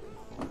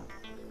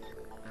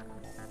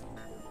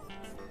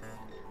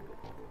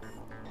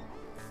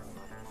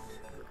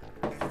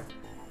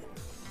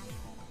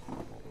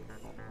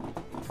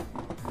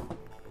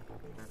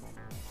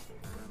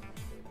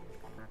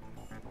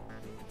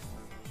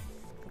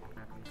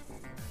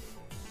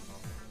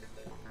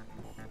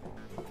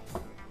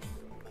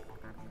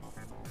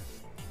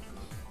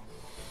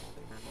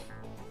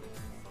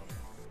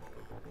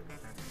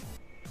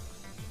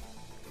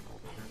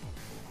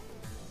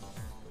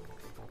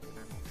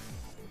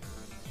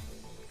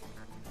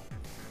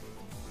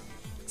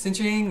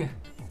 Cinching!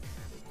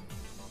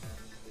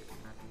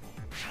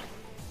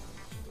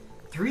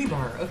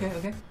 3-bar, okay,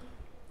 okay.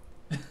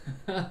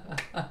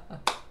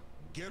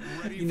 Get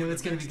ready You know for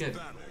it's the gonna be next good.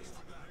 battle.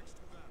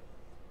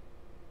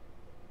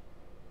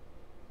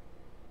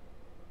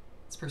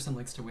 This person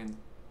likes to win.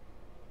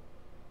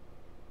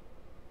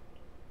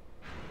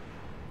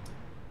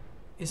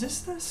 Is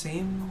this the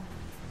same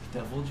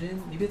Devil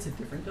Jin? Maybe it's a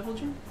different Devil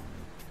Jin?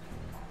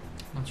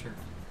 Not sure.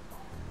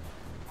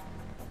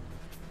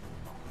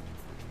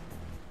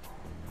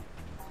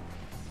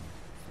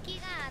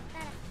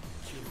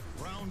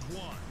 Round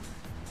one.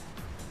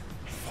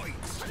 Fight.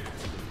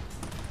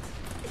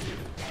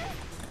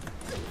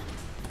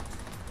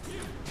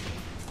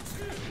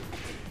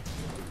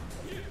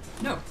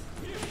 No.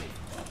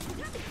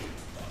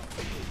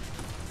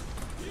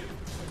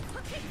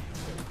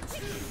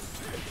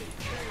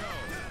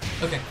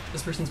 Okay,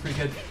 this person's pretty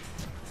good.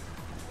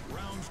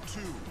 Round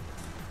two.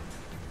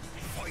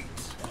 Fight.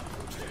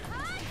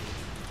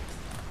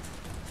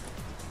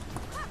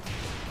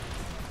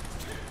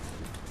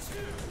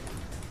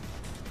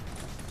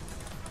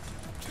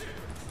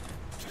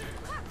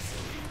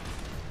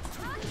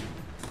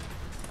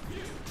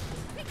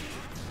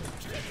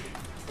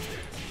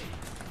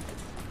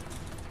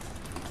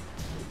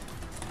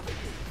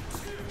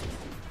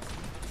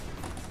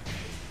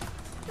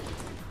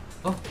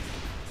 Oh.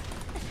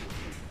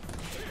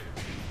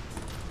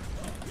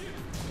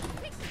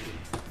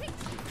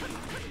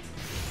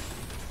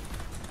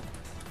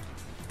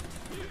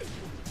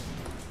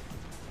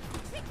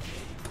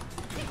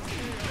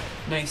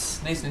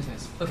 Nice, nice, nice,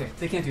 nice. Okay,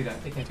 they can't do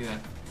that. They can't do that.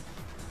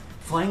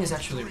 Flying is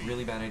actually a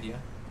really bad idea.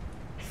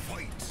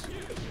 Fight.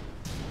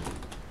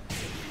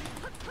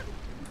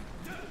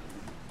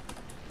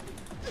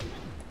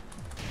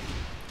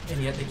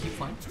 And yet they keep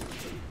flying.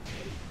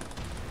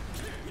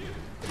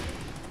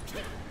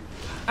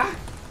 Ah!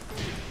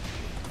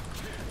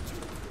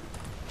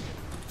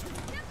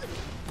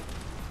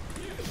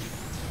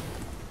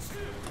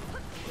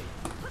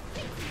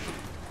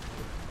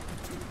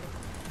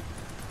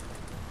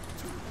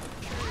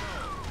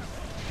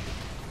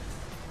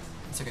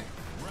 It's okay.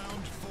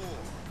 Round four.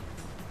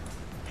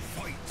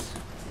 Fight.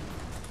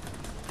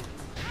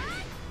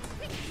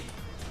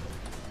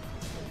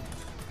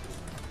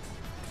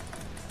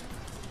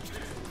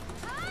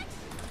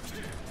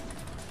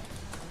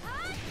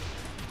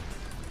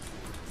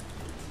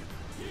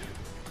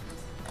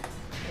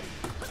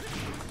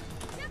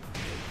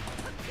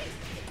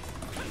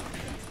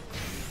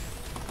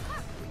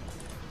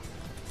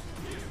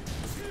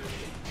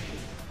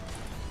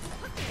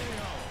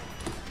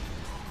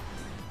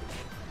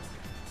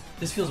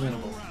 This feels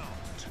winnable.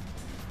 Round.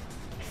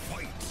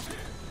 Fight.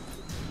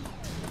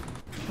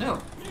 No.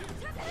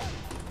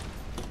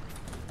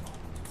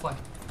 Fly.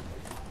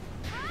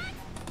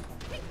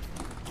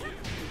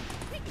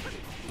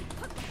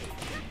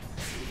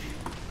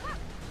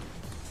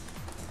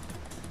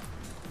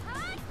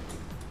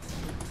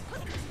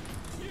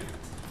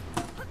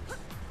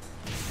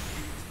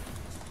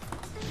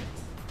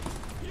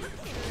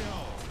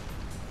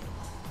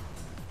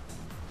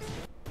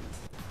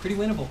 Pretty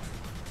winnable.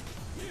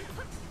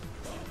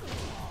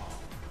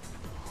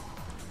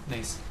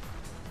 Nice.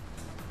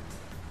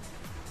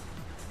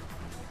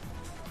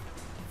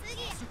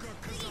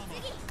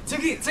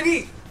 Tsugi!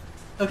 Tsugi!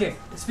 Okay,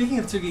 speaking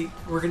of Tsugi,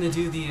 we're gonna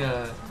do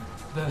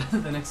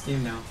the next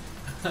game now.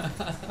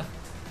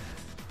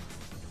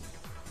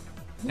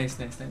 Nice,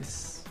 nice,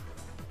 nice.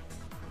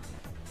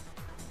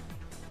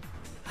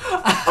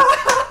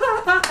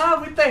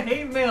 With the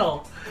hate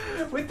mail!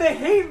 With the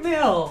hate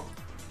mail!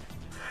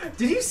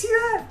 Did you see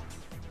that?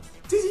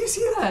 Did you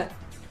see that?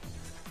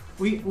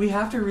 We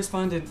have to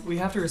respond and we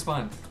have to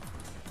respond.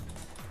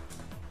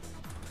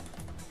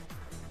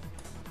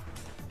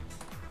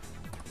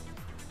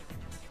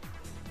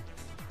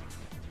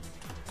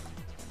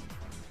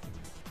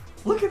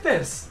 Look at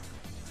this.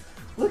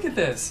 Look at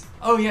this.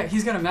 Oh yeah,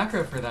 he's got a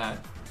macro for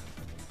that.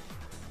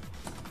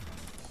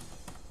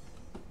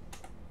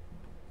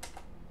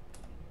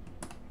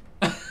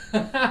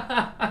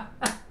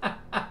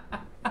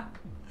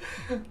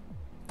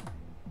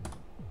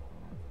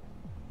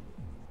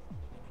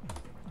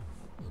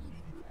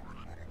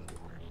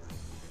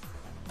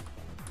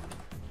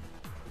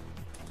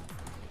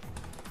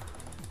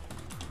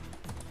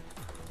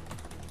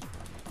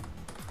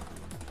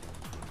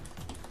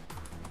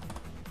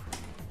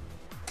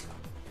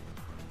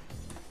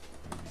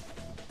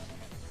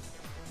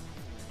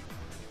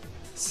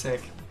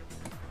 Sick.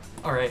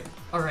 All right.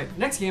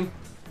 Next game.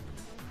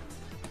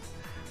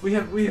 We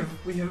have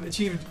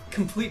achieved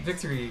complete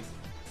victory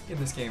in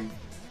this game.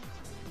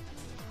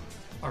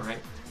 All right.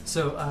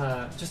 So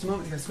just a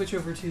moment. We're gonna switch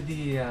over to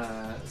the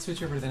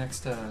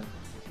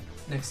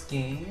next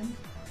game,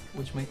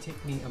 which might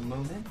take me a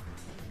moment.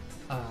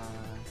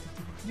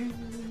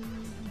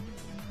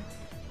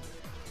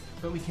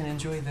 But we can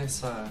enjoy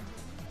this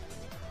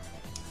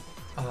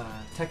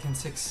Tekken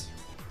 6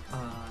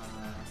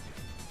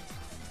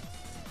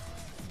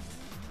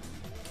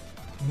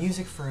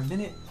 music for a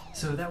minute.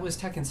 So that was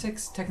Tekken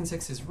 6. Tekken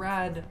 6 is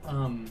rad.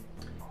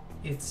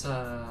 It's you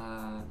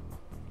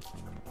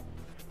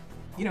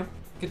know,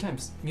 good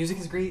times. Music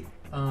is great.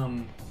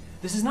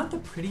 This is not the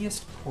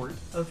prettiest port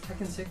of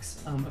Tekken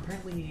 6.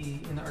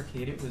 Apparently in the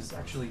arcade it was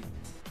actually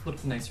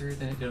looked nicer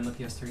than it did on the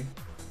PS3,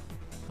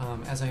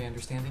 as I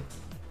understand it.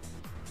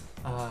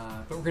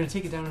 But we're gonna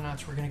take it down a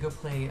notch. We're gonna go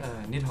play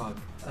Nidhogg,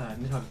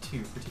 Nidhogg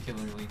 2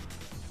 particularly.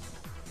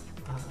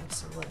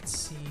 So let's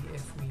see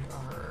if we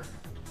are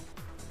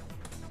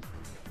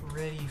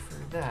ready for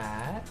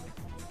that.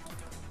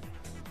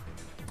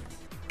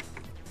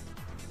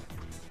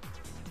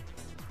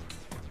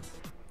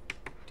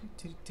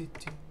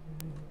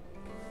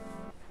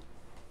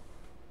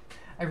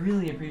 I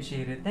really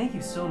appreciate it. Thank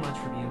you so much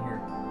for being here.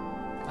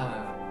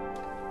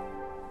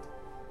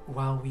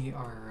 While we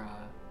are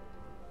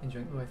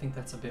enjoying... Oh, I think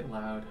that's a bit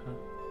loud, huh?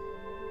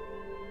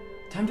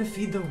 Time to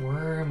feed the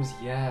worms,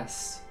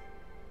 yes.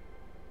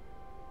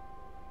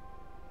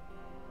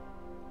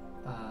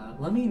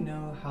 Let me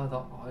know how the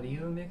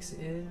audio mix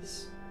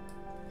is.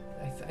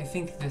 I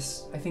think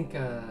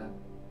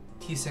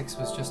T6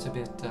 was just a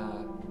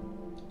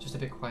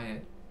bit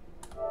quiet.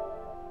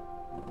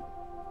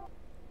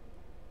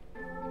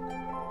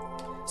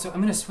 So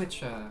I'm gonna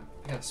switch. I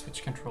gotta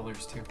switch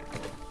controllers too.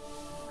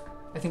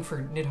 I think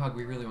for Nidhogg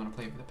we really want to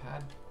play it with a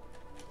pad.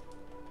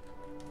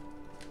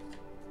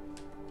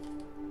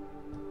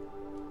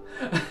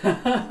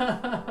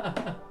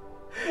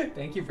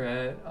 Thank you,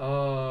 Brett.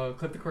 Oh,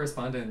 clip the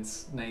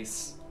correspondence.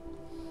 Nice.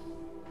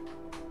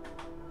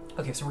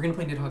 Okay, so we're gonna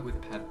play Nidhogg with a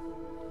pad.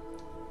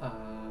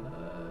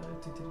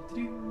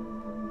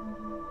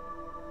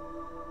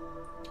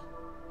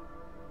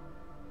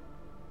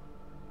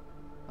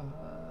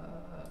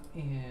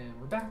 And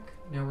we're back.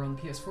 Now we're on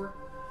the PS4.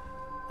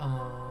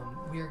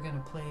 We are gonna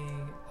play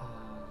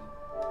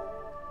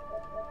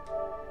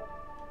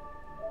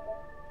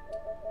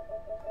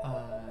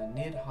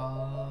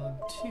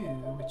Nidhogg 2,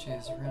 which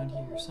is around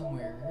here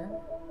somewhere.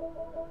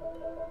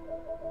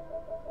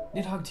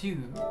 Nidhogg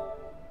 2.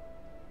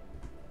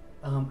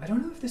 I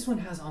don't know if this one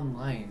has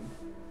online.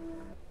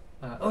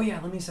 Oh yeah,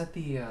 let me set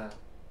the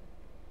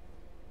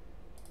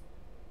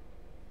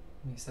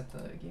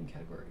game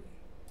category.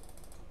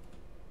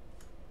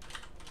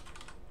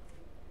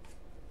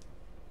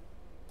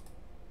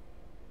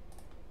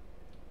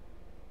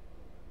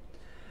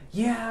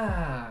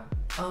 Yeah,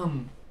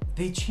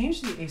 they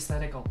changed the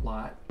aesthetic a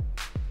lot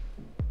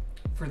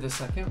for the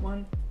second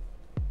one.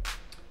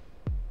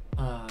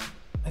 I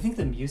think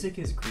the music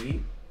is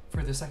great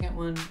for the second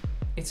one.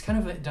 It's kind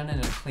of done in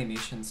a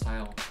claymation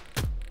style.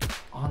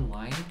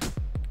 Online?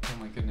 Oh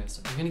my goodness.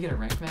 Are we gonna get a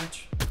rank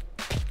match?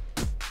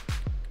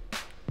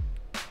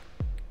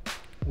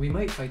 We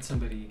might fight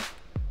somebody.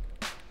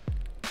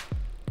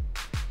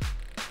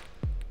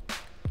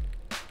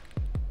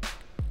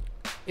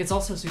 It's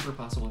also super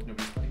possible that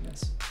nobody's playing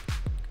this.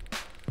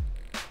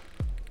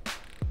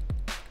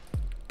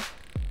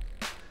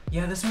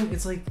 Yeah, this one,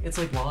 it's like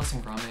Wallace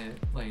and Gromit.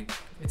 Like,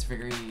 it's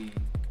very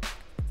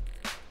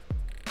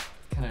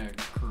kind of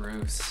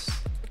gross.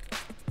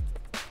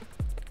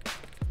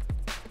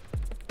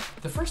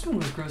 The first one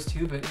was gross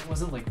too, but it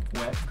wasn't like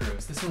wet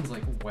gross. This one's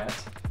like wet.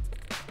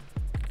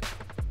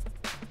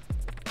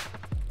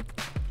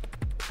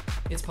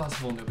 It's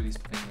possible nobody's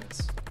playing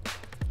this.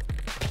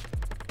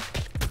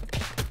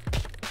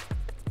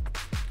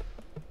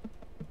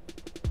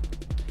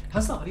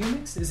 How's the audio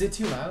mix? Is it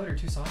too loud or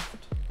too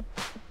soft?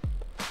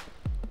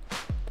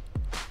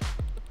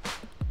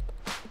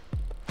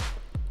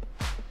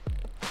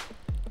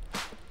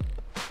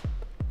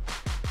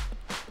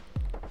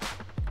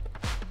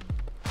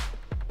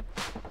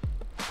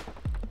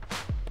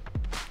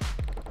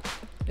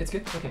 It's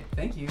good? Okay,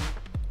 thank you.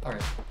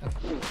 Alright,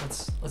 okay.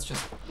 Let's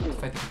just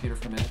fight the computer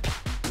for a minute.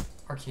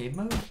 Arcade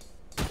mode?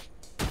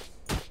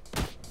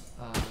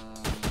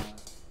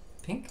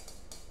 Pink?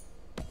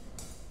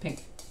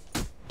 Pink.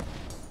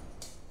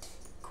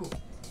 Cool.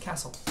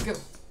 Castle. Go.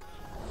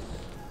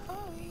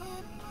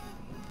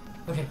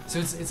 Okay, so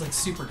it's like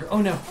super.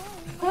 Oh no!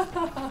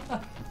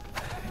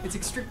 It's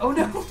extreme. Oh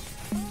no!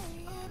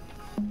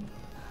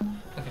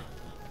 Okay.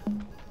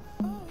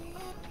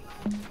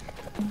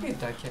 We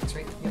have dive kicks,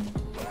 right? Yep.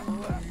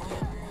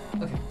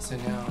 Okay, so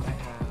now I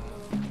have.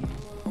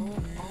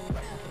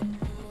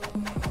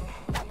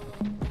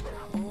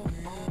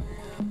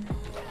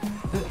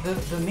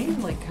 The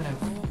main like kind of.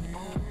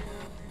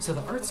 So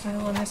the art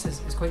style on this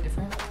is quite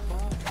different.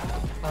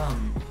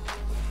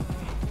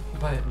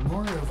 But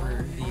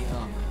moreover,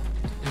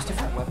 there's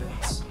different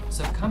weapons,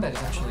 so the combat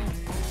is actually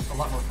a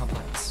lot more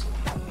complex.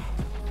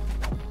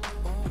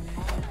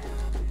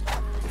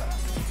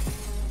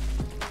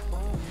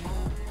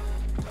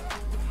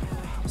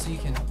 So you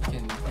can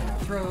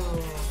throw,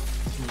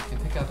 and you can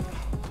pick up.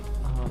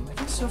 I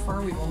think so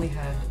far we've only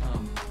had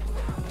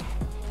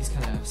these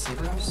kind of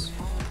sabers.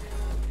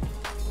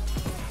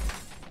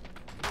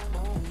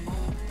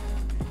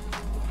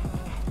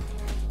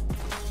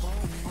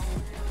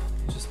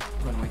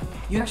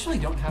 You actually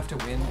don't have to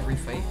win every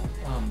fight.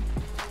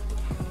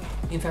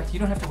 In fact, you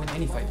don't have to win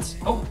any fights.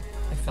 Oh,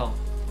 I fell.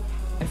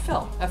 I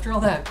fell after all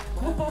that.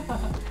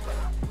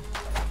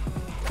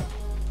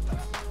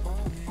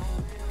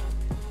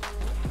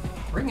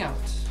 Ring out.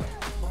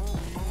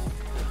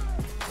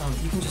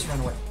 You can just run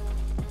away.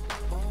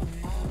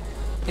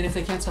 And if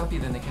they can't stop you,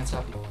 then they can't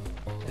stop you.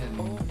 And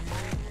look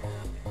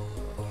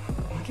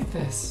at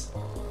this.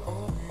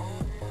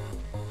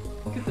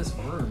 Look at this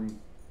worm.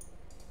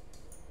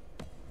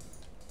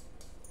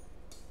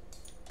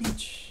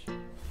 Beach.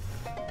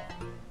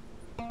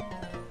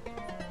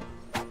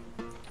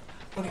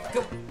 Okay,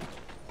 go.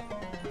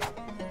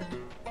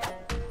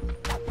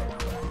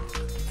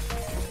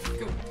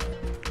 Go.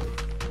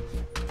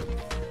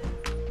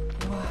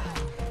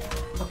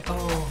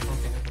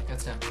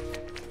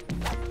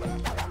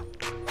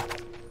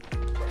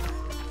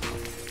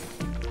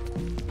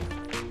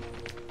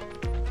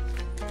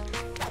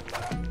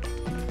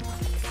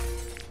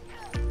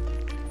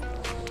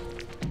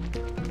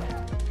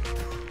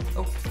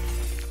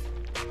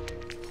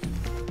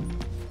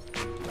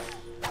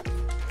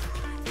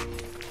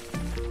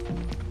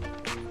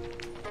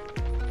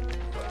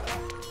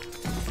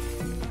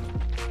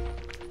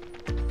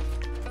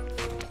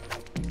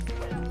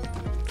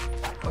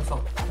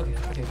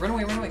 Okay, run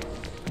away, run away.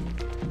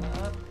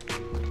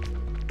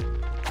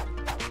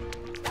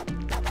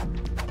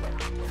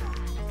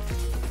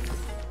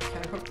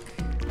 Can I hook?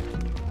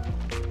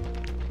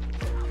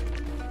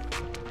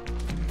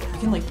 You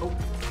can like, oh.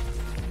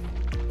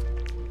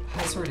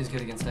 High sword is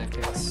good against dive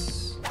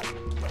kicks.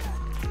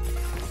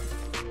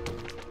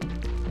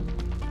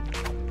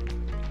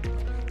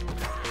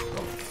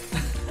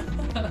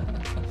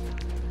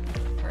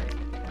 Alright.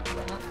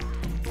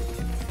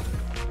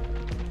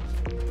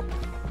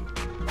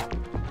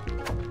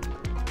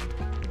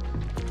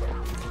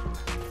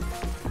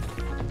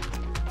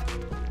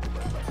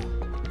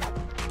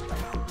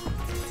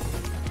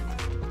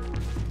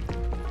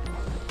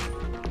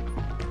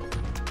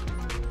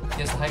 He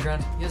has the high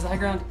ground. He has the high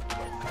ground.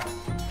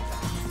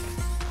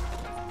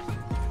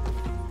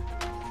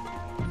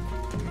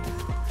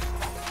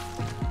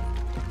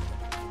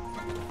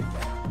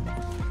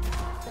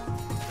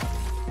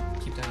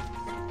 Keep down.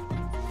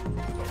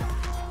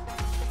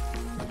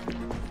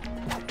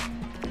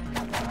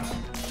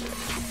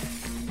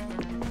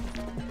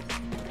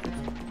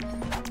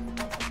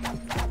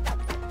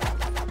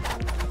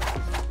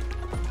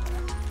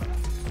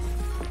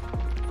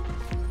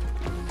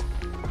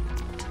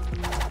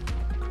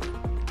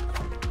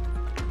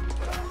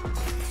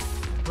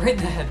 Right in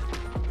the head.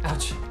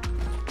 Ouch.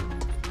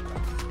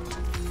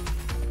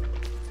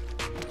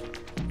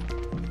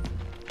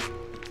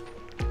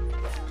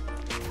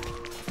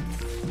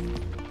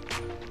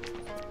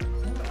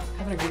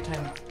 Having a great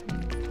time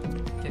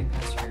getting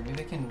past here.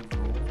 Maybe I can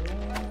roll.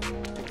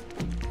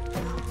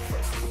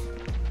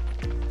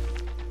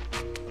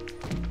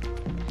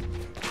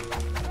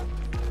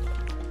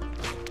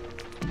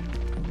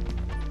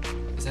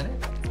 Is that it?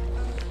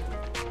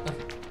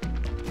 Okay.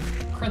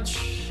 Crunch.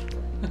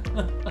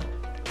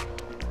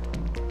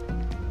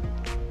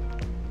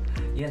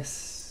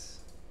 Yes.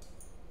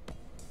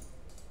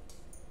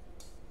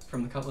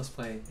 From the Cutlass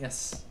play,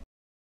 yes.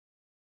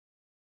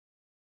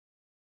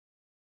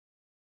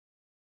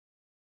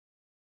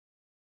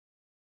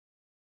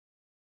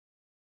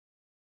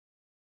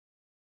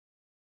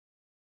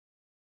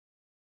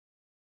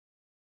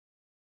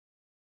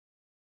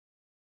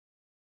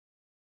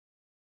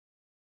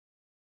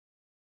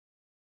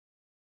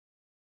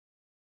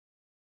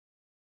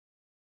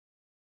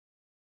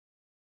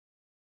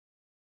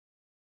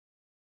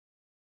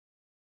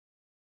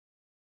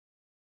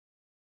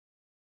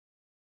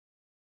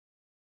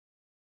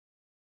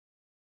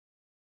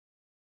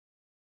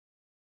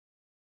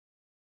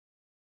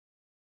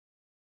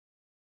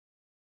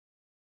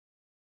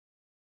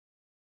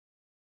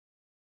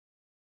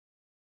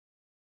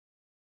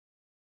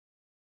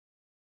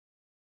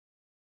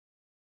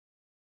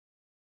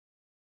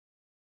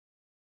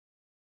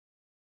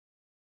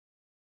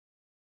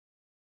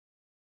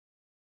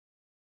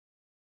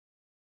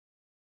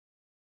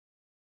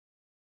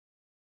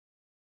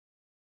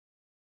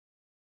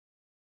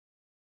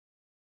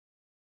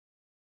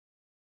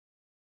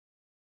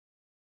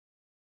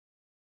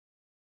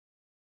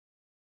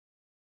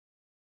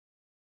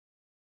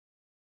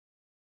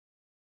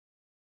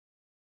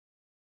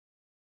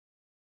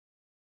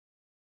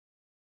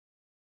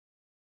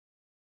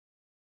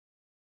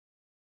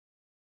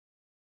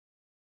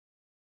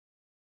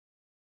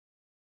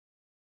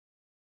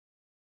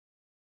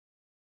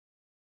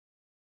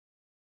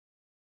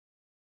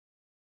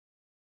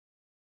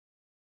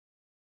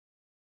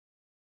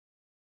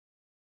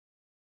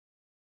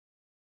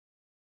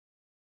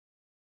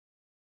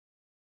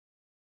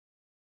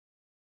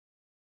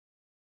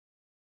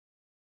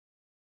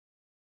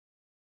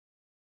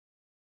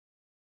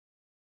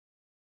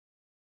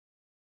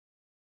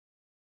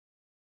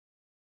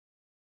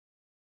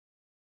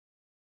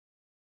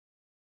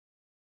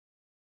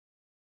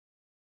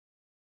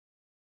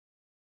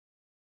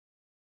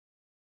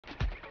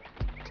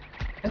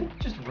 I think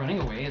just running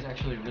away is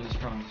actually a really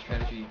strong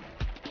strategy.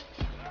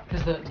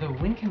 Because the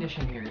win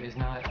condition here is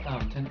not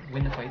to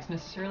win the fights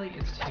necessarily,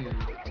 it's to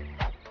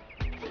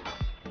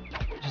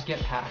just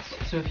get past.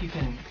 So if you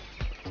can...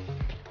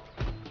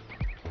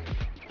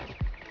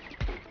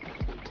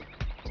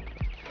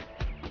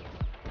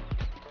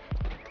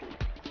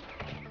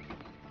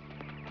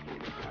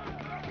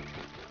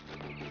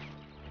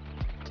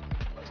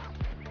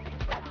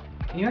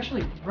 You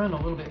actually run a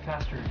little bit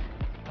faster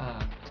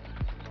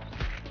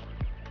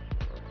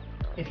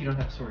if you don't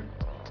have a sword.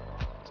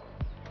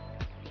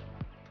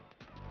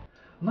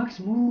 Mux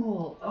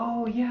Mool!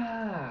 Oh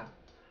yeah!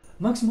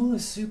 Mux Mool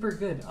is super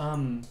good.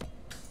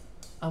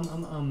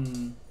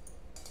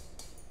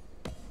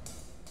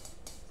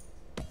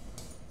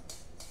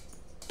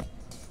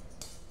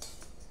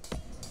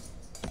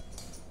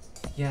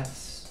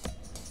 Yes.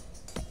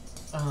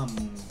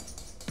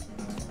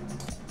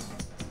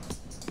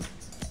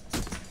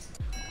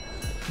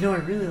 No, I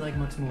really like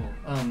Mux Mool.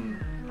 I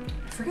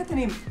forget the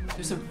name.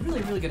 There's a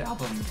really, really good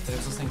album that I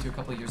was listening to a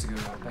couple of years ago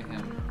by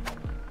him.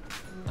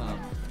 Wow,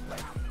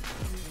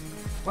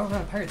 we're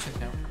on a pirate ship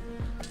now.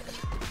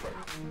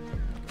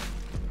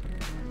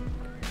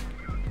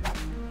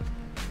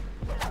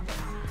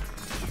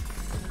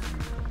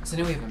 So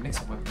now we have a mix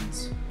of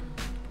weapons.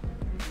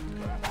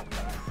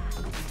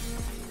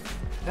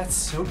 That's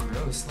so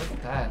gross. Look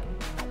at that.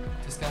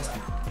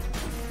 Disgusting.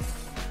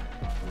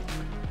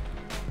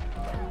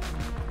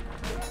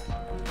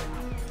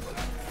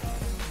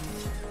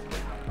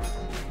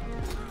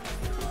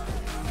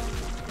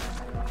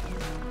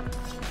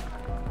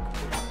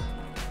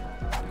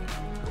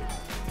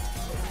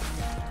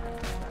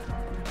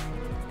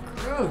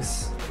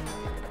 Gross.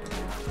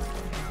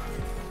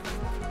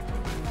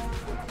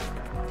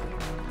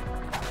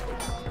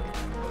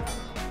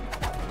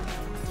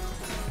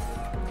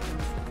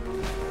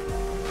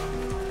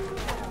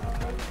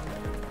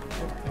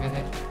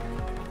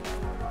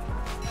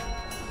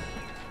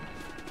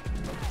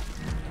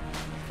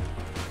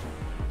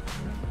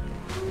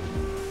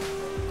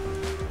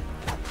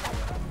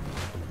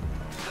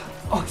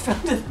 Oh, I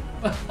found it!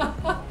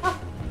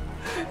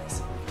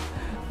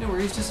 No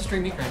worries, just a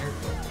string meat grinder.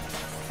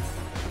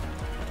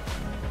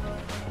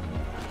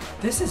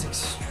 This is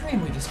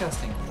extremely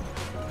disgusting.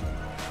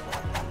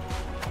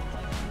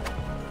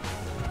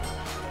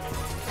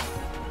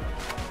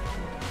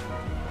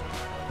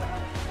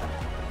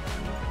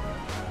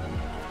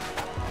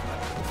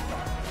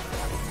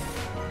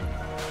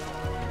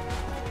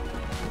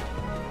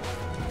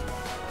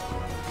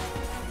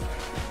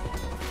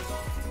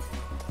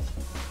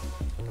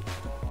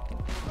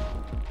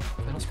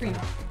 Final screen.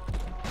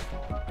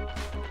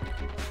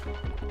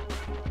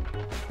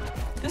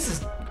 This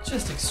is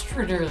just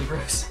extraordinarily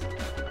gross.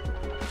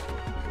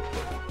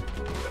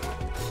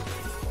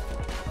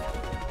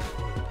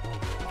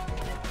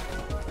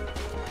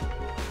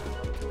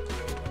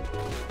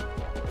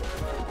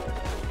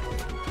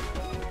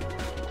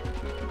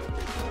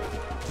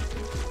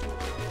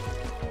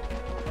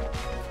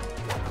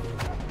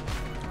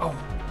 Oh.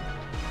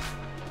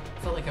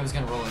 Felt like I was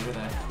gonna roll under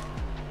that.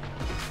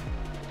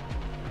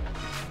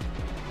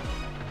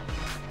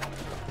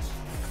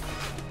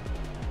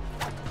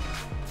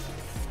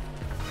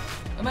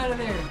 I'm out of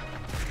there!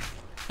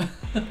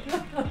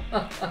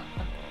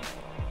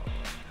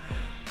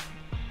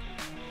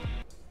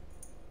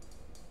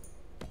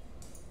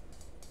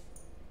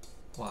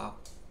 Wow.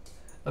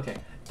 Okay,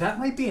 that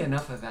might be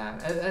enough of that.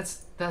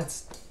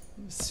 That's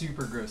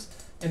super gross.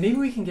 And maybe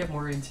we can get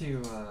more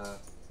into,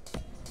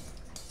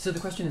 So the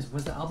question is,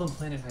 was the album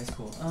played at high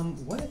school?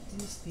 What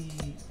is the...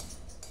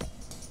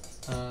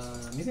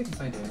 maybe I can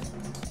find it.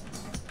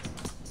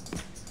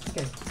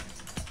 Okay.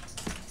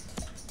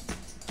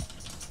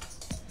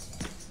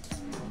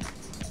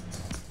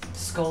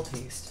 Skull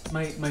Taste.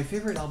 My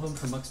favorite album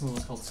from Muxmo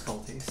was called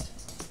Skull Taste.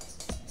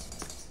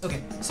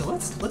 Okay, so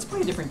let's play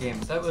a different game.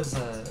 That was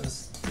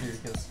pretty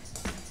ridiculous.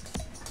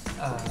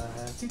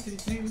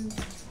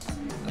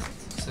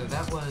 So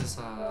that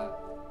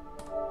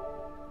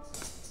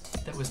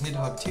was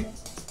Nidhogg 2.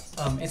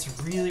 It's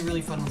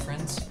really fun with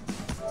friends.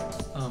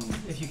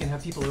 If you can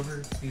have people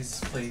over, please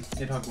play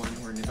Nidhogg 1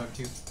 or Nidhogg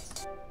 2.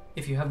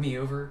 If you have me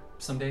over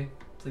someday,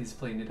 please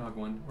play Nidhogg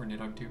 1 or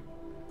Nidhogg 2.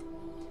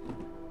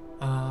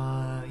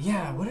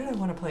 Yeah, what did I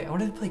want to play? I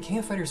wanted to play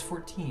Fighters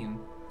XIV.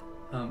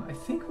 I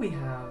think we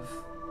have...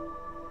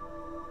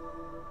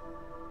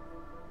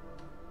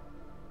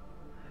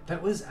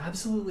 That was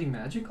absolutely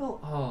magical?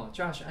 Oh,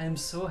 Josh, I am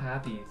so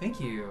happy. Thank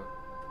you.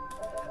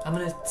 I'm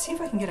gonna see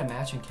if I can get a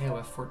match in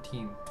KOF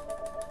 14.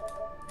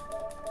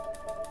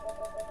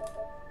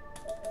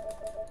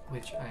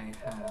 Which I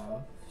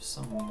have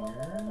somewhere.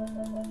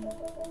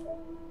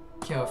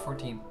 KOF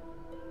 14.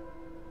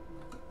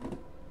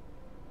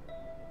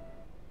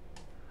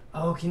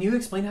 Oh, can you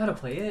explain how to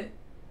play it?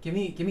 Give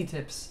me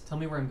tips. Tell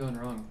me where I'm going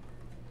wrong.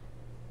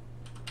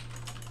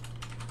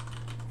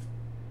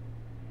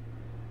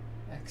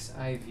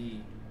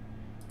 XIV.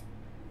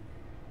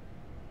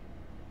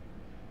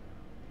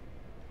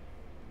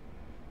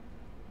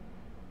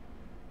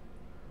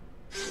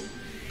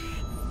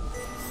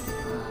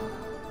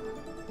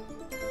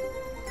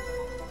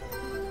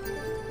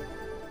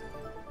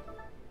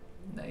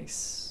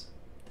 Nice.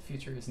 The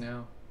future is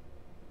now.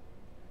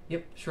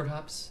 Yep, short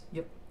hops.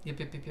 Yep.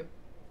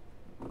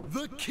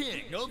 The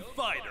King of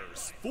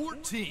Fighters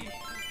 14.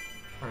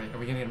 Alright, are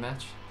we gonna get a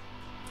match?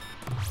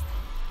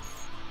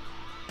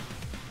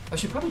 I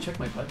should probably check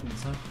my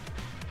buttons, huh?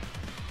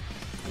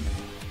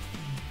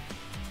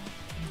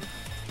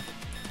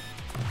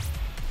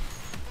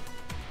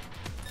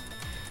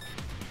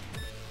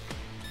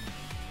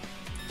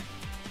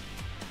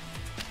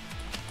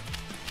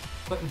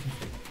 Button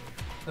config.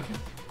 Okay.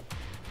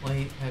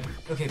 Light, head.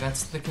 Okay,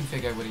 that's the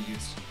config I would have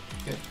used.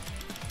 Good.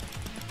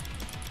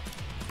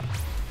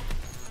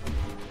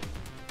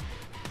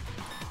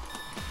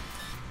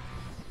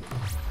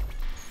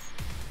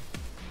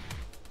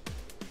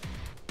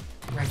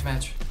 Ranked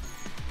match.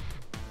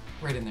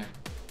 Right in there.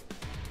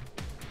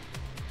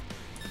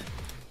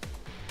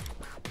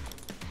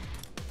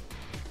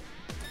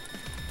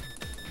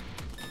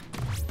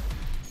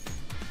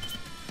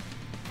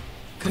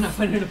 Could not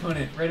find an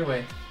opponent right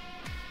away.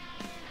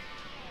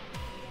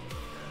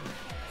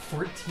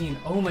 14.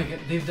 Oh my god,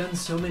 they've done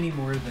so many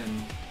more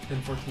than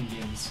 14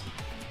 games.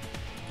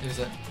 There's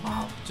a...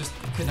 Wow. Just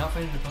could not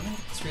find an opponent?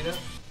 Straight up?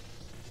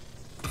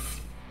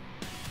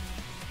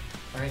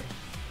 Alright.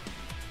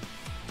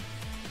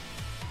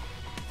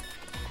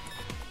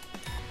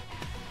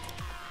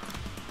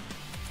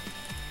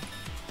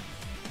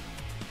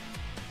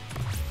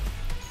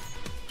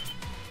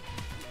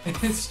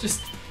 It's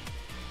just...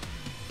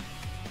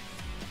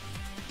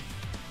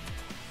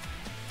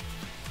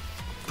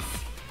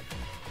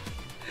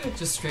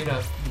 just straight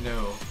up,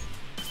 no.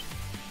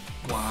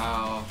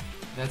 Wow.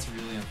 That's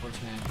really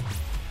unfortunate.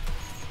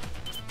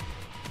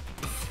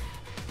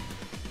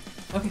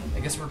 Okay, I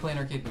guess we're playing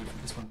arcade mode for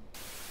this one.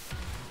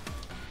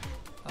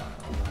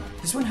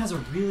 This one has a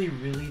really,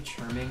 really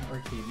charming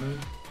arcade mode.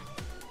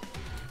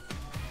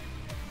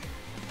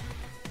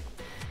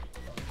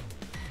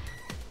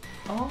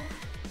 Oh.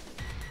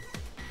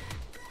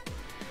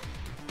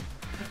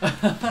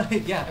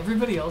 Yeah,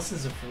 everybody else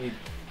is afraid.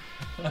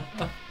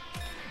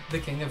 The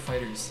king of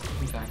fighters,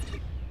 in fact.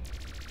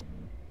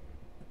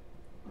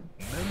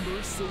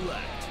 Member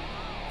select.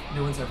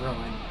 No one's ever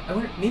online. I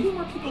wonder, maybe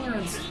more people are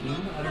on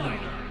Steam? I don't know.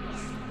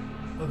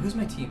 Oh, who's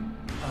my team?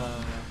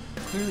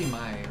 Clearly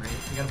Mai,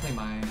 right? We gotta play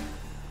Mai.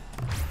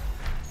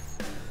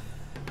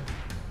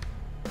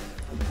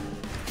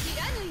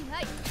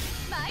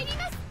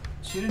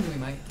 Shiranui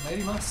Mai.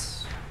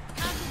 Mairimasu.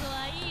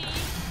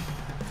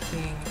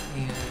 King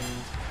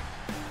and...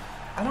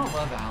 I don't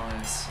love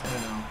Alice. I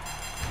don't know.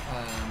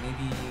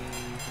 Maybe...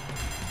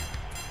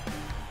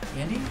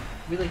 Andy?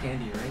 We like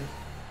Andy, right?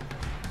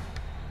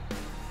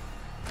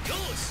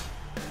 Yosh!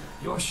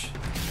 Yosh!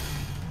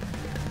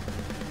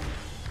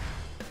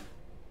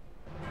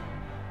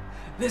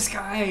 This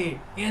guy!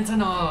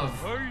 Antonov!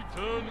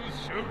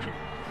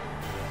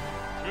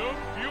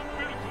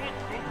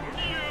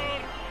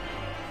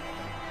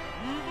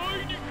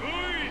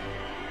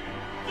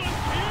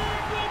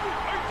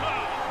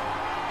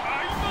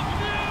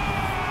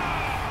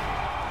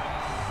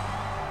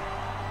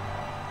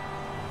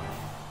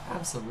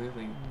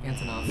 Absolutely.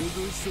 Antonov.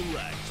 Member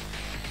select.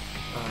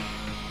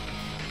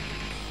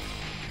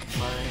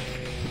 My...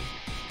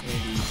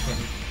 Andy,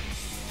 Kenny.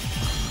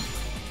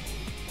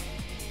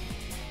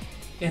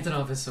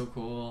 Antonov is so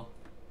cool.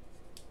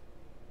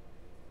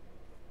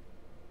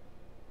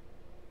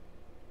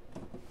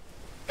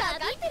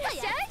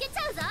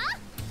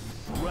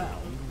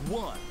 Round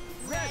one.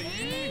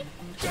 Ready,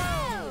 go!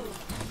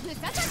 Okay,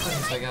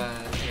 so I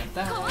got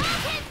that.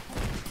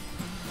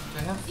 Do I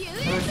have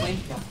flame?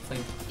 Yeah,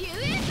 flame.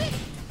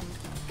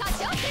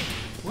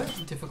 What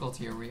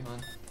difficulty are we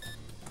on?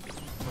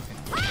 Okay.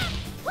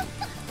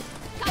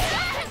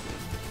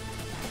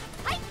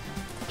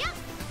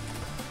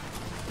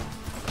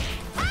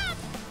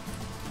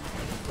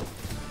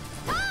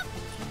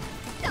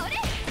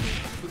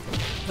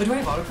 Oh, do I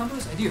have auto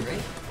combos? I do,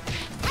 right?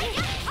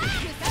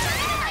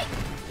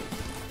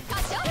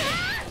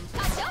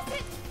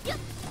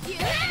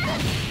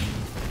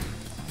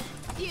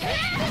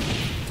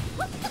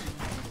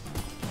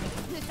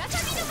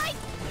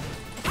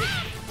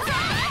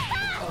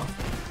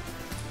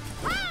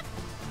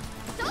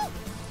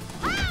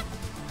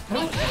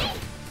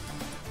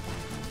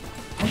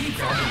 How do you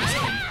grab in this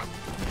game?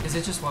 Is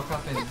it just walk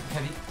up and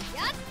heavy?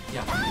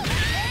 Yeah.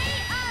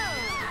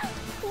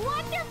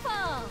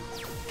 Wonderful!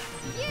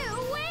 You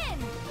win!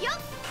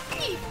 Yup!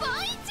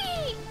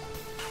 Nidhogg!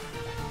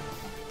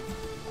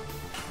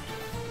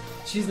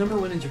 She's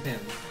 #1 in Japan.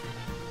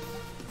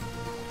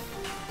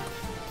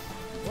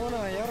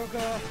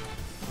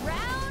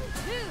 Round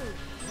 2!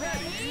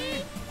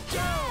 Ready,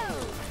 go!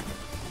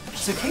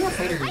 So King of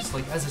Fighters,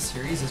 like as a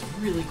series, is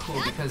really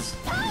cool because,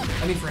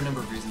 I mean, for a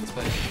number of reasons,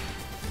 but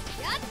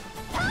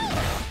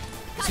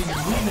so your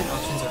movement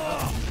options are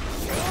up.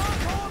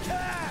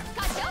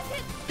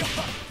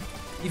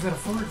 You've got a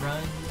forward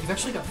run. You've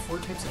actually got 4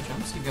 types of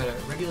jumps. You've got a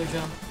regular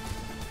jump.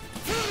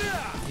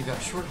 You've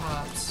got short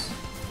hops.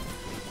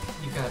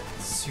 You've got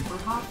super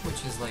hop,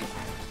 which is like...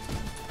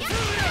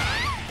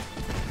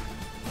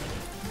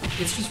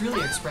 It's just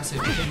really expressive.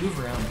 You can move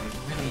around like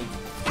really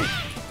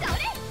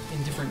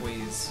in different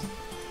ways.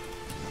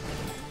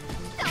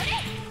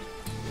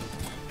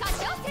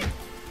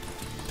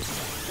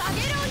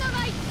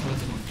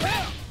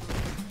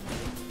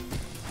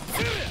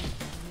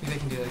 Maybe I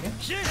can do that again?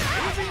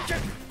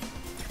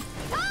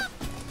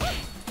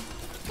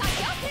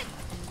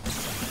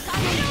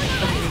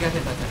 Okay, you got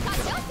hit that time.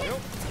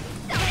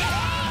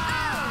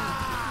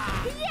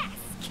 Yes!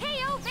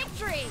 KO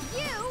victory!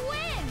 You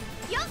win!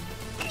 Yup!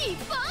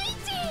 Nidhogg!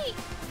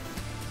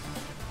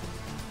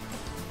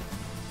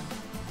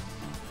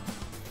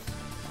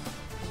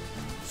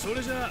 そ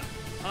れじゃ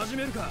あ始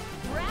めるか。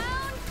 Round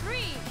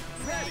 3!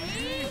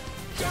 Ready,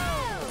 go!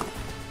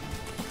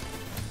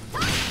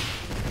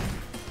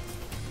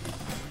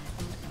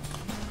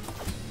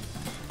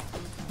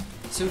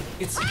 So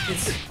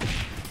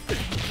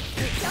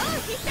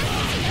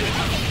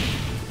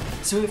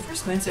so at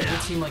first glance it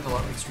would seem like a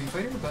lot like Street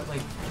Fighter, but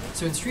like,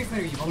 so in Street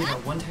Fighter you've only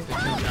got one type of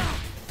jump.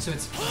 So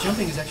it's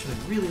jumping is actually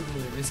really,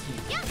 really risky.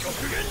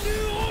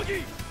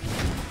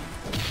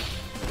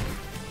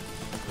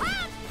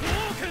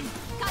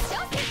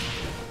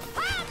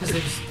 Because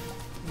there's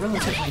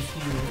relatively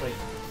few, like,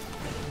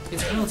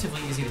 it's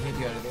relatively easy to hit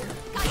you out of there.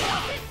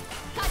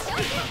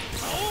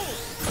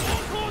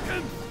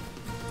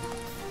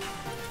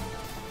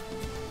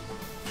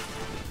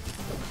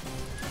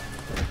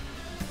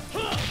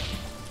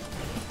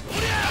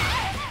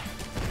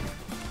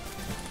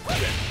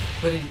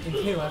 But in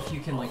KOF, you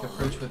can like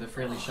approach with a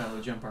fairly shallow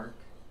jump arc.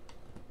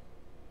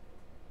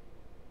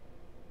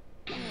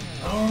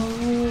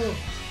 Oh!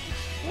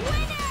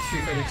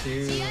 Street Fighter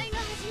 2. 試合が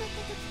始まっ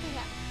た時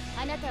か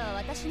らあなたは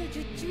私の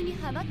術中に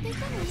ハマってい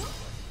たのよ。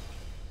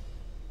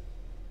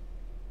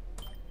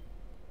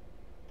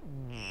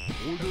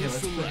 Okay, let's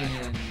put in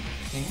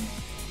King.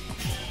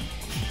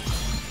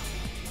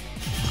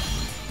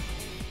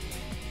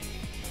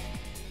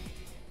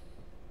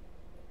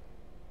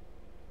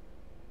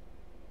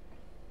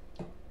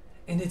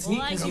 And it's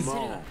neat because you...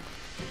 yeah.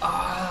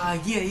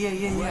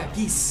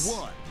 Geese.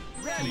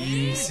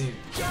 Geese.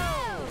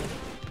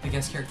 The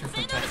guest character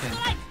from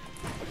Tekken.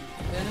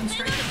 Venom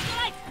Strike.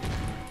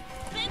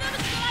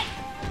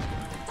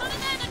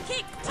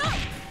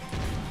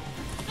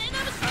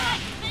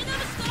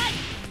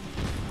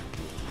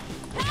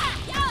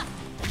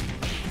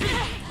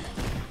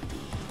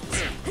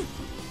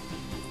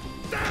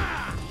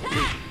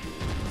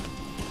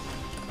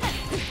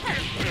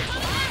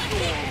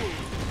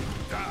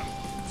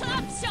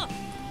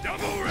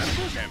 Double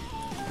revolution!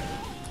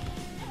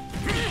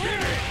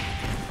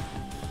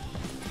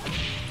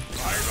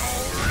 Final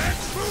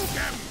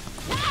revolution!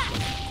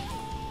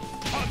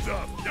 Hands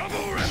up!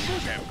 Double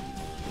revolution!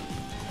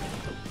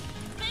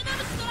 Venom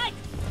Strike!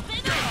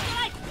 Venom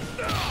Strike!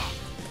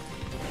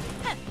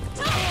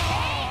 Oh!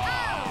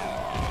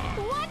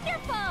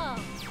 Wonderful!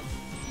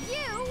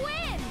 You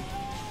win!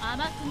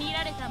 甘く見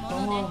られたも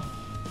のね。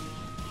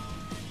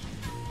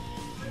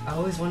 I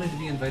always wanted to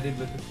be invited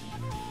with the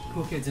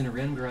cool kids in a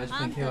random garage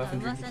playing KOF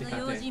and drinking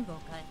Tekate.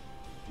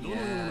 どの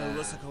ような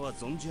噂かは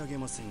存じ上げ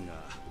ませんが、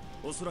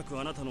おそらく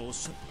あなたのおっ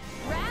しゃる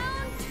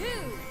Round 2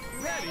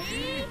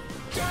 Ready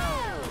Go!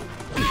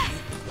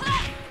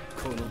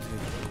 この程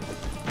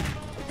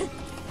度。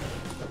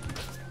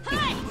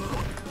はい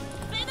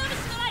Venom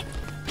Strike!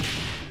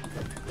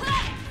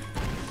 はい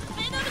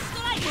Venom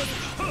Strike!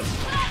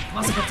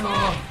 Masakato!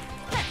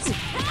 こ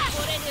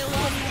れで終わ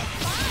りだ。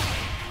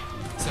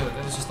 So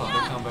that was just the auto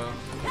combo.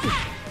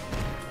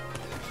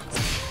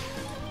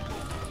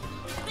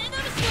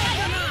 Venom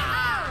Strike!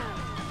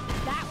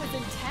 That was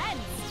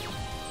intense!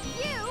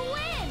 You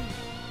win!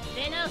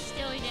 出直し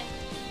ておいで。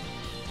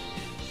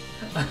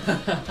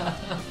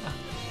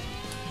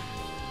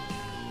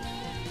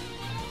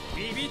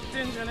ビビっ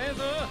てんじゃねえ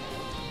ぞ。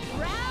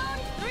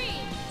 Round 3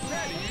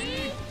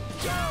 Ready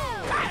Go!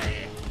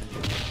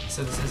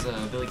 So this is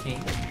Billy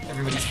King,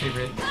 everybody's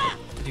favorite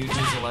dude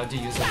who's allowed to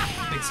use a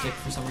big stick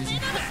for some reason.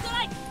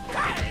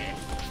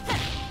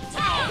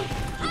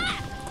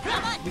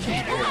 We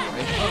can do it,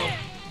 right? Oh.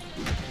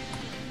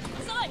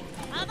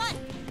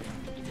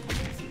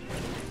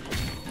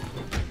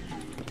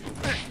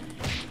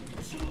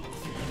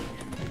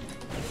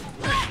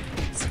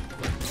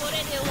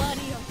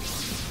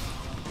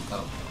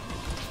 Oh.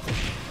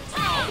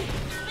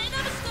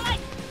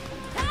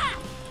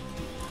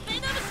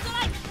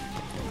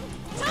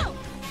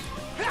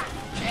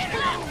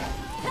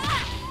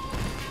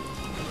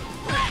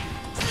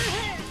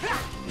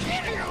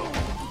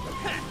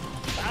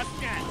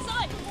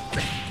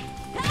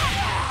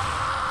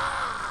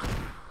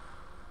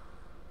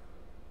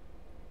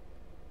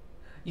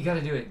 You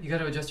gotta do it. You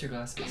gotta adjust your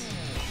glasses.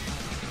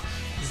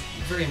 It's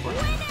very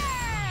important.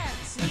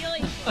 強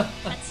い勝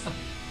ち。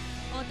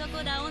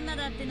男だ女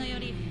だってのよ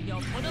りよ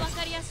っぽどわ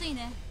かりやすい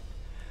ね。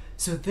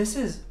 So this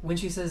is when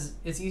she says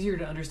it's easier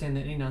to understand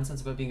than any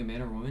nonsense about being a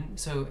man or woman.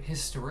 So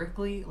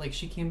historically, like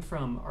she came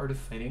from Art of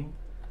Fighting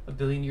a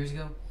billion years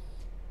ago,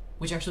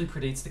 which actually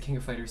predates the King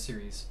of Fighters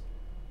series.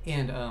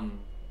 And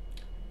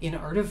in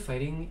Art of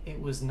Fighting,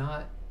 it was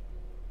not,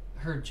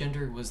 her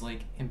gender was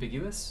like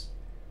ambiguous.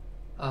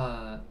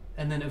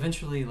 And then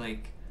eventually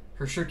like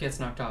her shirt gets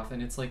knocked off and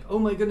it's like, oh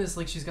my goodness,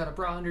 like she's got a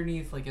bra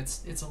underneath, like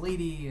it's a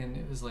lady, and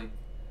it was like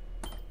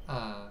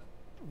Order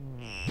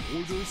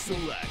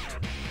select.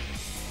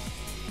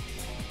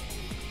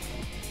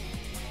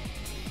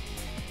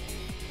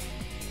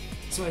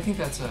 So I think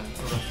that's a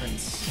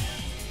reference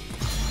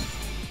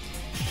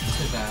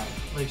to that.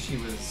 Like she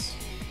was...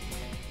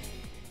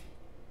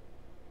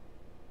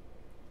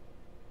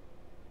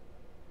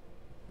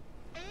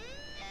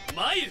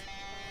 Mile.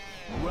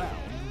 Round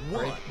one.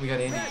 Right, we got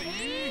Andy.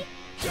 Ready,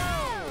 go.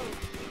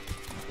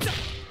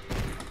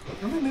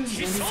 Remember moves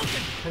Andy?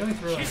 How do I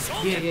throw it?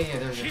 Yeah, there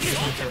we go. He's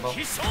gonna throw a ball.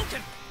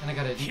 And I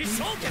got a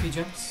DP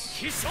jumps.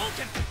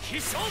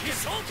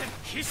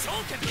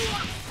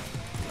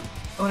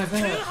 Oh, and I've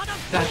got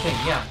that thing,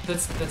 yeah,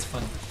 that's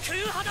fun.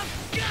 You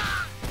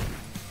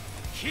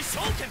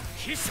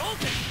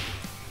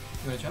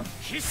wanna jump?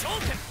 He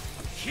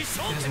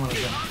doesn't wanna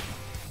jump.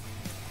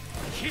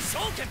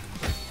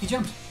 He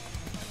jumped.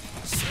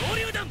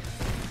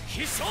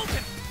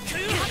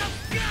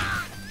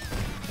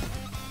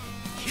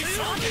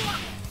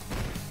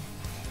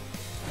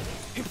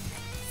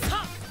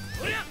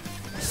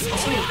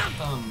 Also,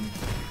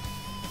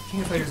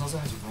 King of Fighters also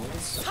has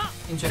rolls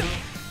in general,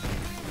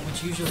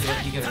 which usually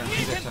let you get around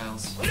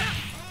projectiles.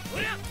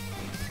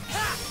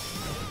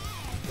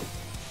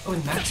 Oh,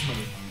 in max mode.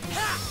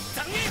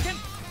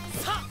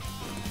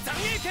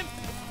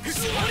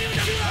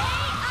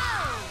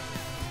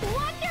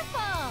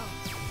 Wonderful!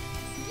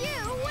 You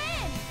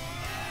win!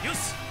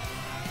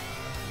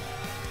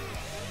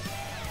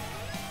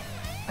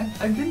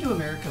 I've been to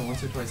America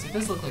once or twice. It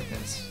does look like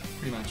this,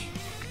 pretty much.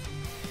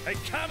 Hey,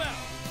 come out!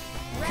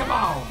 Come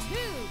on! 2,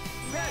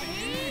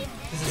 ready,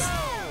 This is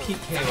peak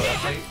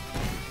KOF, right?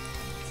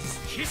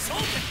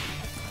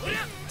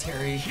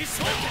 Terry.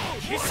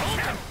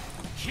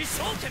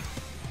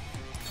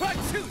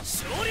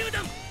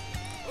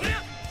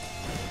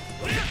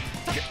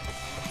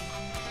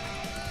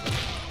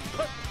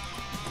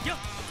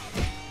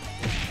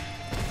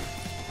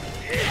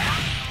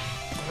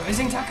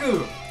 Rising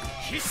Taku!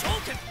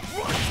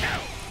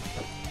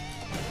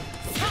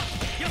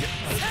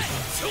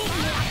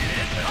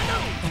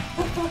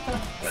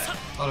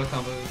 Auto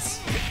combos.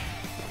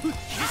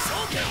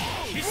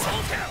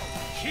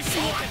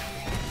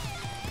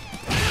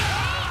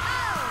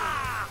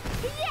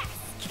 yes!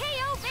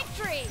 KO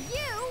victory!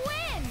 You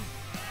win!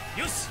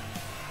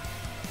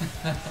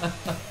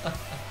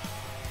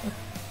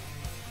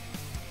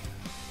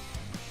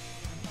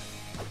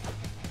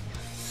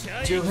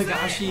 Joe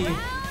Higashi.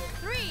 Round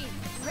 3,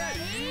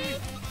 ready,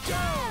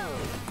 go!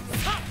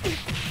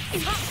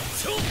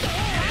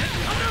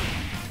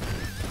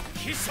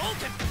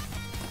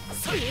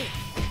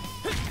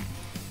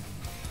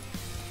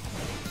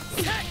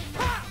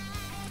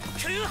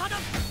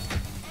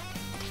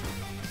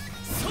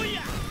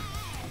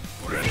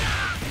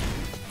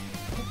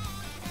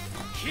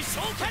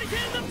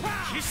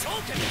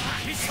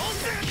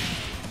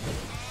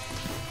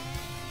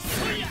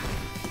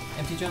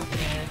 Empty jump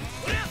and...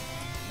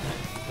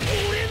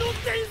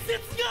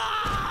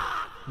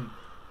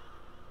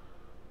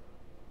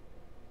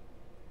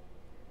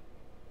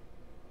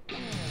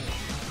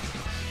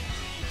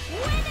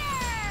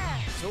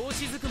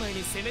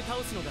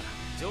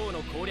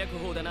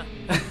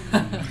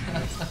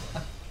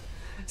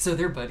 So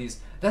they're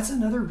buddies. That's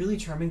another really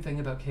charming thing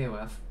about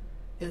KOF.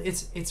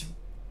 It's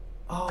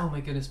oh my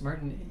goodness,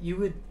 Martin, you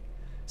would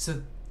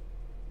so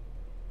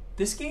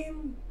this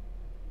game,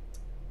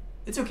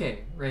 it's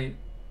okay, right?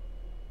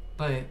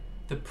 But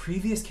the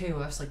previous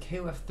KOFs, like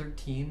KOF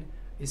 13,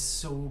 is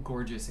so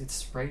gorgeous. It's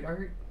sprite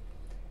art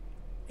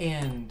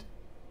and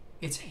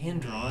it's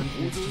hand drawn.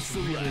 It's just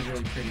really,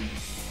 really pretty.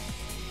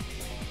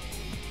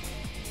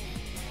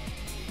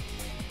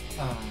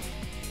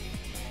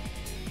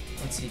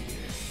 Let's see here.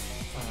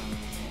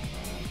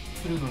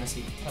 Who do we want to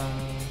see?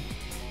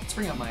 Let's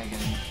bring out Mai again.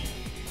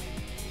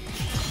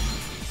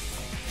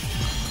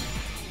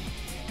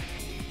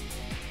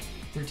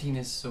 "13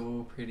 is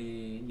so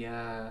pretty.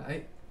 Yeah,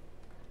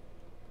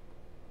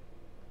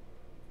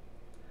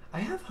 I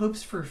have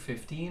hopes for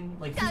 15.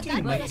 Like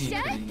 15 might be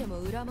pretty.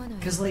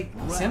 Cause like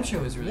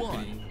Samsho is really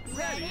pretty.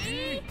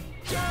 Ready,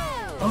 go!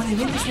 Oh, and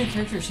they made this new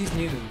character. She's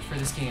new for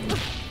this game.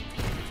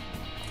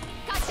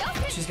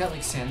 She's got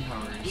like sand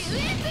powers.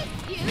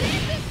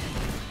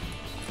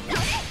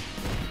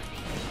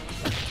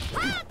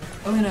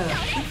 Oh, and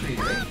Kukri,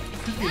 right?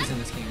 Kukri is in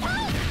this game.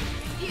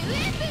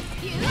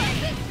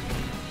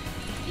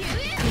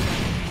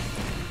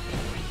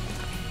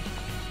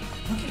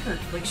 Look at her,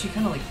 like she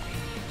kind of like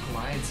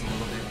glides a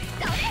little bit.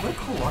 What a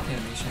cool walk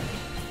animation.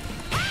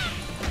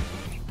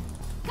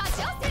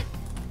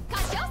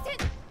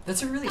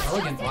 That's a really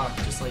elegant walk,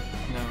 just like,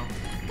 you know.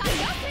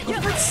 Look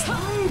at that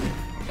slide!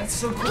 That's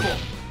so cool.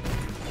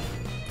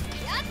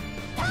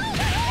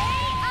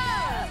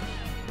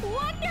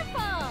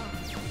 Wonderful!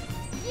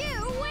 You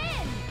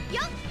win!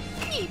 Yup!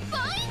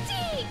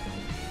 Nippoichi!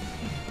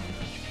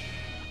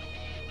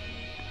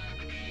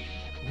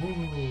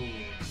 Ooh.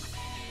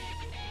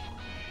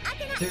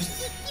 There's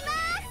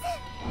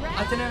Round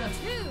Athena.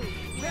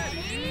 2,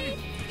 ready,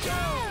 go!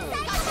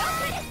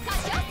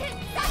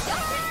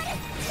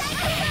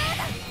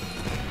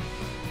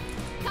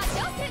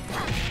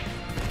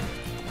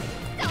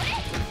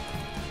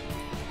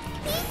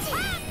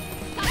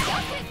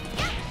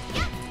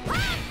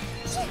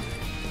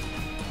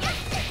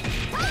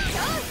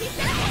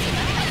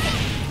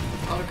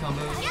 Auto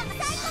combos.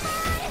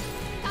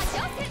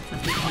 For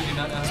people who do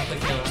not know how to play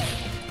KOF.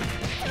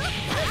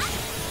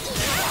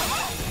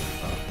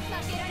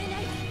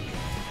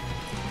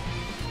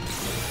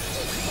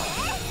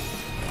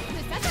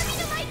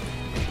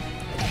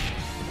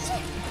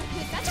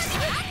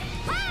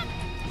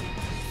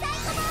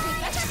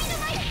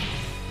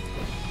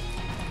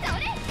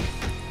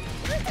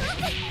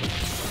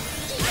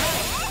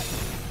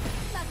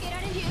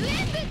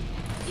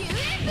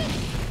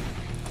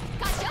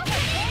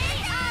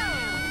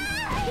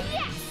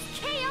 Yes!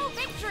 KO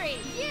victory!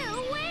 You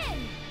win!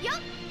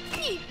 Yup!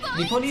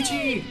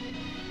 Nipponichi!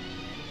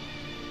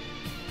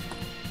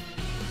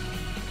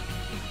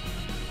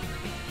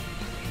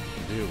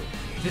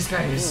 This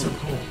guy is so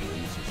cool.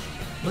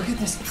 Look at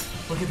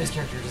this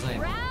character design.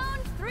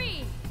 Round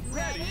 3,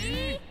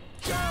 ready,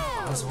 go!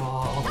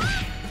 Oswald.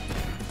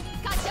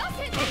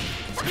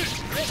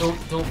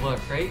 Don't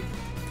look, right?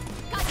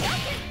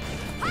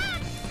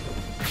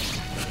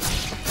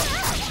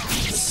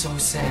 So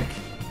sick.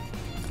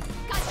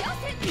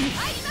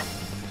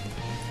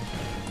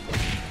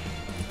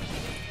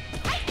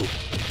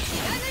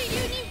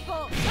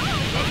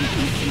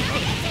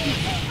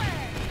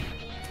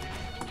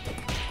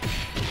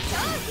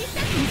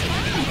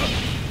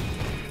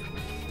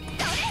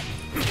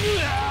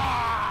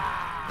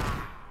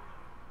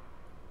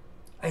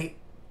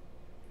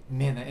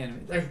 Man,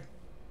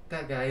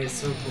 that guy is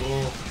so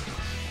cool.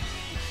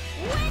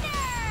 Winner!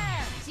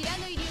 知ら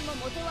ぬい流も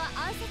元は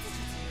暗殺術。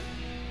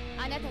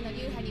あなたの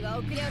流派には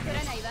遅れを取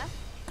らないわ。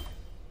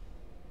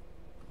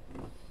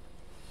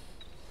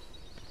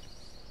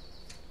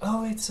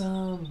Oh, it's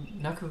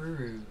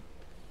Nakaruru.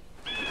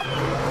 The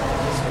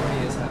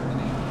story is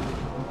happening.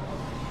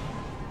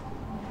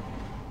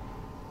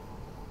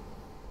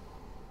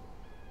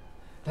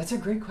 That's a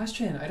great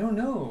question. I don't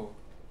know.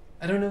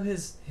 I don't know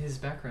his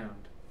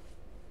background.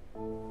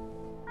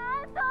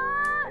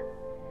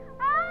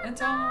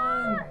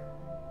 Anton!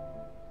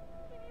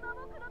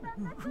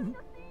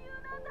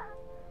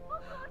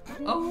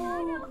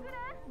 Oh!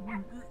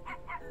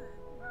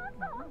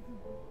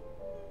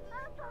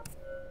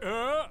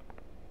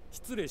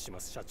 失礼しま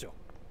す、社長。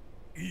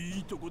い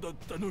いとこだっ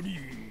たのに。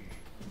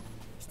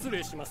失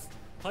礼します。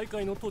大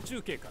会の途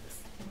中経過で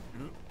す。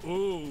おお、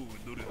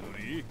どれど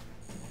れ。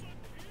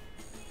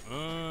ああ、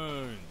な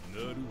る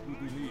ほど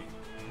ね。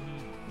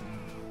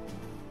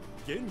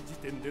現時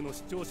点での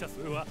視聴者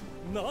数は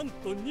なん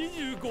と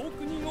25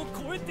億人を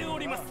超えてお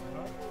ります。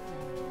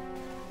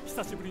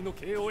久しぶりの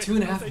KO へ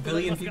 2.5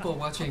 billion people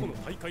過 watching. 去の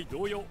大会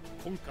同様、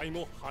今回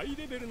もハイ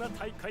レベルな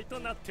大会と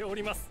なってお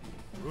ります。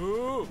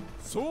おお、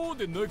そう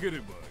でなけ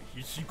れば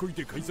必死こい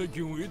て開催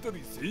権を得た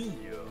りせんや。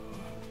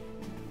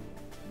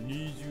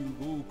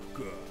25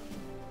億か。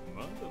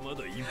まだま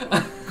だいっぱい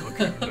か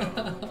けるな。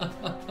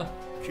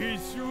決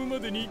勝ま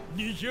でに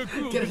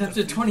200億。 Get it up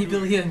to 20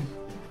 billion.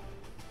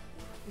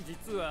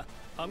 実は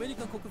アメリ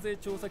カ国税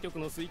調査局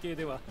の推計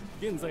では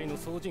現在の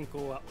総人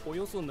口はお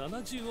よそ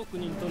70億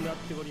人となっ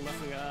ておりま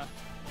すが、い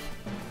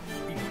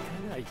か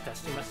がいた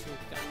しましょう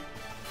か。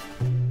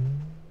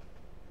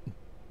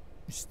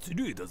失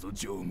礼だぞ、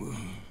常務。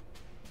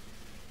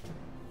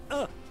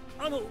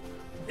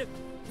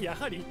や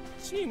はり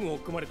チームを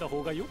組まれた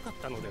方が良かっ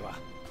たのでは。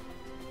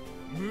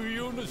無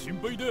用な心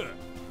配だ。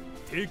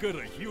手か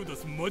ら火を出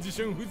すマジ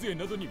シャン風情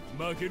などに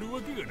負ける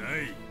わけがな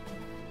い。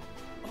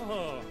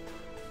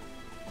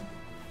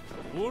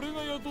俺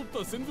が雇っ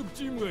た専属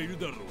チームがいる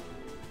だろ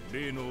う。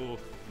例の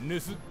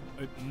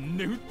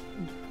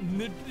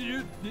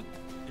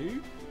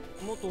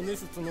元ネ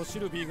スツのシ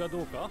ルビーが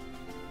どうか。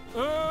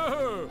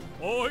あ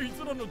い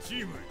つらのチ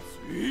ーム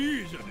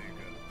いいじゃね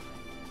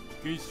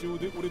えか。決勝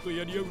で俺と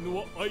やり合うの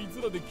はあい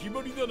つらで決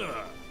まりだ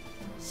な。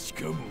し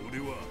かも俺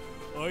は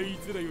あい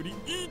つらより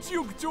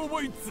1億兆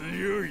倍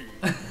強い。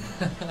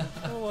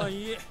とは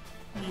いえ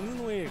犬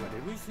の映画で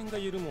涙腺が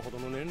緩むほど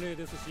の年齢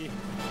ですし、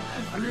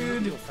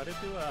無理をされ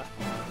ては。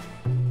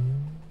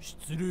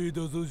失礼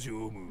だぞ、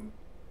常務。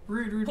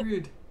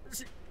Rude.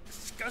 し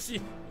か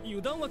し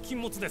油断は禁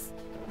物です。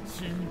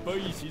心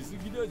配しす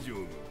ぎだ、常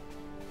務。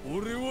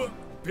俺は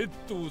ペッ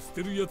トを捨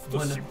てるやつと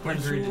心配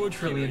性は100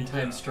 trillion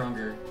times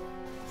stronger.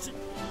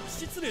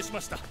 失礼しま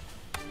した。よ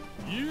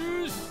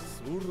し、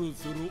そろ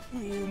そろウォ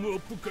ームアッ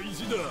プ開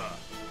始だ。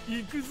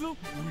行くぞ、部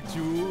長。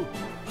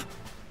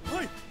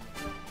はい。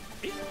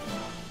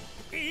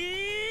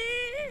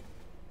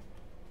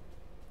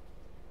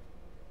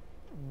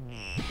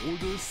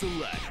Order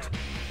select.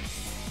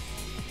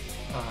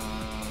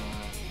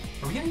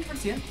 Are we getting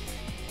towards the end?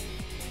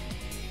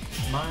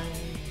 My...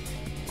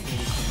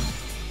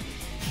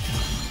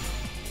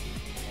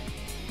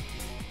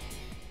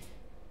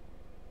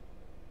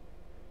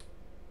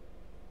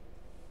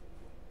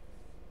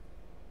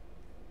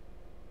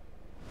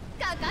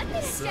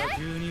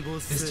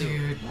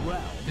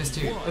 This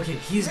dude. Okay,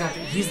 he's the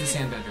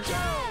sandbender.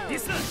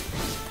 He's got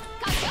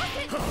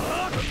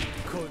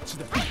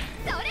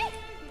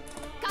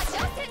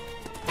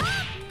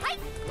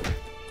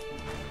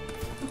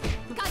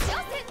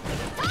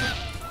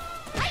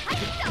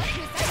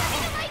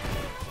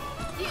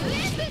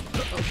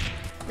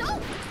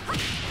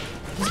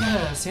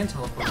a sand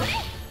teleport. That's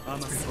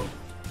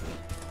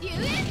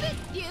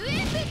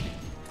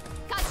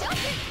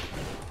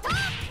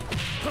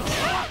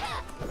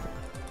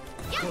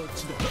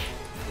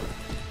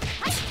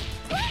pretty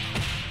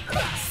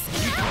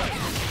cool.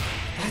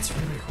 That's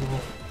really cool.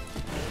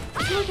 I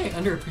feel like I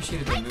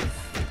underappreciated the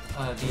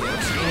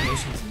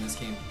animations in this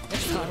game. They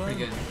actually look pretty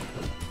good.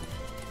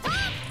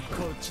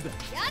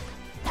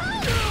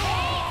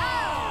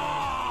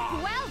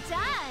 Well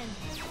done!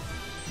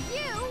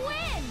 You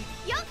win!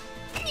 Yup!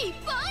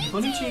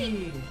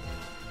 Nipponichi!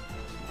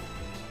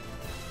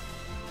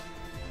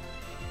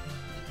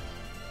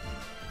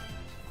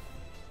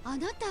 あ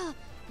なた、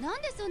な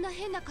んでそんな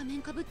変な仮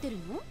面かぶってる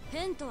の？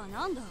変とは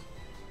なんだ？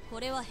こ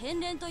れは変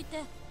臉といっ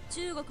て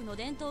中国の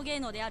伝統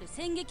芸能である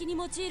戦劇に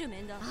用いる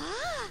面だ。ああ、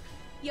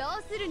要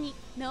するに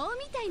能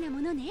みたいな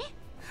ものね。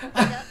けど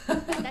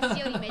私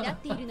より目立っ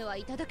ているのは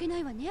いただけな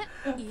いわね。い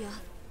や、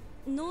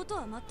能と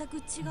は全く違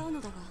うの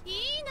だが。いい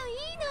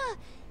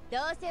の。ど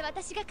うせ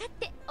私が勝っ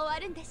て終わ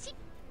るんだし。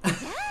じゃ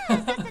あ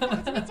さっさと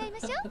始めちゃいま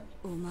しょ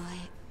う。お前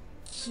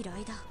嫌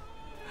いだ。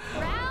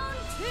Round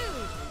 2.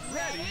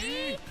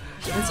 Ready?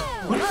 The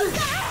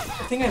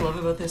thing I love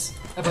about the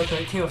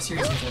KOF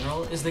series in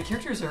general is the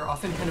characters are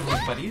often kind of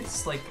like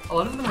buddies. Like, a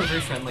lot of them are very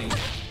friendly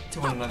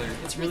to one another.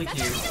 It's really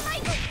cute.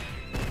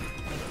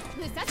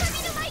 ムササビ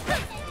のマイクトー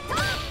ン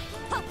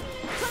はっ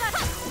トラル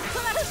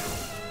トラル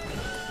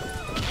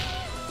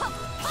はっ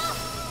はっ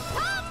ト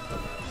ーン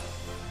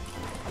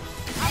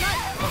甘い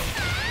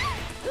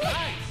うわ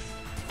っト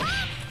ー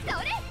ンそれそ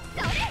れ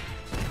それ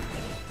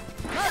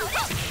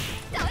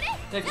それ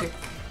That kick.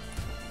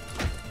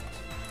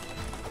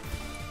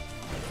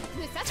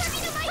 ムササビ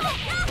のマイク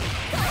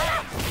トー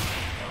ン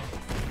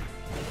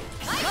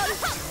マイクは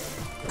っ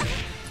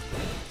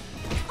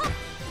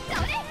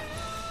それ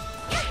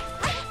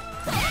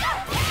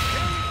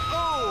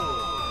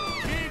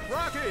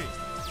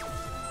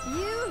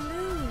You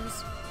lose.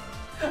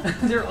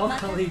 They're all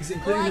colleagues,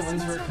 including the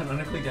ones who are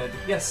canonically dead.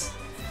 Yes,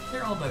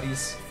 they're all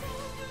buddies.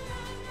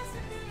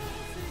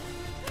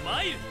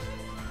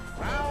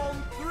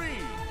 Round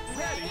 3.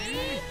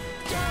 Ready?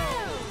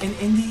 And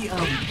in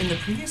the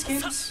previous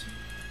games,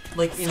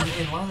 like in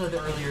a lot of the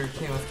earlier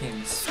KOF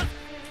games,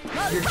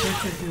 your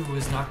character who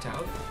was knocked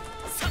out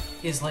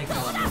is like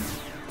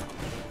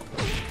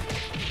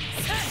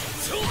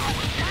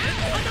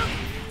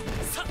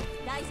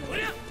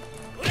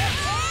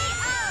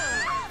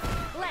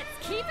Let's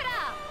keep it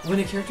up. when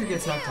a character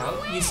gets knocked out,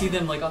 you see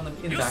them like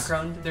in the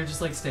background. They're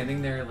just like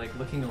standing there, like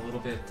looking a little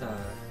bit,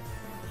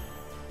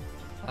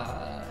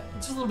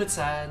 just a little bit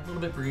sad, a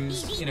little bit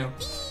bruised, you know.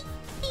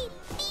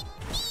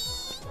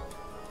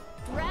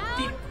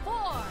 Round 4.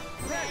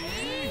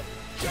 Ready?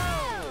 Go.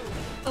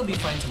 They'll be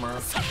fine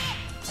tomorrow.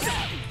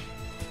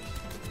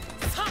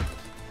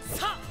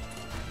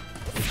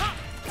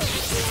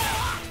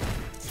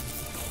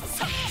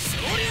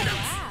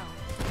 Wow.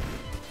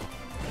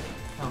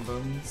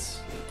 Combos.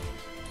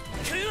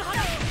 こ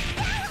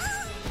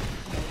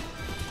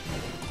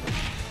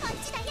っ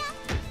ちだよ。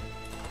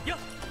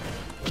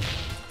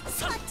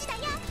こっちだよ。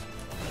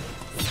ビ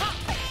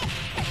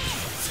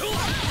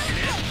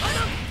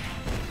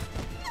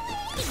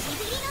リ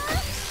ビリの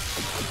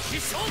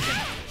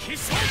ベス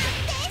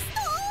ト。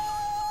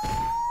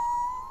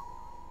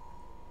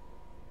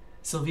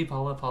 Sylvie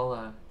Paula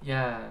Paula.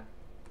 Yeah.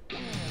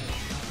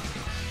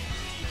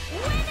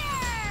 Winner!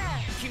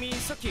 君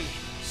さっき指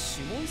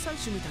紋採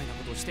取みたいな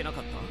ことしてな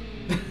かった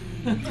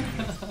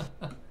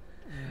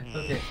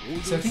Okay,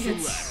 so I think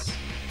it's...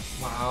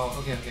 Wow,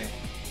 okay, okay.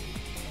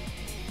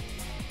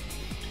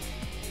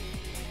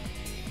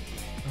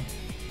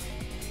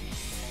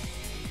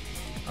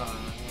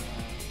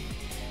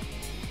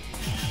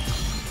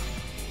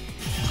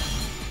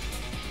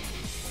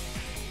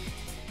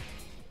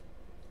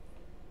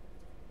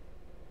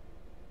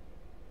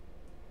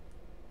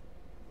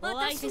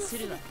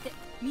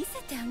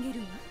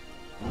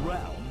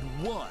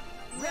 Round 1.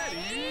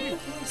 Ready?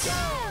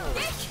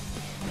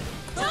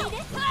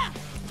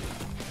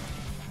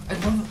 I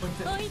love like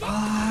the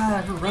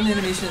her run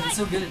animation. It's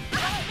so good.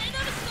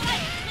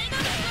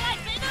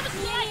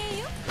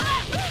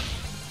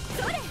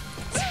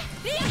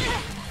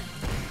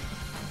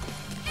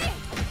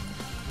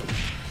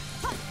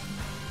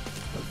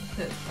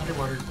 The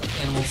underwater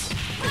animals.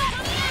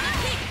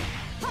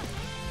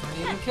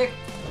 Tornado kick.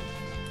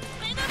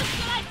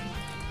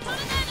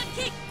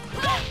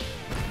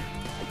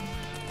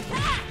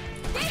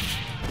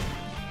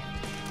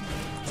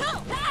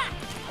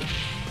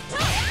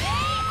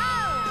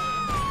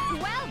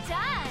 Well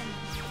done!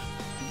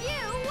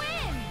 You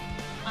win!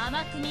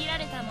 甘く見ら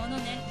れたもの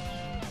ね。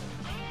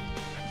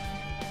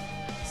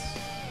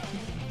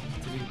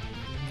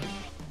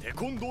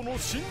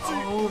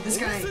 Oh, this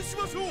guy.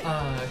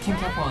 King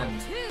Capon.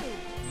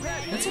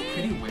 That's a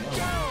pretty whale.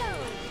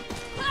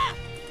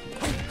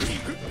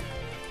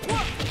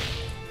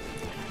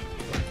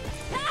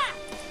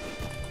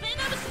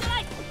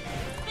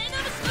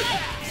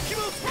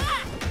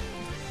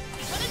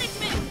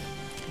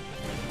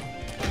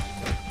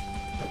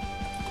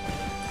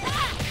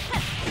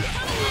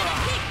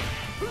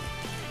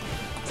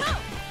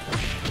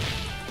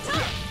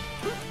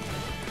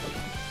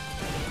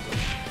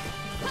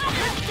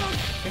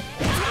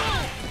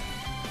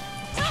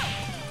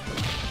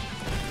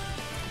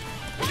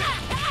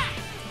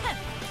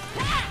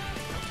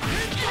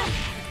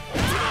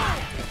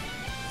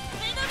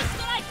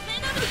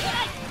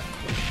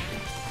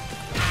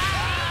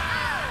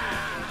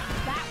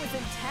 That was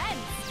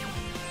intense!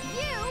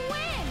 You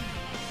win!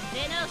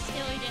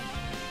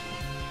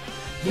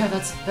 Yeah,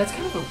 that's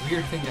kind of a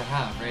weird thing to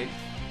have, right?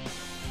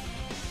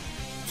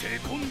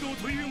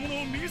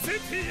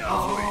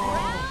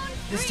 Oh,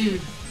 this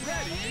dude.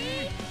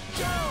 Ready?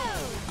 Go!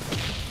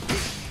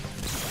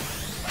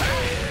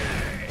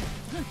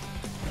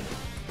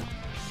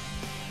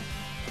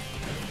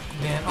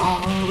 Man,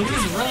 oh, look at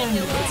his run.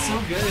 That's so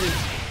good.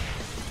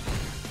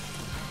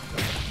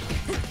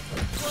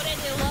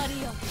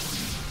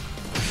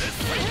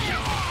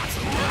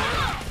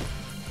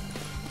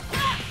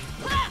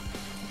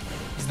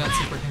 He's not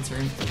super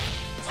concerned.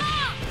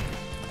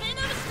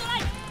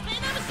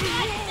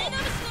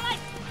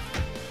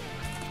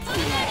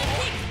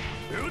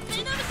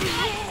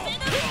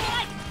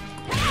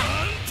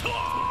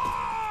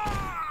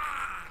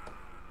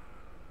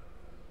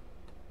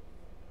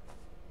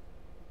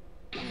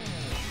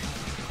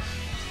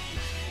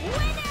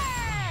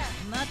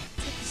 Winner!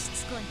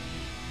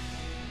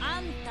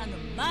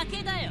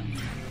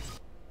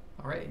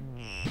 Alright.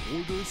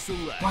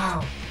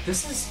 Wow,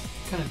 this is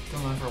kind of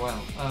going on for a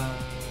while.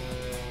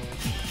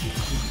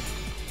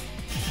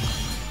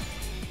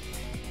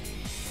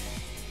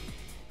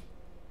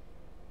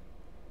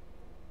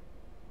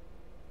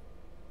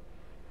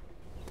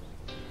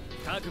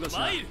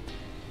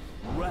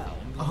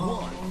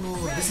 Oh,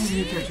 this is a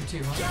new character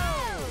too, huh?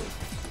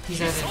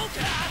 He's added.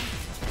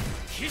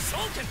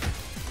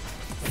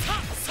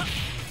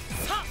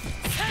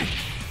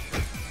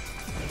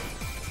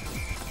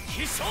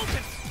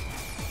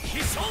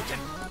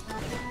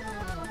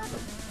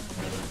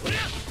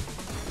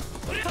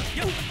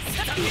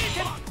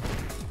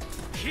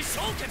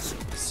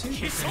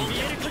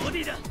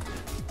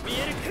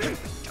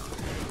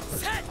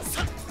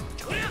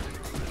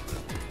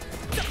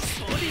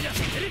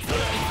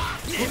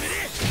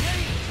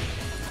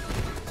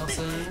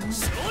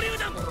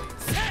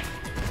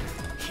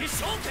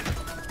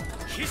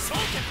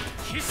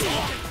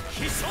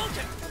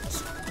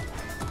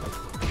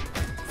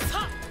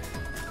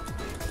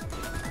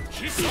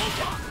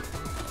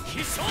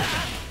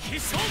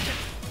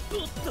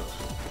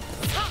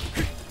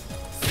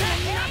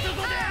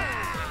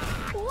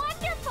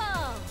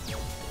 Wonderful! You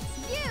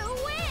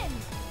win!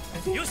 I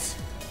think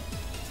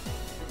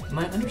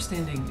my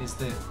understanding is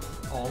that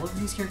all of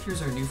these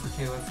characters are new for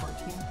KOF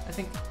 14, I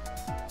think.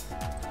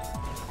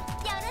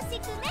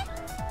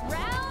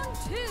 Round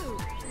 2.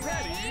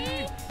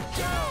 Ready?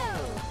 Go!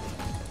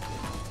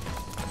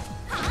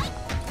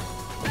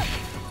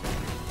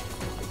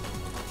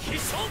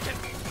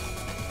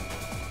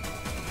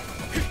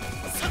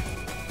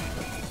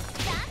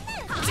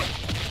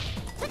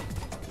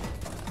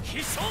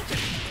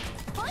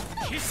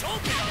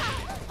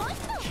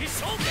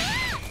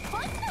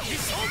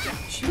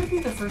 She would be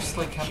the first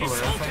like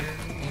capoeira fighter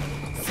in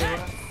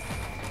KOF.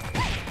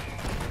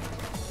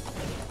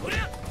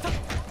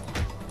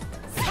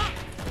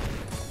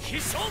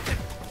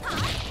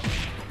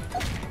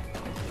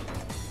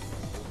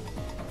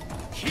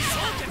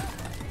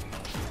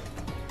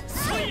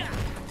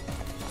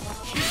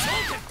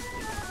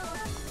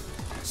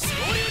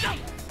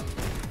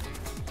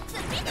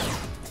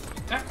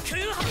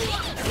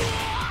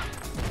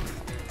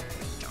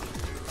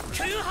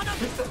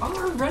 With the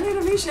run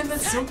animation,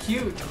 that's so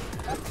cute.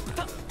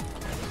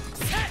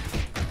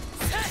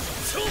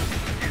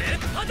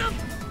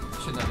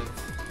 Should not have.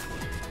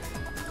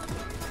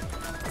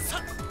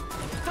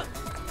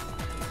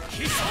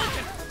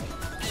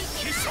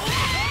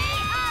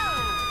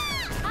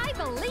 I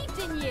believed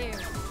in you!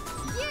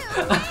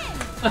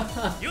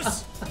 You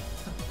win!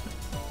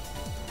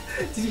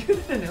 Did you hear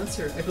that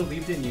announcer? I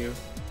believed in you.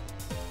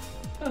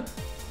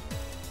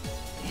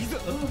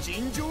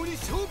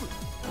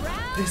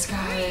 This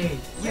guy!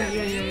 Yeah.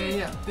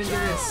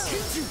 Dangerous.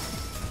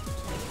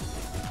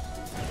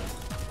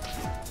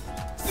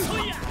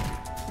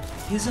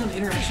 His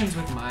interactions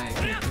with Mai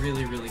are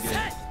really, really good.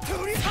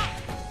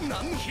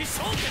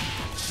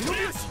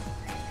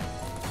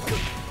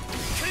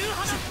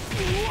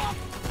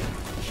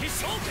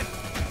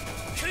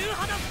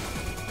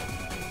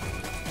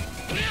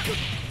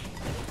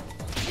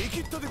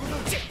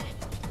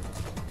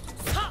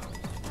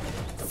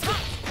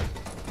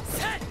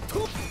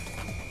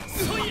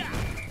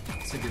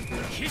 It's a good throw.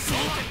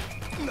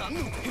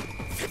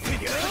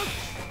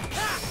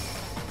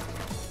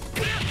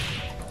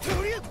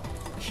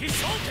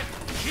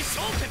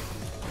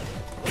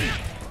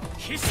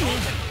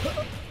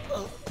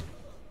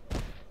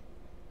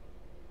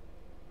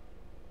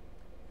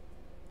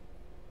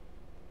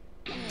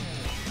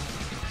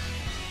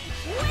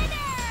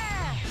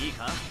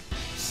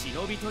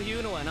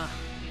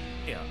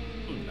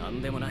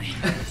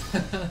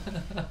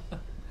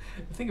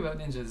 The thing about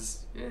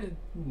ninjas,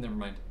 never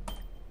mind.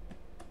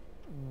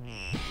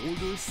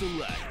 Order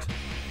select.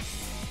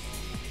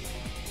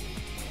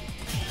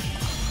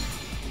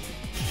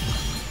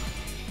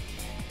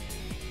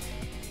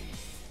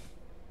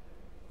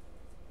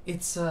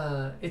 It's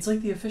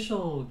like the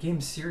official game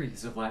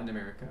series of Latin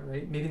America,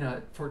 right? Maybe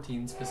not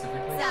 14 specifically.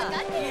 Round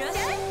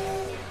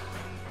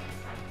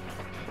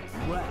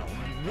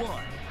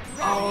 1.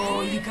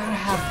 Oh, you gotta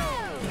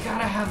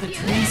have the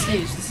train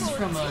stage. This is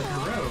from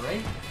Garo,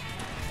 right?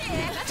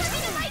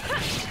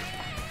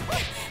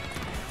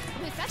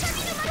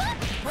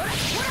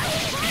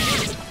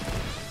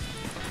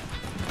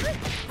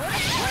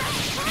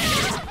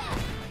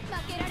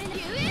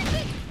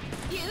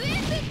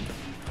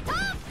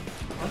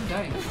 I'm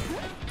dying.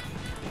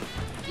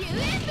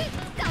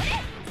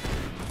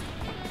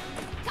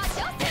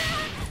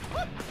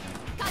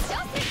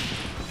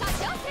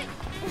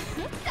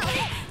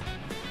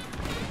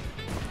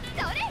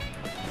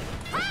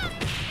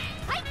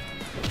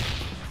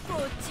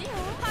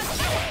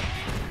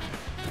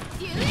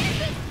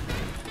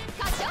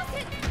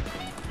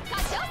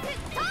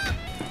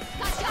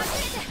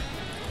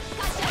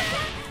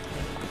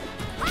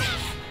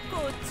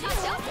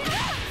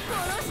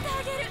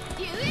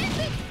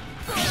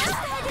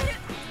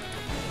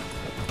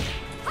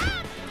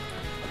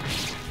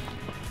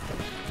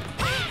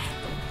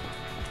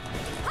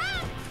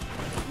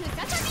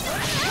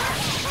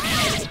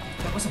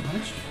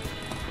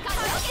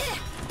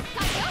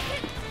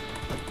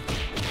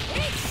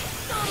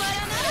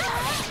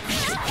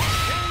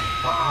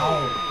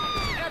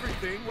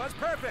 was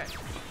perfect.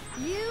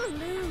 You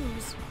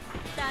lose.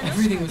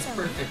 Everything was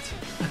perfect.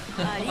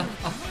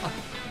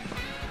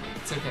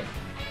 It's okay.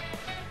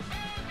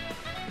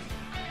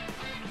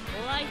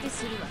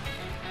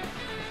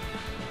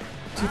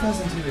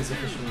 2002 is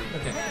officially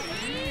okay.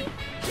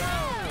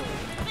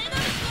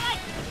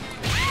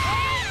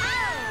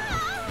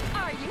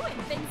 Are you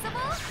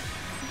invincible?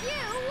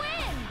 You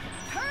win!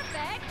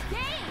 Perfect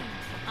game!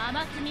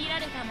 甘く見ら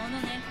れたもの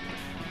ね。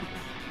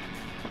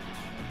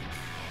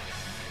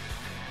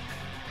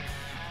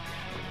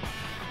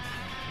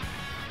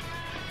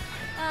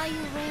Are you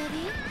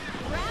ready?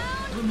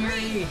 Round Oh,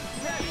 Mary!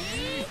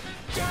 ready,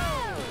 go!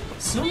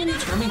 So many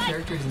charming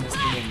characters in this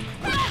game.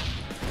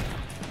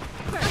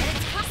 Perfect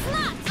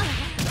slot!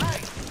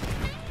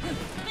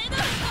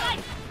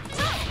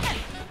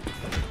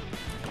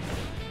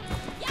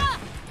 Yeah!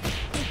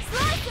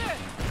 Slicer!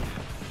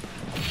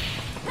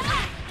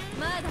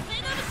 Mud!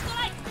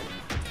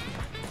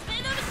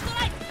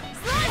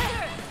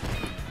 Slicer!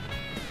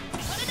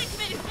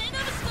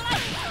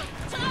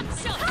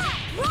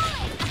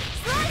 Rolling!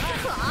 Slicer!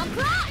 Claw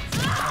cross!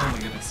 Oh my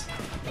goodness.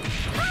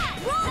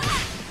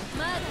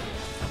 Mud!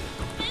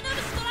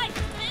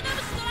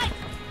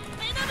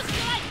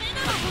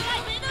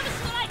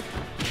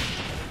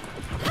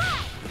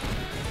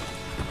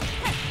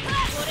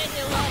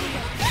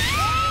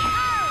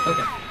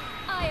 Okay.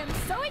 I am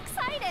so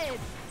excited!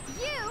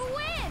 You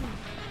win!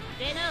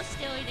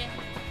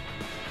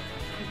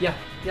 Yeah,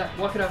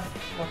 walk it off.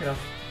 Walk it off.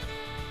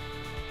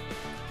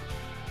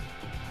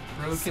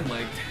 Broken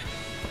leg.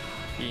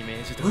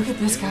 Look at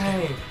this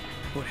guy!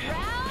 Round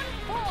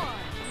 4!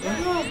 Yeah.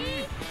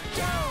 Ready,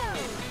 go!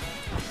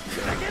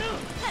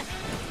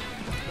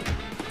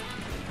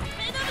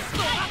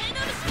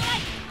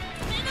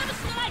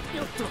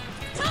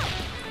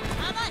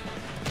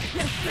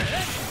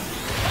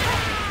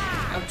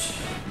 Ouch.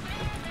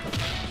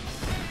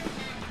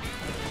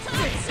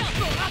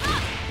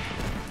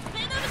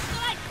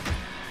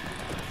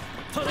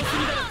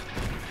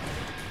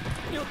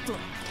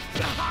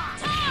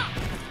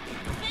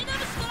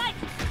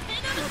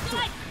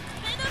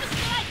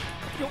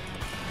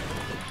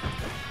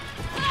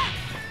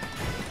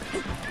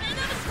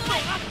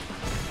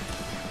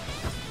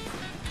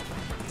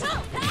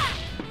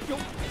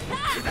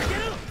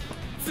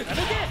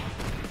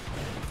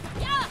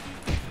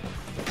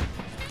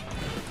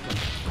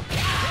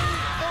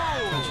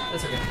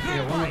 That's okay. We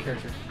got one more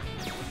character.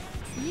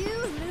 You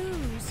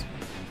lose.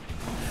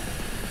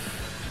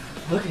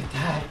 Look at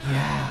that,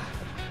 yeah.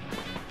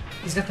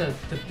 He's got the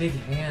big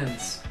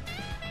hands.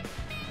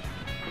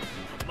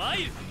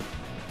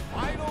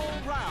 Final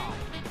round.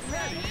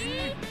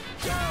 Ready,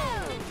 go!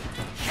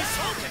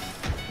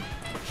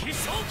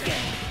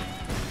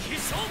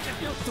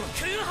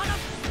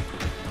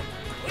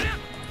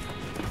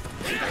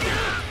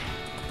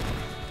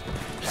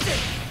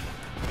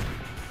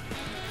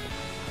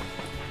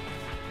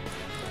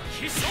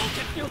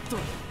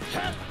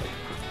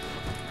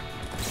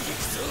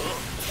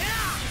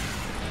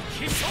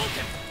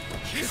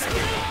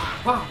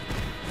 Wow!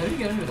 How did he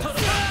get under that?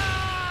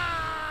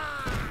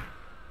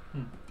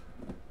 We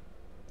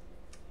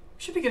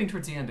should be getting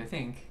towards the end, I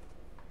think.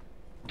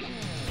 Winner!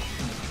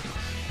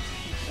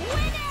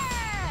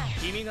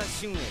 君が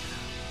春英か。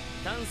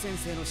ダン先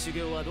生の修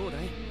行はどうだ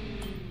い？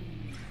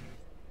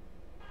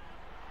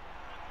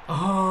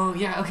 Oh,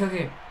 yeah,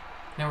 okay.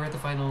 Now we're at the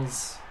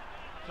finals.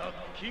 ザ・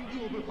キン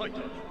グ・オブ・ファイタ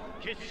ーズ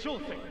決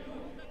勝戦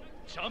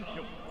チャンピ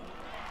オン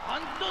ア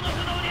ントノフ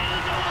の入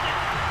場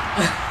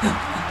で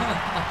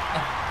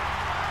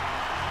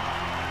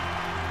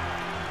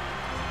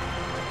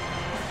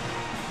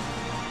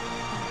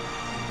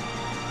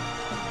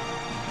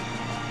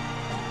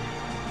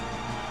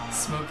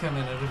す Smoke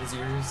coming out of his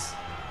ears.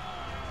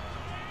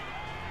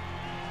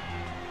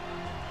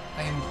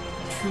 I am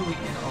truly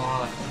in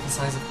awe of the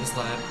size of this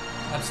lad.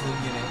 Absolute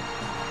unit.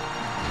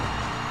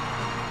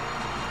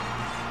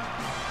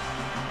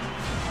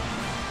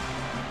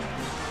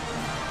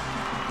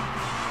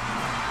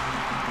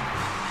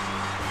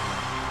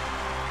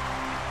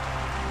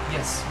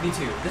 Yes, me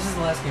too. This is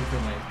the last game for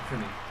me.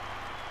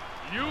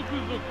 よく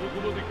ぞこ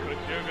こまで勝ち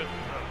上がっ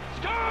た。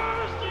しか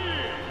し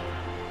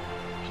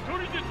一人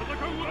で戦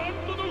うアン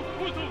トノフ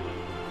こそ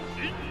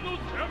真の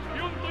チャンピ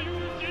オンという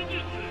事実。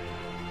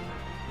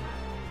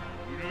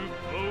フル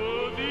パワ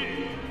ーで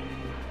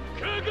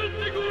かかっ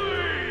てこい。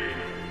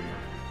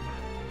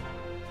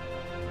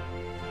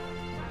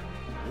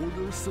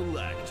Order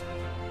select.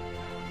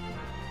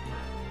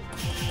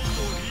 盛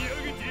り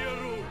上げてやろ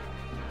う。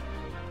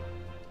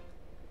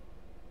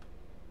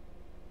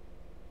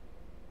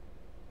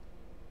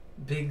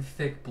Big,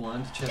 thick,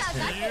 blonde chest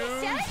hair.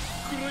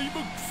 クライマ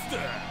ックスだ。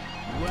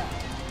Round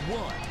 1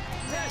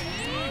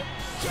 Ready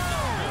Go!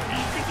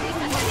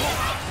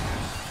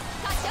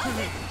 カシオス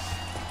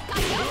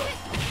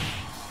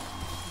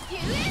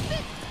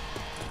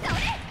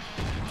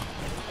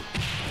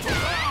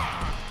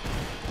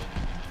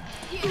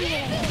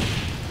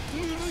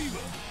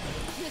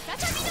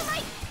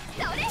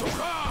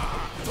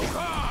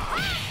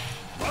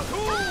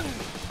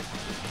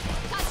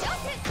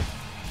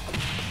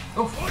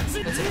Oh, that's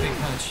a big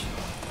punch.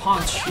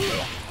 Punch.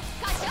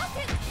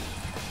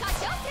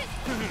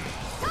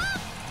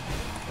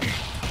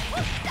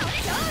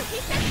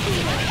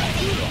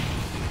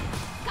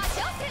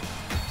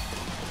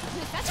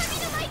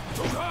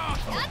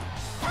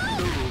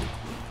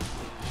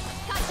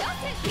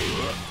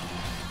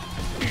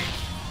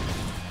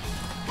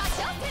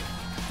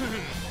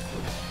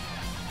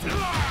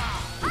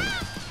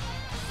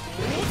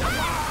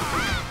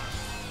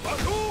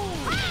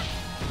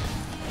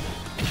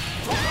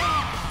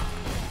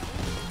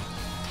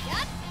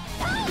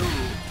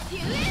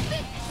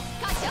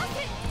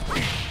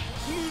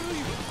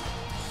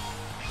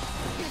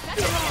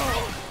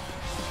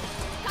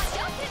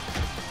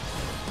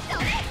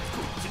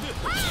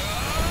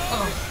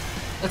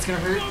 That's gonna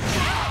hurt.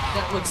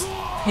 That looks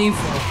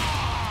painful.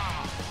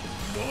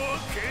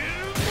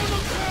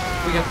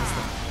 We got this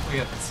though. We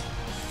got this.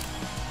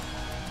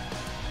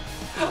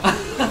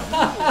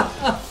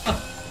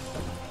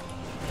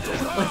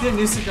 Like the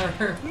new cigar.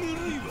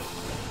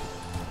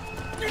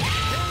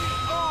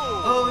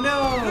 Oh no!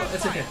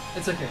 It's okay.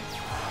 It's okay.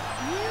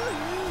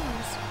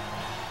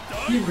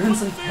 He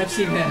runs like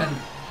Pepsi Man.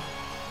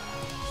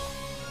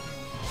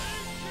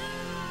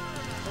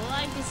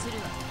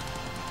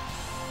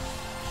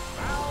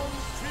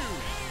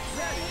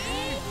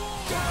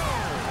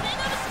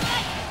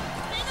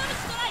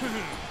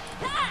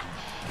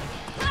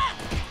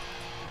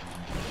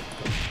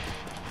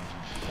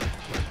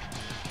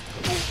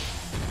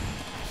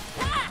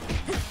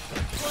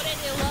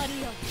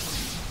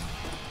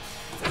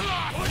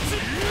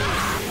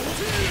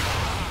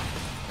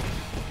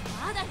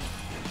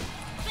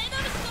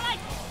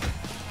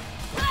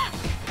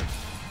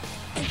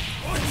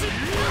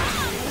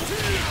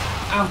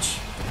 Ouch!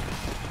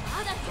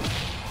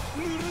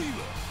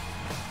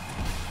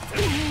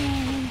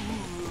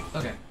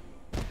 Okay.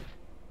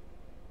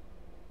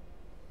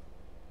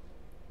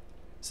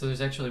 So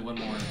there's actually one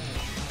more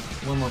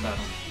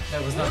battle.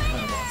 That was not the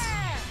final boss.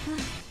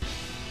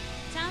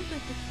 チャンプっ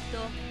て聞くと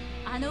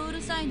あのうる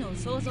さいのを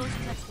想像し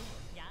ちゃって。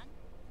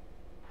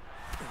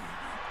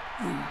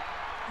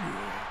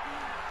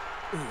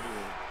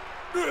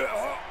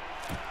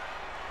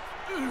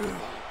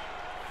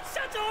社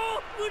長、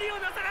無理を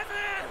なさらず。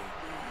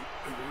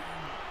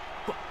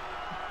パ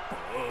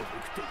ーフ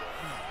ェクトだ。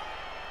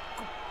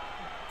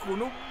こ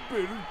の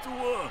ベルト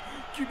は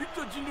君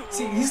たちの。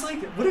See, he's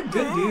like, what a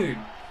good dude.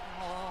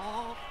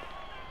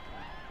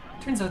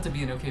 Turns out to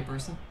be an okay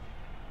person.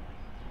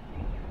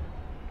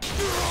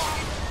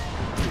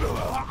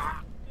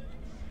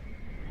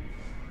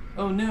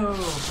 Oh no!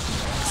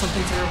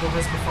 Something terrible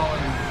has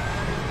befallen.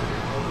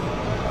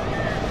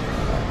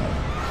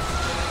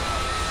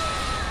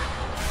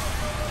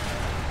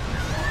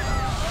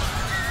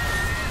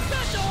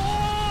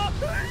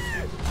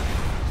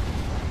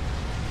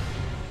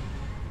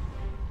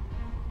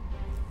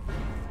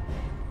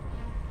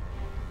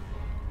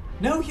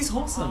 No, he's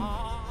wholesome.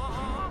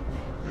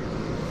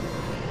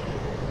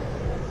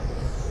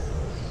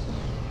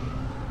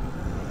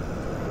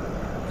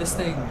 This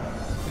thing.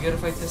 We gotta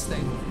fight this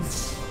thing.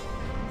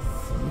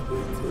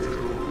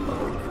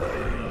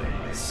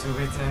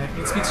 Subete.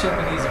 It speaks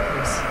Japanese, of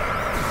course.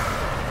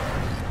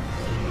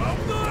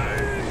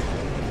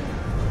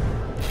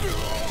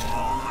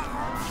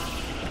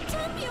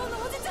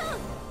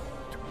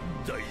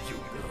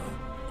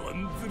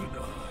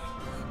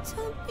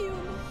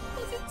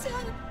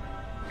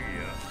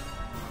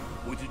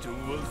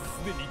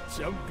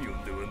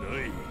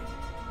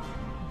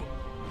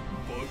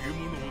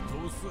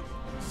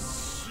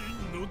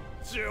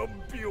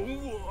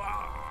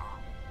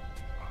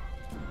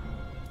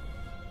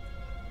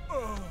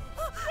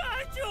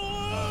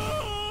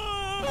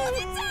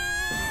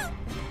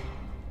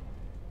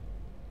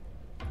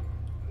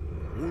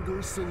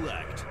 Order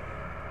select.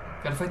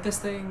 Gotta fight this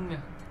thing.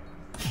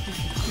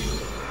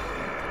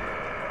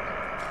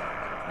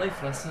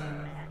 Life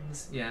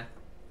lessons. Yeah.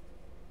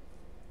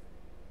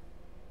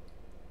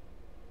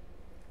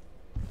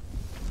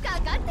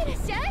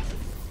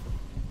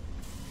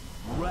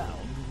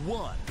 Round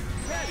one.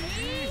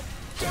 Ready,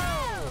 go!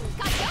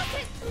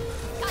 Kachouken!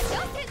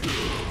 Kachouken!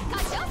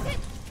 Kachouken!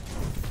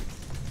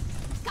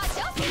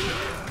 Kachouken!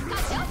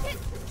 Kachouken!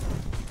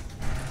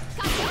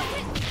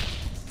 Kachouken!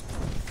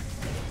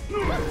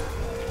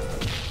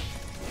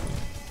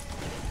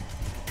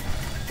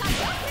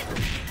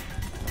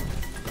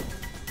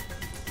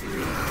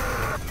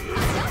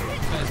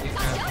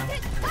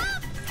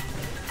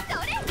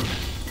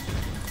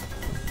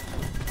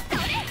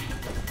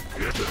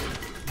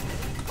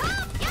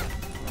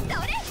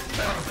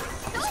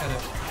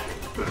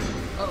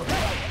 Oh,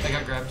 I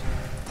got grabbed.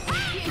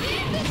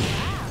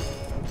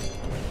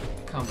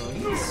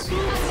 Combos.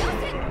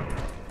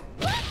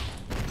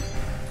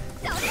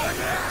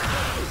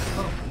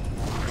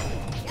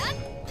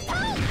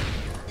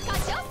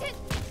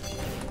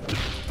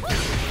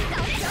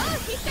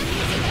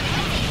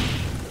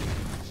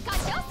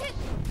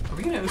 Are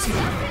we gonna OC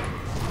that?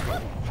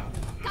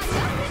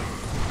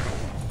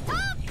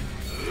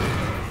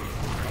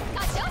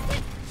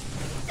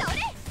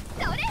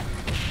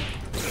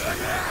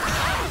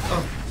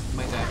 Oh,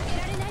 my die.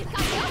 られない歌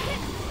唱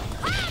戦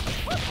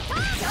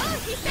超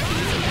必殺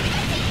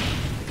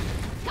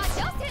歌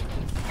唱戦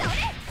それ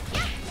や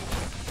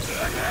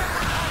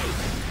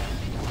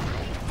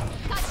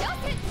歌唱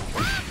戦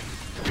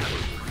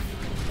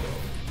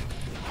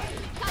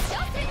歌唱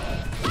戦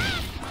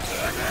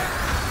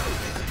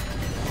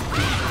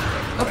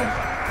Okay,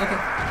 okay,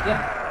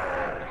 yeah.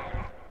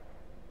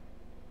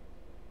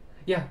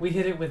 Yeah, we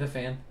hit it with a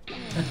fan.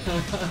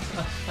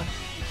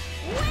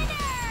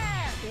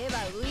 手は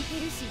浮いて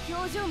るし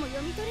表情も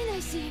読み取れな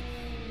いし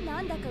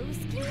なんだか薄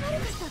気味悪かっ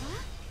たわ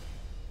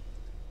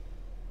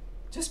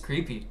Just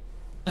creepy.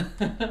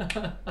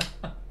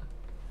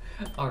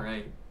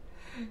 Alright.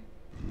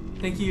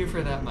 Thank you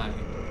for that, Mai.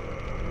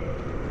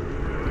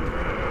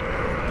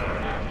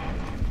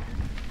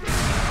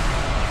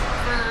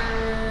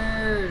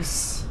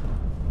 First.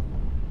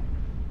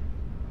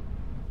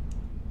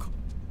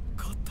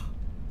 勝った。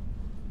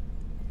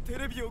テ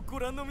レビをご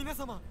覧の皆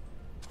様、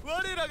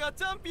我らが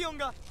チャンピオン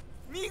が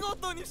見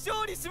事に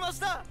勝利しまし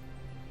た。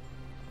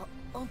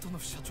アントノ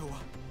フ社長は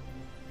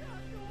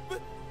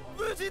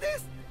無事で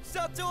す。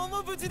社長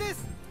も無事で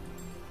す。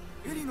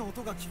ヘリの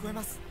音が聞こえ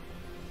ます。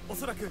お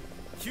そらく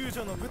救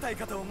助の部隊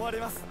かと思われ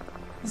ます。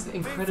 This is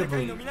全世界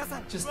incredibly の皆さ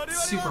ん、 just 我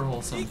super 々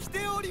は wholesome. 生きて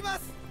おりま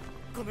す。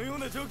このよう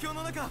な状況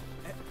の中、何？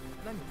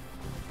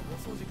お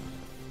掃除か。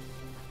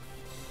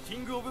キ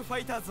ングオブファ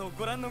イターズを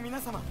ご覧の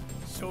皆様、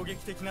衝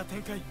撃的な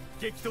展開、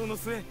激闘の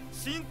末、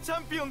新チ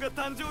ャンピオンが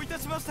誕生いた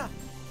しました。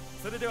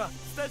それでは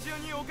スタジオ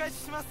にお返し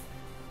します。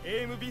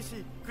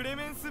 AMBC クレ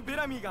メンス・ベ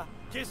ラミーが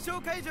決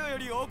勝会場よ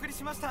りお送り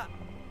しました。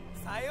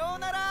さよう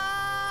な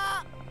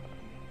ら。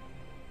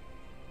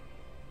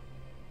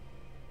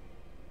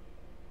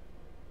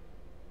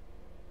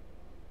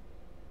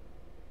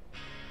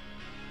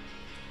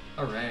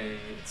 Alright,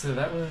 so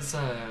that was,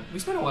 we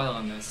spent a while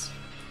on this.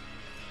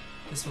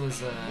 This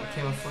was,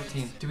 KOF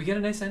 14. Did we get a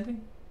nice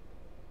ending?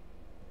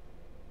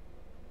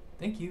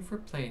 Thank you for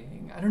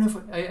playing. I don't know if,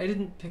 I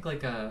didn't pick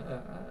like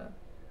a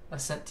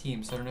set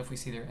team, so I don't know if we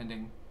see their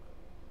ending.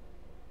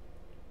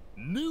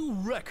 New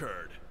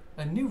record.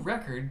 A new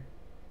record?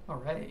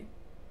 Alright.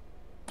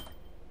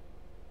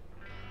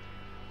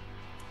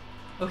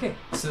 Okay,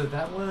 so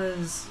that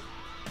was...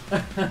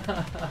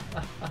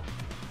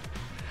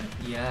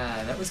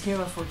 Yeah, that was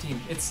KOF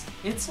 14. It's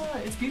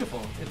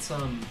beautiful. It's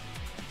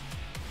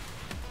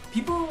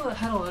people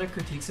had a lot of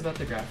critiques about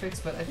the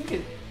graphics, but I think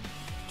it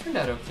turned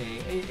out okay.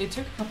 It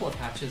took a couple of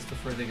patches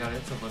before they got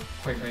it to look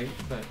quite right,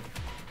 but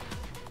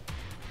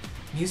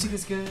music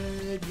is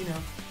good, you know.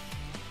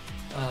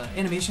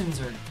 Animations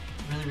are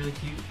really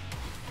cute.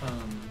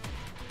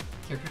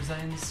 Character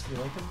designs, we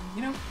like them,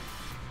 you know.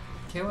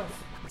 KOF,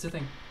 it's a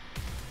thing.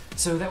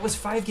 So that was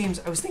 5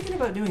 games. I was thinking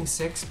about doing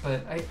 6,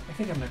 but I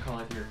think I'm gonna call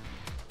it here.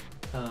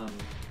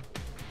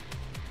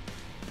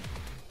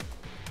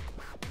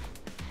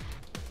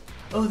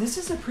 Oh, this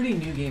is a pretty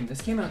new game.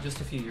 This came out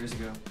just a few years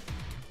ago.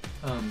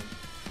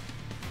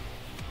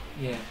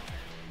 Yeah.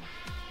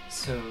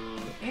 So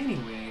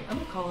anyway, I'm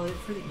gonna call it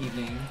for the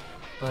evening.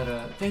 But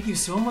thank you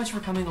so much for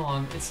coming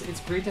along.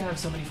 It's great to have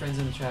so many friends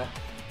in the chat.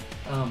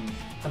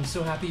 I'm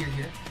so happy you're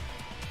here.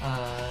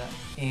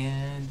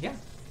 And yeah,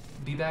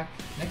 be back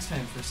next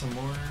time for some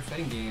more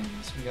fighting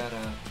games. We got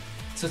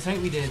so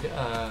tonight we did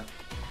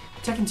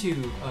Tekken 2,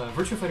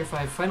 Virtua Fighter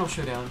 5 Final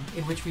Showdown,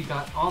 in which we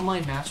got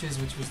online matches,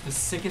 which was the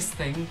sickest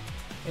thing,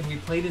 and we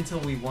played until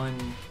we won.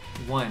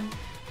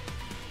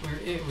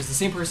 It was the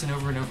same person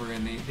over and over,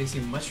 and they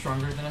seemed much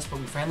stronger than us, but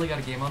we finally got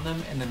a game on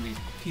them, and then we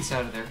pieced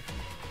out of there.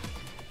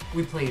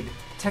 We played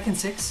Tekken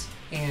 6,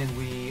 and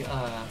we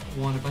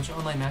won a bunch of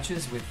online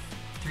matches with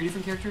 4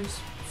 different characters.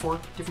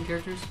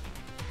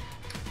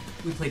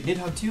 We played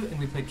Nidhogg 2, and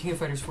we played King of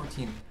Fighters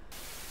 14.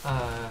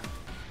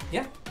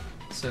 Yeah,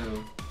 so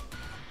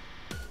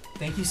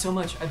thank you so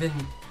much. I've been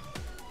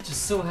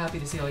just so happy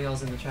to see all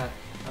y'all's in the chat.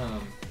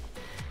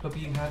 Hope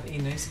you have a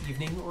nice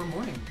evening or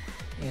morning,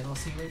 and I'll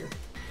see you later.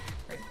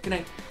 All right, good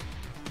night.